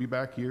voted to be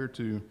back here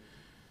to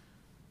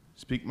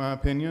speak my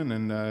opinion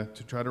and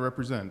to try to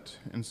represent.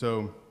 And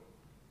so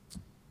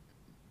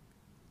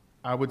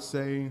I would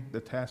say the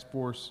task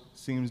force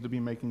seems to be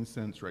making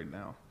sense right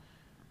now.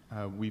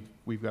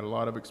 We've got a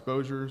lot of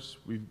exposures.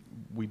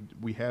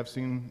 We have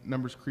seen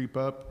numbers creep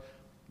up.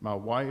 My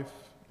wife,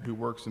 who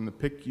works in the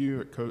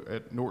PICU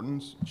at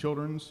Norton's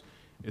Children's,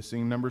 is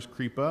seeing numbers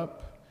creep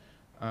up.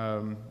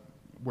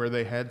 Where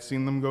they had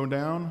seen them go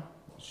down,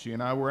 she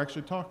and I were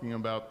actually talking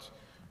about,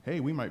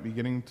 hey, we might be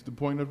getting to the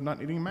point of not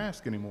needing a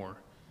mask anymore.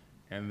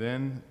 And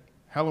then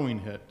Halloween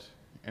hit,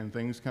 and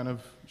things kind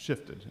of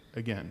shifted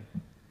again.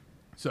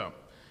 So,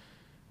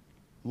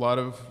 a lot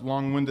of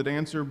long-winded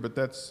answer, but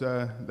that's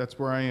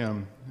where I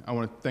am. I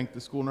want to thank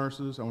the school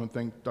nurses. I want to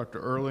thank Dr.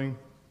 Early.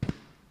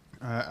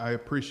 I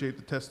appreciate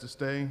the test to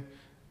stay.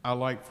 I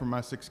like for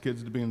my 6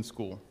 kids to be in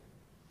school.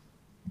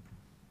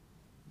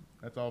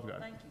 That's all I've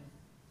got. Thank you.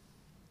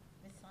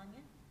 Ms.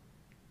 Sonia?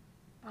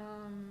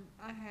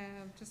 I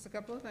have just a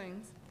couple of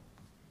things.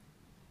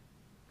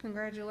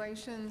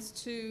 Congratulations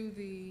to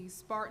the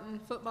Spartan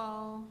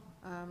football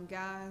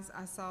guys.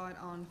 I saw it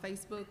on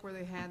Facebook where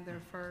they had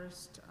their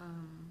first,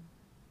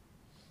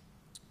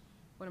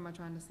 what am I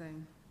trying to say?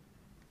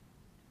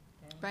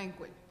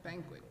 Banquet.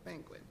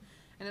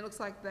 And it looks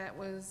like that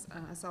was,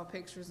 I saw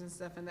pictures and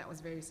stuff, and that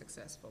was very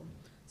successful.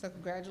 So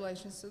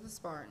congratulations to the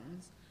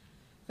Spartans.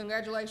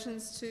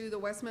 Congratulations to the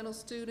West Middle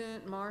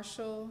student,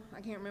 Marshall.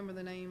 I can't remember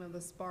the name of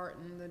the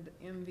Spartan, the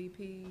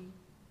MVP.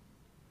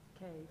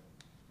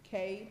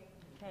 Cade.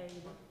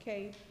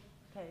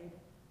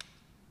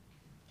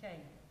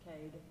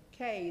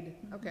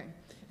 Okay.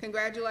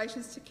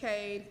 Congratulations to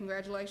Cade.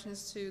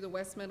 Congratulations to the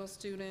West Middle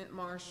student,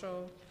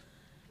 Marshall.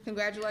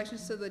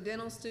 Congratulations to the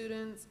dental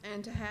students,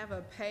 and to have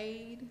a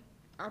paid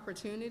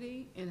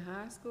opportunity in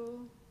high school.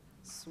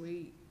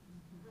 Sweet.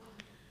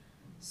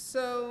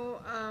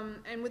 So,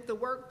 and with the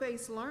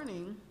work-based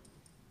learning,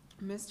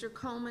 Mr.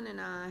 Coleman and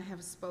I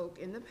have spoke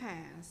in the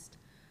past,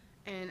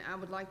 and I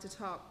would like to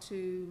talk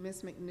to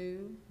Ms.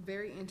 McNew,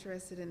 very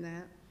interested in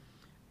that.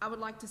 I would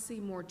like to see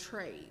more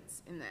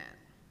trades in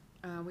that.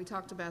 We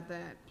talked about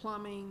that,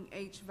 plumbing,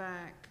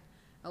 HVAC,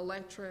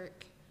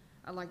 electric.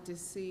 I'd like to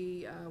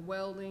see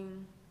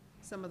welding,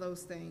 some of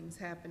those things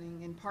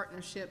happening in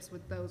partnerships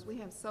with those. We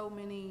have so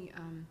many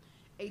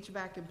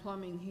HVAC and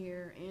plumbing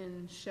here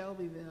in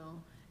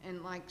Shelbyville.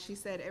 And like she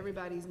said,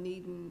 everybody's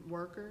needing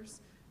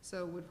workers,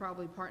 so we'd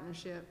probably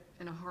partnership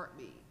in a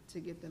heartbeat to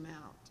get them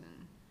out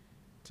and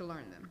to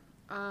learn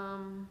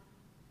them.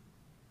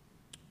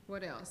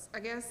 What else? I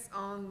guess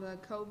on the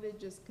COVID,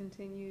 just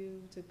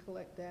continue to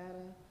collect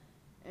data,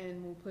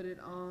 and we'll put it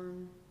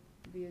on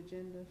the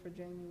agenda for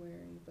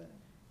January. But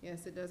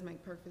yes, it does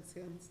make perfect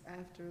sense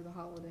after the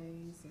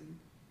holidays and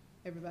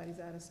everybody's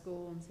out of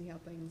school, and see how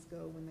things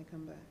go when they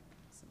come back.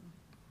 So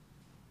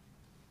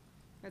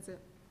that's it.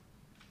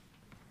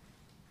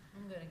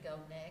 I'm gonna go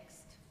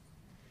next.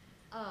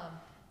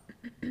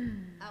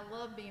 I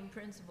love being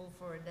principal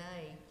for a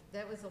day.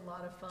 That was a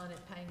lot of fun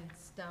at Painted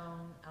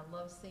Stone. I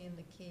love seeing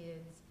the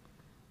kids.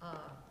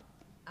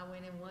 I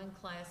went in one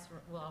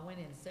classroom, well, I went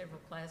in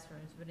several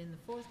classrooms, but in the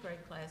 4th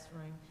grade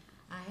classroom,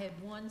 I had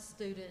one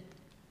student,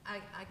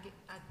 I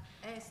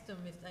asked them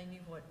if they knew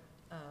what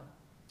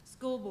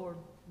school board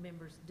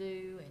members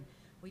do, and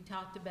we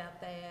talked about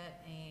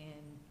that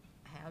and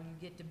how you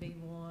get to be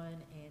one.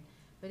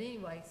 But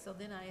anyway, so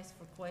then I asked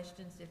for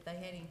questions, if they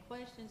had any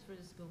questions for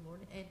the school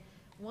board, and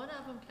one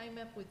of them came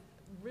up with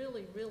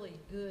really, really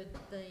good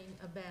thing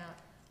about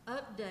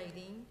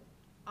updating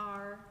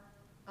our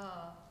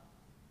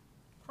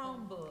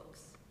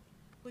Chromebooks,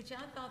 which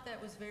I thought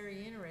that was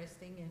very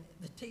interesting, and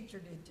the teacher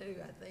did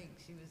too. I think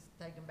she was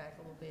taken back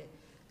a little bit.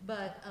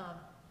 But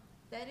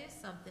that is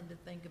something to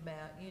think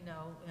about, you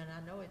know, and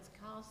I know it's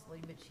costly,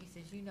 but she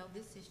says, you know,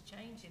 this is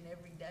changing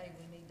every day.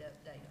 We need to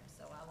update them.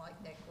 So I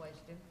like that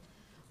question.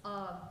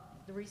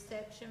 The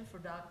reception for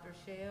Dr.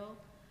 Shell,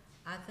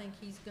 I think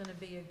he's going to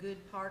be a good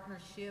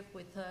partnership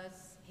with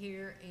us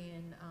here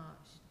in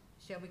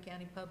Shelby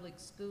County Public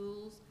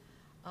Schools.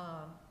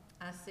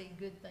 I see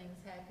good things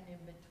happening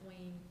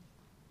between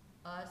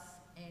us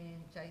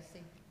and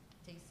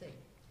JCTC.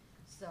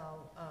 So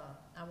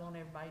I want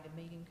everybody to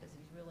meet him because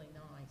he's really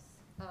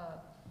nice.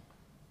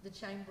 The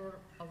Chamber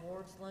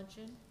Awards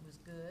Luncheon was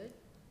good,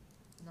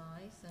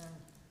 nice. I'm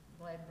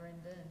glad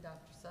Brenda and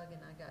Dr. Suggan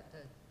I got to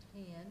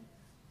attend.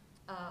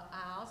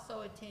 I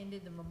also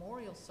attended the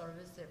memorial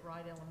service at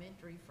Wright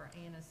Elementary for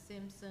Anna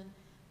Simpson.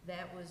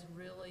 That was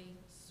really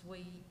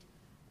sweet.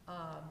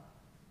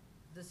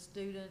 The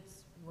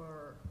students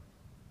were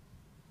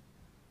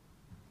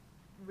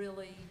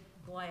really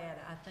glad,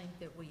 I think,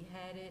 that we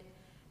had it.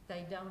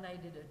 They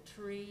donated a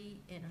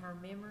tree in her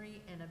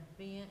memory and a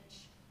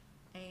bench,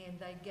 and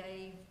they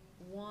gave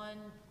one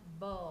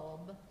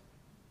bulb,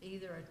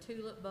 either a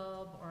tulip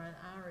bulb or an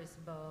iris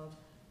bulb,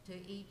 to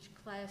each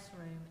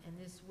classroom. And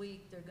this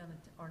week they're gonna,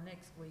 or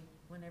next week,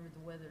 whenever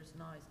the weather's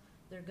nice,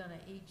 they're gonna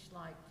each,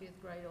 like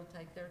 5th grade will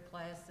take their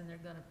class and they're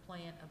gonna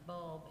plant a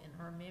bulb in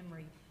her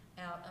memory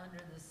out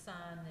under the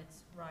sign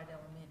that's Wright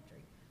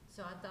Elementary.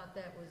 So I thought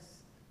that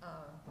was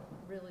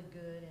really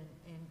good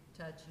and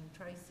touching.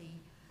 Tracy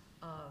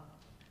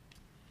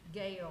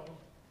Gale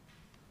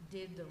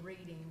did the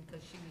reading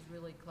because she was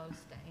really close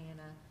to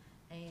Anna,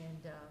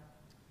 and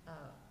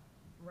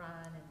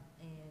Ryan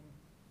and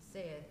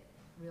said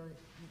really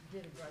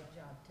did a great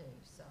job too.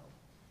 So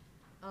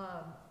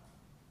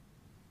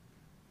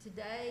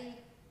today,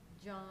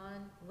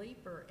 John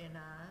Leeper and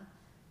I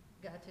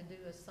got to do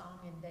a song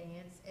and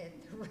dance at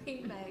the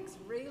Remax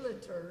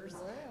Realtors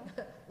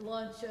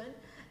luncheon,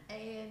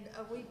 and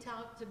we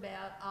talked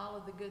about all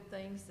of the good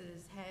things that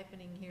is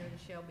happening here in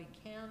Shelby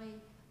County,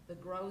 the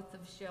growth of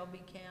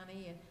Shelby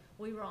County, and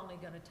we were only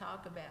going to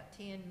talk about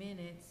 10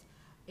 minutes.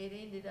 It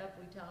ended up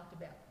we talked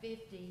about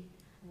 50.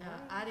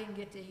 I didn't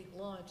get to eat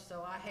lunch,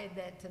 so I had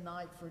that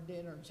tonight for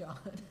dinner, John.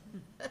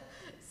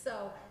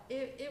 So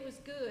it was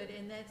good,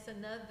 and that's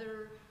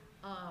another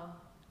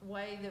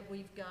way that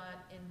we've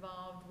got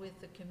involved with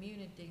the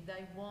community.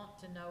 They want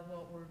to know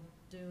what we're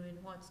doing,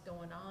 what's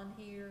going on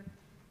here,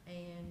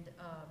 and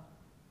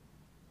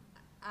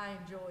I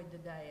enjoyed the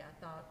day.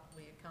 I thought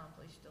we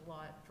accomplished a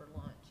lot for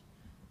lunch.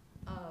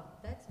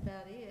 That's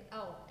about it.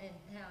 Oh, and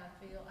how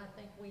I feel, I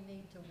think we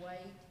need to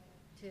wait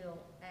till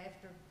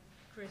after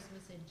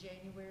Christmas in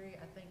January.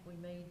 I think we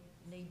may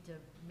need to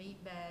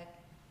meet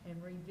back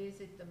and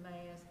revisit the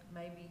mask.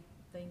 Maybe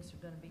things are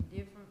going to be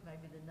different.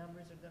 Maybe the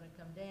numbers are going to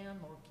come down.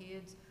 More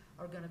kids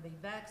are going to be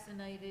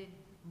vaccinated.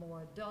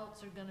 More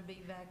adults are going to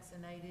be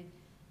vaccinated.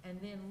 And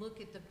then look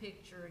at the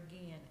picture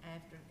again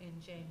after in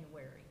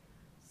January.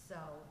 So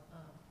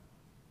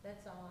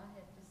that's all I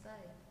have to say.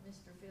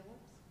 Mr.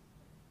 Phillips?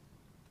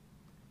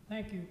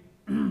 Thank you.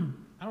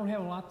 I don't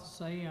have a lot to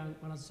say.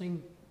 When I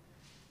seen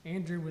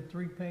Andrew with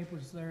 3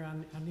 papers there,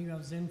 I knew I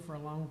was in for a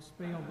long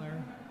spell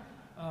there.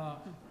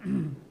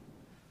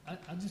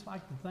 I'd just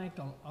like to thank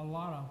a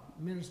lot of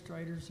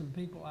administrators and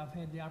people I've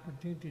had the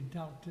opportunity to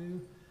talk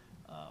to.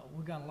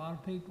 We've got a lot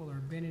of people that are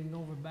bending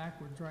over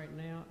backwards right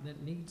now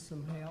that need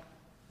some help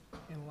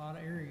in a lot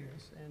of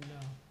areas. And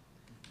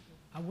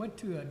I went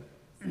to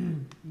a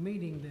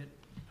meeting that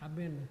I've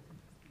been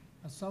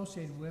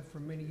associated with for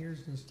many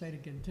years in the state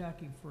of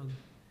Kentucky for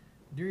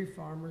dairy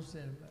farmers.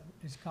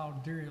 It's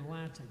called Dairy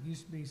Alliance. It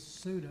used to be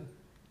SUDA.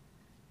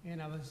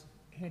 And I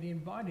had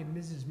invited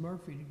Mrs.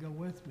 Murphy to go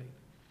with me.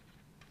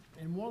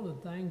 And one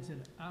of the things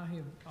that I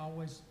have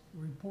always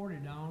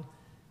reported on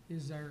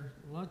is our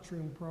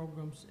lunchroom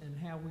programs and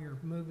how we are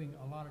moving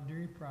a lot of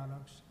dairy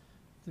products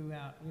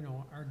throughout,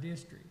 our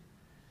district.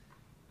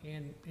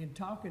 And in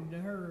talking to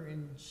her,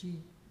 and she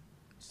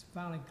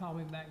finally called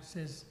me back and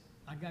says,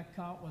 I got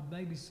caught with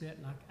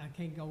babysitting, I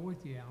can't go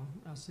with you, Alan.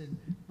 I said,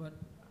 but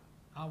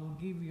I will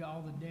give you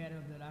all the data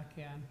that I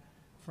can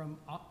from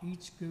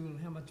each school and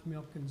how much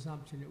milk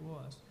consumption it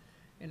was.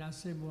 And I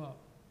said, well,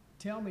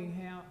 tell me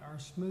how our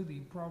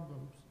smoothie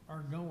programs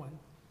are going.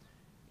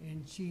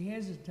 And she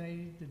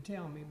hesitated to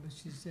tell me, but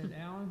she said,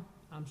 Alan,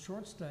 I'm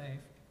short-staffed,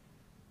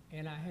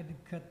 and I had to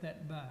cut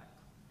that back.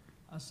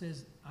 I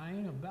says, I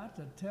ain't about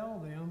to tell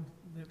them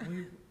that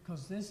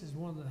because this is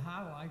one of the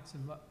highlights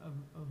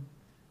of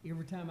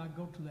every time I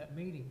go to that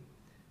meeting.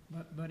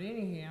 But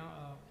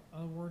anyhow, in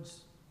other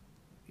words,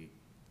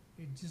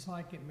 it's just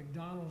like at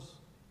McDonald's,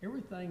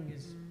 everything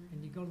is,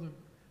 and you go to the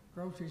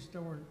grocery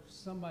store and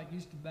somebody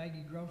used to bag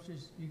you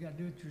groceries, you got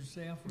to do it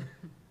yourself.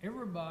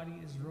 Everybody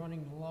is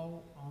running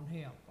low on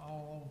help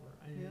all over.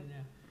 And,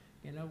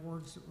 in other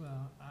words,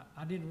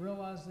 I didn't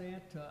realize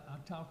that.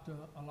 I talked to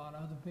a lot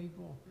of other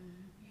people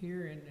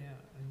here, and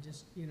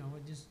just,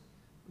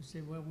 we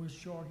said, well, we're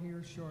short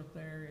here, short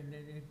there, and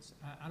then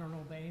I don't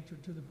know the answer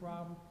to the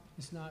problem.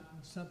 It's not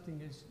something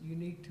that's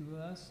unique to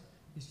us.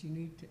 It's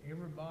unique to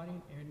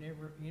everybody and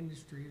every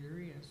industry there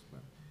is.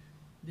 But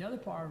the other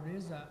part of it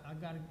is I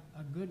got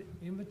a good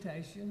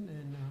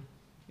invitation,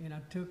 and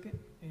I took it,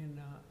 and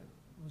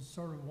was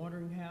sort of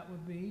wondering how it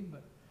would be,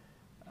 but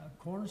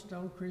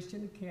Cornerstone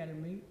Christian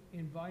Academy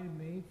invited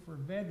me for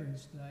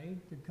Veterans Day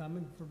to come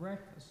in for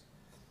breakfast.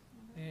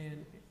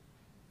 And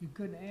you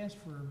couldn't ask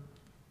for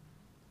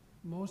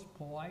most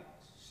polite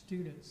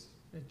students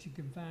that you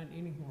can find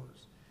anywhere.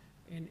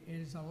 And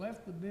as I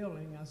left the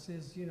building, I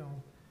says,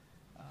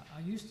 I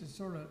used to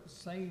sort of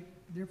say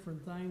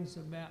different things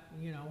about,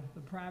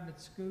 the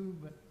private school,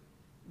 but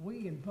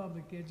we in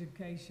public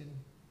education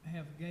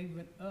have gave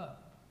it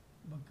up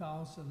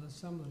because of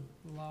some of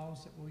the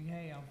laws that we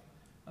have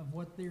of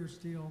what they're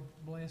still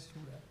blessed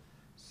with.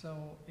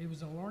 So it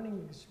was a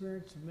learning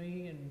experience for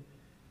me, and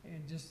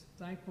just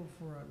thankful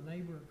for a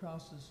neighbor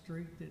across the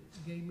street that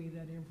gave me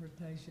that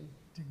invitation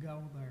to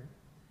go there.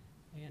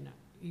 And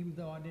even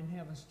though I didn't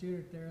have a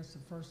student there, that's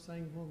the first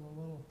thing one of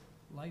the little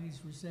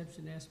ladies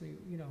reception asked me,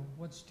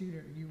 what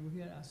student are you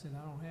with? I said,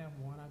 I don't have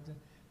one. I've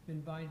just been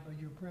invited by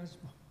your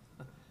principal.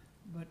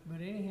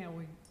 but anyhow,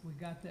 we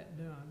got that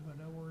done. But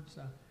in other words,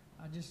 I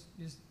just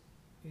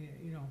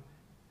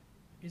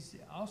it's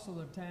also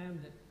the time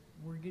that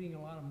we're getting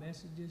a lot of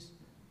messages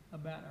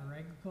about our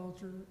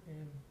agriculture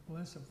and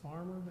bless a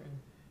farmer, and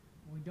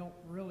we don't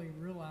really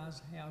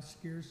realize how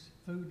scarce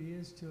food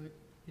is till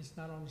it's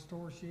not on the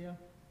store shelf.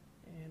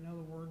 In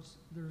other words,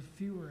 there's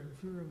fewer and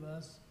fewer of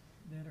us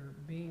that are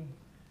being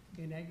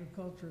in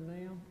agriculture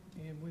now,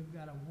 and we've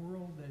got a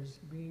world that is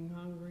being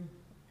hungry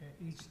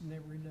each and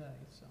every day.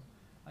 So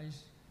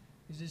as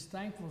this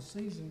thankful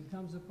season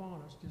comes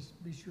upon us,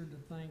 just be sure to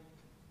thank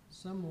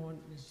someone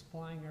is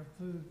supplying our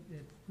food,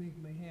 that we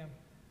may have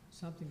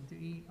something to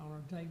eat on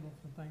our table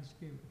for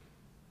Thanksgiving.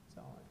 That's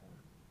all I got.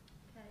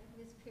 Okay,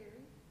 Ms.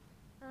 Perry?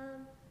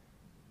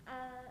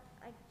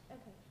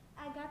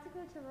 I got to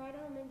go to Wright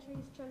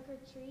Elementary's trunk or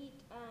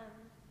treat.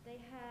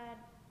 They had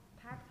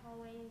packed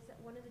hallways.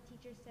 One of the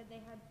teachers said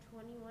they had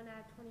 21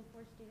 out of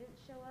 24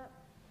 students show up.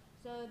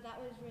 So that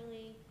was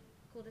really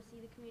cool to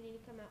see the community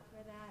come out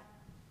for that.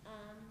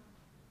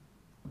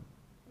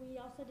 We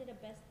also did a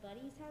Best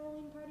Buddies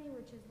Halloween party,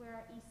 which is where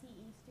our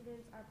ECE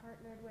students are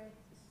partnered with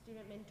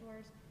student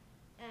mentors.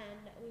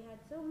 And we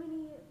had so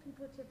many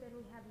people chip in,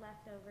 we had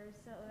leftovers,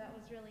 so that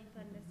was really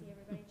fun to see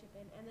everybody chip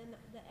in. And then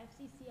the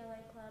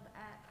FCCLA club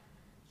at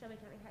Shelby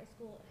County High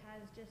School has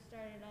just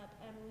started up,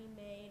 and we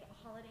made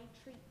holiday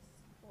treats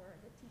for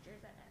the teachers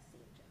at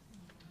SCHS.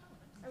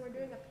 And we're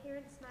doing a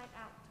parents' night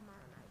out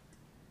tomorrow night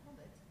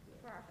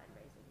for our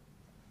fundraising.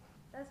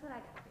 That's what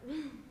I got to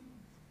do.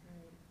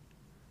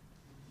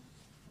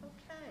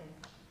 Okay.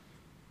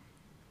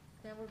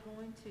 Now we're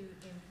going to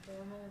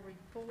informal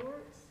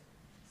reports,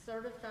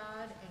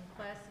 certified and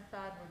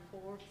classified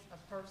reports of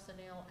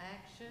personnel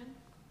action.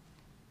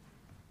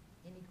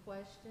 Any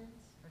questions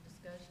or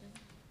discussion?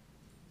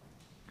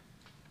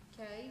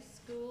 Okay,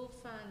 school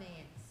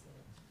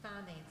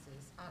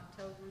finances,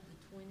 October the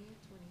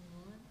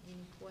 2021.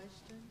 Any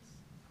questions?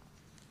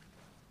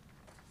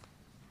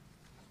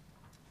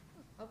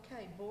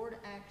 Okay, board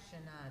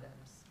action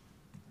items.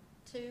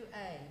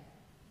 2A,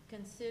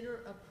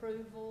 consider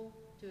approval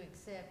to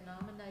accept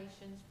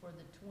nominations for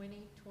the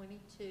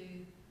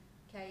 2022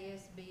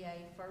 KSBA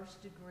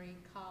First Degree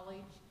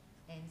College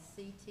and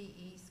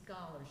CTE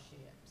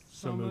scholarships.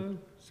 So moved.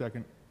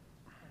 Second.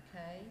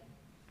 Okay,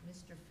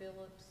 Mr.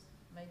 Phillips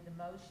made the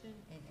motion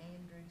and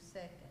Andrew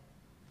second.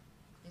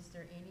 Is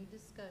there any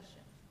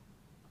discussion?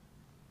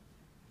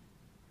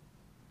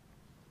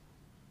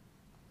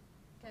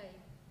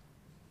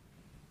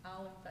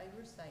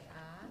 favor say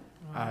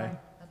aye. Aye.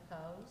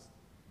 Opposed?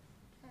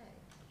 Okay.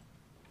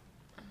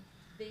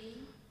 B,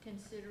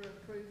 consider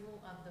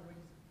approval of the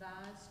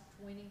revised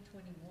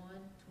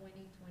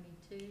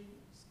 2021-2022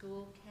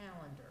 school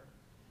calendar.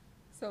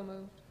 So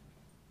moved.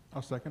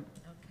 I'll second.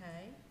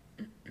 Okay.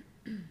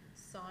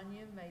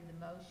 Sonia made the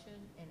motion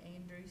and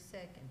Andrew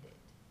seconded.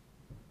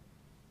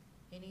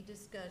 Any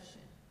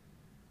discussion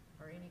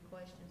or any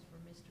questions for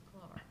Mr.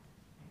 Clark?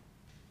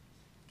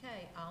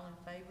 Okay, all in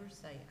favor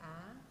say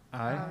aye.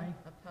 Aye.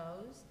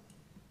 Opposed?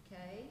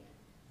 Okay.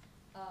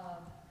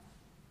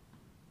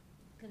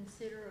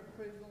 Consider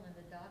approval and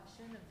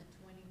adoption of the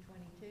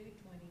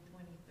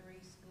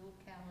 2022-2023 school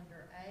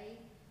calendar A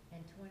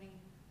and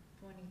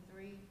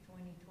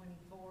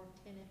 2023-2024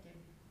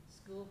 tentative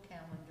school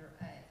calendar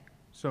A.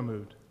 So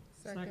moved.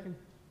 Second.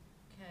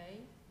 Okay.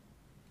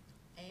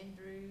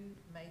 Andrew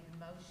made the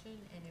motion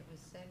and it was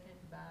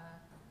seconded by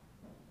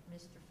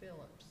Mr.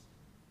 Phillips.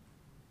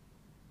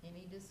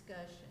 Any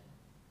discussion?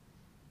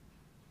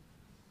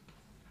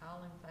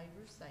 All in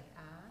favor say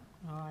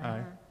aye.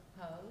 Aye.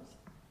 Opposed?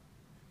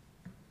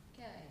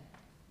 Okay.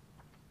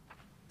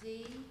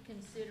 D,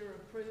 consider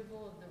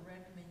approval of the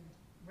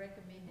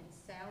recommended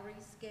salary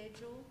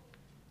schedule.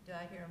 Do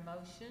I hear a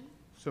motion?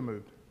 So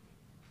moved.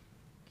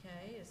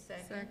 Okay, a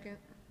second? Second.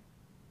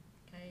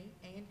 Okay,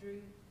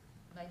 Andrew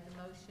made the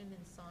motion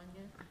and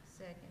Sonia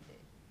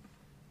seconded.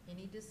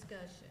 Any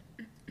discussion?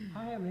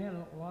 I haven't had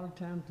a lot of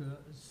time to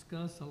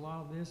discuss a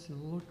lot of this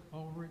and look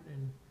over it,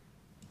 and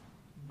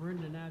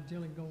Brenda and I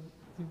generally go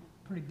through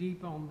pretty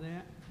deep on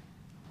that.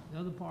 The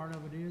other part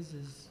of it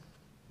is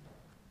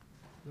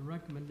the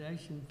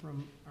recommendation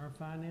from our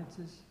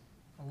finances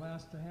allow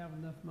us to have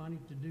enough money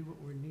to do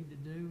what we need to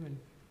do, and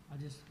I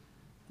just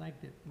think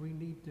that we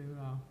need to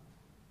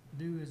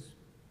do is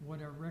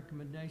what our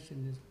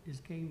recommendation is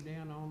came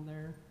down on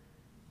there,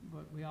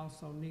 but we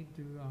also need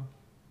to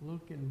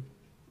look and,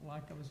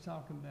 like I was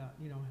talking about,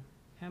 you know,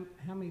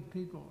 how many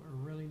people are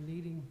really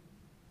needing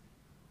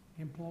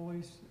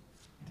employees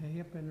to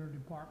help in their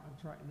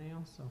departments right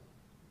now. So,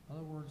 in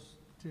other words,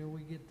 till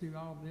we get through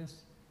all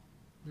this,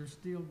 there's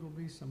still gonna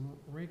be some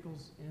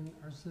wrinkles in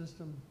our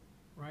system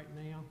right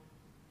now.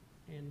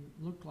 And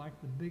look like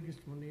the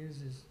biggest one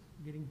is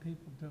getting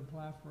people to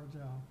apply for a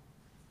job.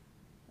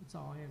 That's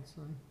all I had to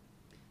say.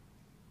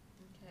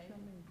 Okay.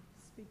 Let me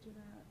speak to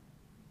that.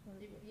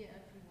 Yeah,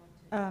 if you want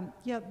to.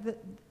 Yeah,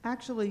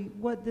 actually,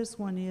 what this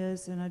one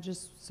is, and I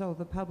just, so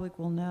the public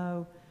will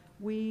know,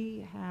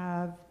 we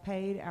have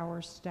paid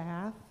our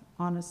staff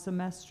on a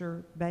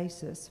semester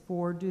basis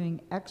for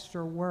doing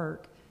extra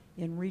work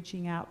in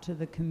reaching out to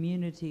the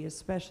community,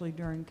 especially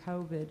during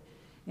COVID.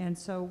 And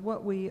so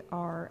what we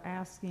are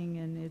asking,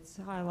 and it's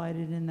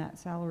highlighted in that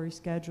salary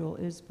schedule,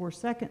 is for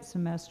second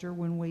semester,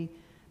 when we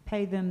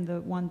pay them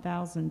the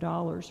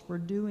 $1,000 for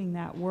doing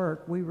that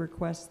work, we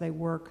request they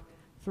work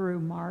through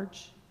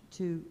March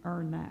to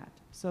earn that,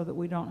 so that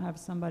we don't have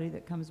somebody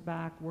that comes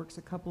back, works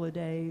a couple of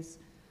days,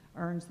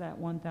 earns that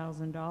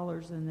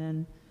 $1,000, and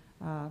then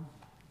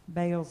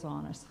bails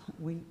on us.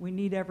 We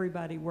need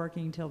everybody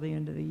working till the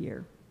end of the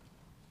year.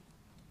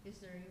 Is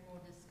there any more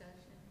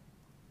discussion?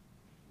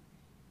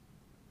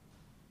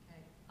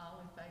 Okay, all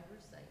in favor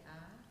say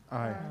aye.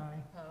 Aye.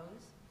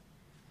 Opposed?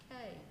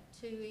 Okay,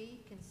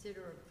 2E,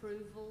 consider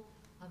approval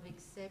of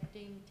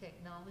accepting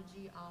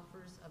technology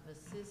offers of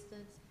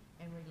assistance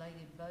and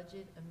related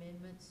budget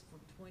amendments for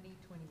 2021-2022.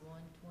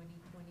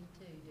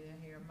 Do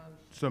I hear a motion?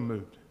 So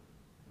moved.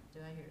 Do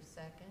I hear a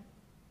second?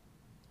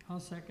 I'll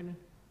second it.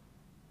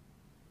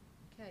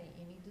 Okay,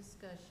 any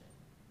discussion?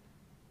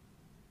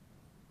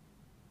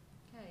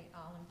 Okay,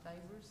 all in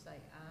favor say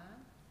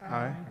aye.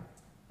 Aye.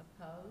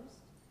 Opposed?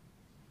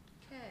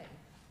 Okay.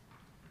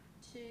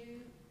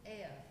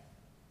 2F,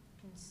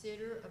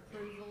 consider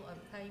approval of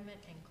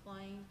payment and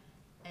claim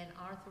and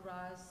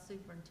authorize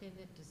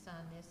superintendent to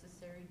sign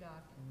necessary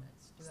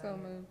documents. Do I So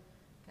hear- moved.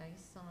 Okay,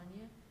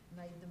 Sonia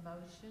made the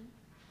motion.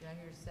 Do I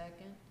hear a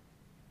second?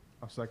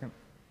 I'll second.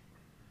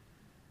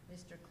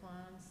 Mr.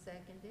 Klein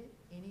seconded.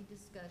 Any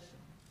discussion?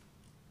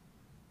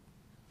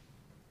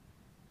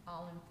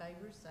 All in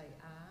favor say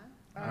aye.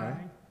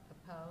 Aye.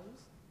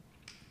 Opposed?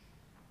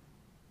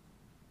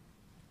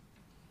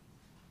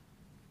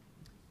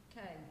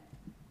 Okay.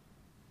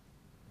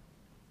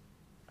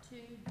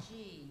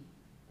 2G,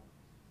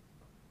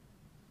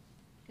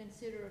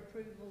 consider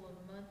approval of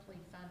monthly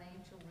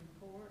financial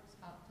reports,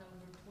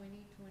 October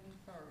 2021.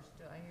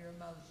 Do I hear a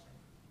motion?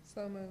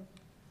 So moved.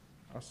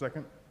 I'll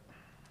second.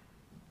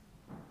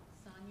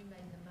 Sonia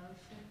made the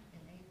motion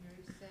and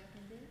Andrew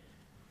seconded.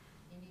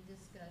 Any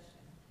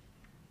discussion?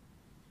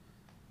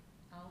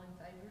 All in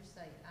favor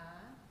say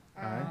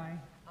aye. Aye.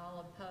 All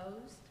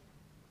opposed?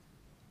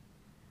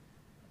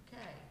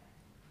 Okay.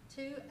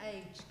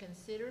 2H,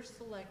 consider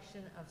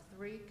selection of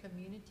 3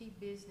 community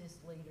business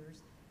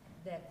leaders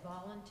that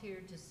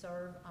volunteered to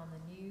serve on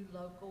the new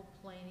local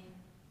planning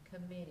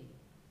committee.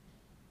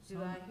 Do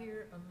So- I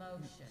hear a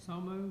motion? So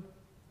moved.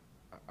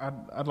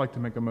 I'd like to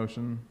make a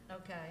motion.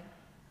 Okay,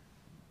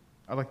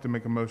 I'd like to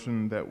make a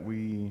motion that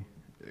we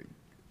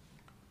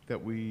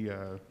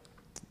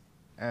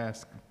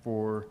ask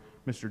for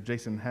Mr.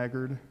 Jason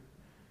Haggard,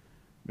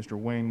 Mr.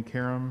 Wayne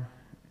Karam,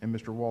 and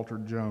Mr. Walter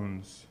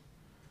Jones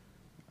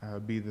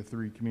be the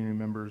 3 community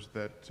members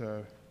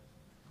that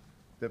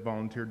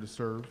volunteered to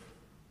serve.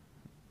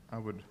 I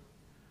would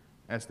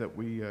ask that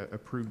we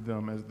approve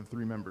them as the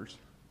 3 members.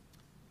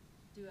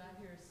 Do I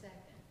hear a second?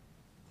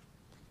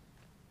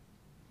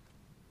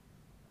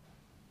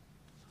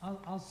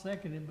 I'll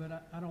second it,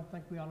 but I don't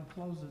think we ought to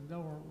close the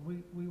door.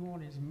 We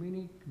want as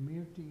many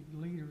community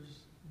leaders.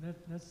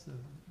 That's the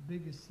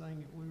biggest thing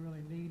that we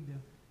really need to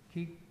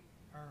keep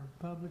our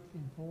public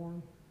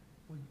informed.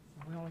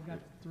 We only got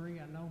 3,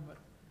 I know, but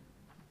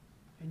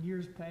in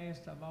years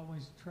past, I've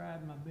always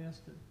tried my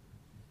best to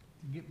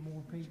get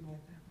more people.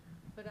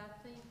 But I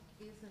think,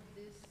 isn't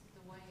this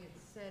the way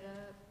it's set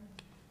up?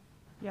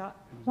 Yeah,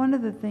 one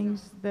of the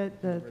things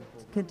that the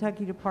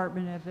Kentucky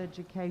Department of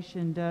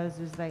Education does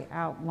is they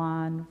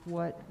outline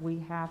what we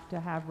have to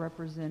have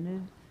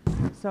represented.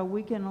 So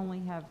we can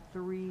only have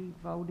 3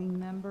 voting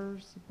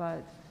members,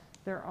 but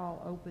they're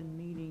all open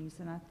meetings,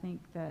 and I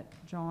think that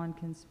John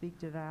can speak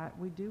to that.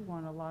 We do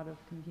want a lot of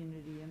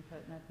community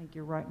input, and I think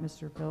you're right,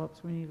 Mr.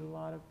 Phillips. We need a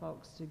lot of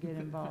folks to get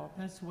involved.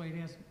 That's the way it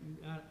is.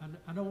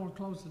 I don't want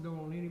to close the door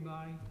on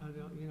anybody. I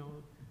don't, you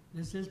know,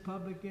 this is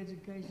public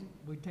education.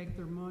 We take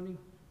their money.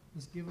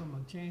 Let's give them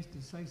a chance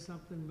to say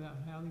something about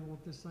how they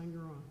want this thing to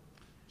run.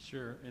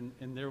 Sure, and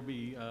there will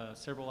be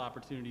several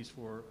opportunities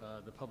for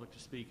the public to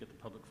speak at the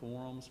public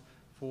forums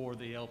for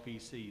the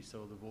LPC,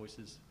 so the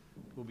voices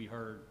will be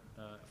heard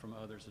from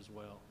others as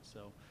well.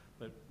 So,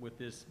 but with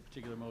this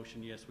particular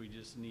motion, yes, we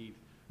just need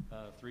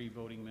 3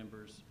 voting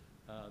members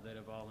that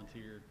have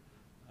volunteered,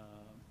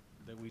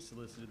 that we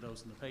solicited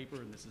those in the paper,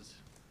 and this is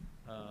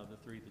the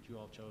 3 that you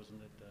all chosen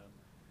that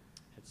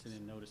had sent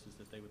in notices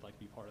that they would like to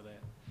be part of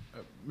that.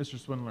 Mr.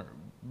 Swindler,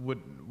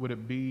 would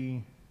it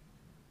be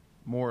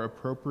more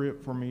appropriate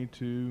for me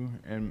to,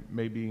 and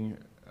maybe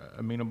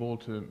amenable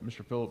to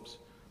Mr. Phillips,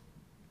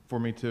 for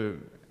me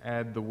to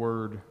add the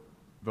word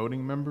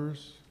voting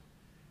members?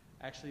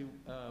 Actually,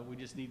 we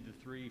just need the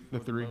 3 for The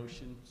the 3?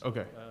 motion. So,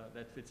 Okay.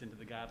 that fits into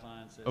the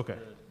guidelines that Okay.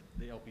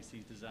 the LPC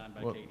is designed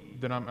by Well, KDE.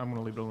 then I'm going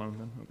to leave it alone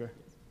then, okay?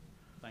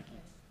 Thank you.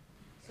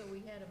 So we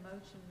had a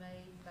motion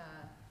made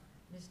by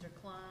Mr.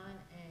 Klein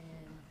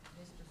and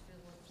Mr.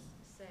 Phillips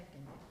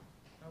seconded.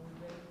 Are we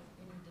ready?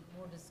 Any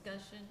more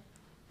discussion?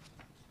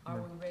 Are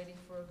No. we ready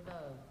for a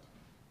vote?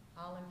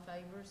 All in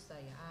favor,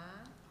 say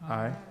aye.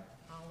 Aye.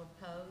 All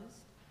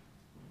opposed?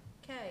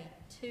 Okay,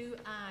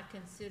 2I,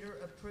 consider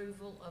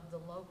approval of the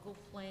local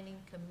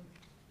planning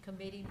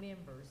committee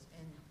members,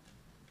 and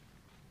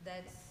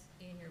that's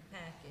in your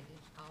packet.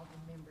 All the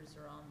members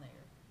are on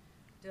there.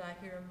 Do I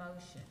hear a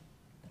motion?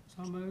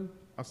 So moved.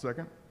 I'll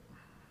second.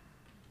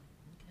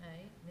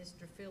 Okay,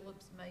 Mr.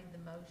 Phillips made the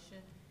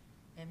motion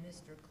and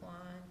Mr.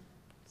 Klein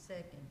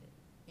seconded.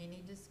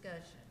 Any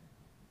discussion?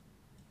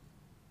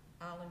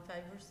 All in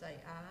favor say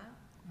aye.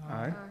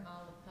 Aye.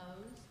 All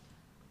opposed?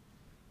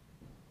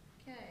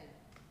 Okay,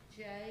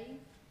 J,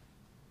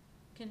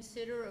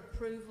 consider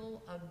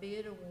approval of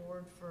bid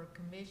award for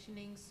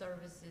commissioning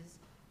services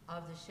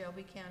of the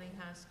Shelby County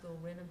High School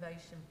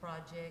renovation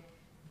project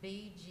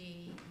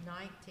BG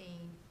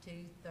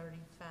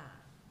 19235.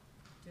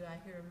 Do I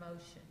hear a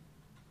motion?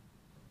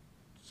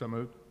 So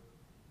moved.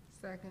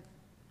 Second.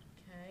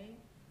 Okay,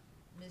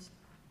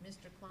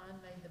 Mr. Klein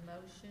made the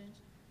motion.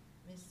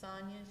 Ms.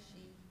 Sonia,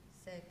 she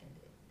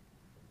seconded.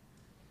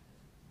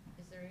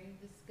 Is there any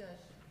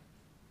discussion?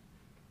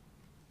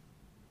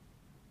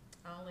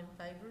 All in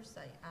favor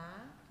say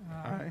aye.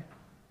 Aye.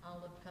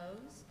 All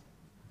opposed?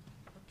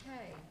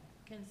 Okay,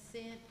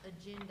 consent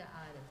agenda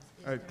items.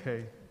 Is there-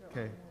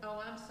 K. Oh,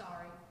 I'm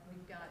sorry,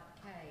 we've got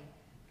K.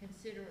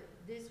 Consider,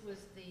 this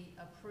was the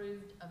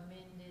approved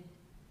amended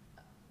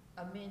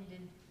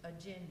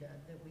agenda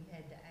that we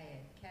had to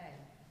add, K.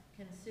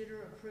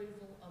 Consider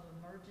approval of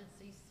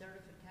emergency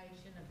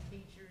certification of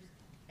teachers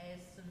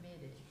as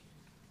submitted.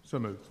 So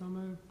moved. So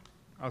moved.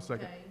 I'll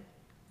second. Okay.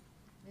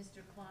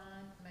 Mr.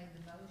 Klein made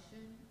the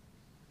motion,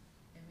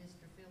 and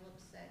Mr.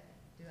 Phillips second.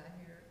 Do I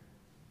hear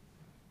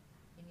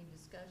any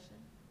discussion?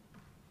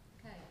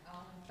 Okay,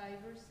 all in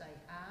favor, say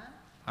aye.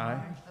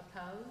 Aye.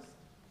 Opposed?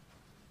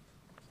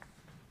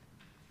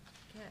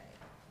 Okay.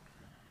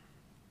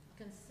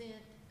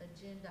 Consent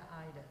agenda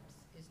items.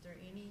 Is there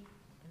any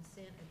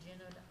consent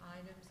agenda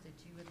items that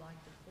you would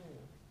like to pull?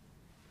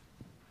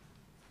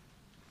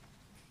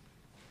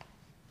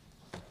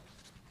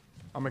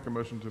 I'll make a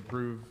motion to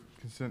approve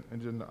consent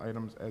agenda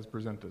items as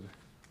presented.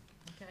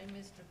 Okay,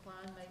 Mr.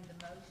 Klein made the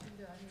motion.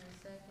 Do I hear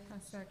a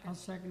second? I'll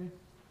second it.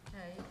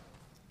 Okay,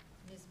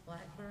 Ms.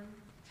 Blackburn,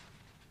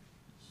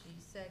 she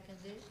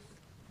seconded.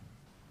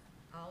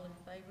 All in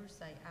favor,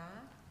 say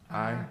aye.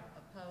 Aye.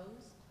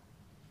 Opposed?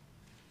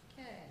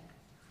 Okay.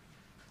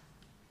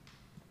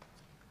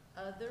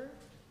 Other,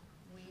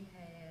 we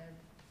have,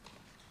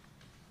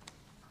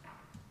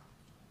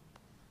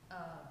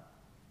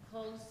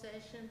 closed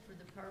session for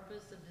the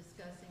purpose of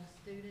discussing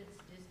students'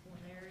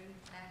 disciplinary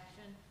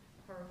action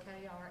per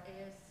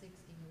KRS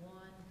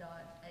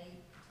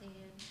 61.810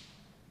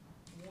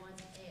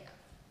 1F.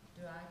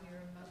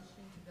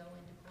 go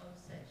into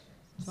closed session.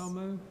 So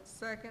moved.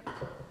 Second.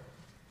 Okay,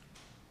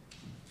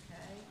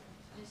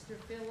 Mr.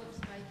 Phillips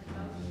made the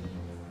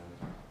motion,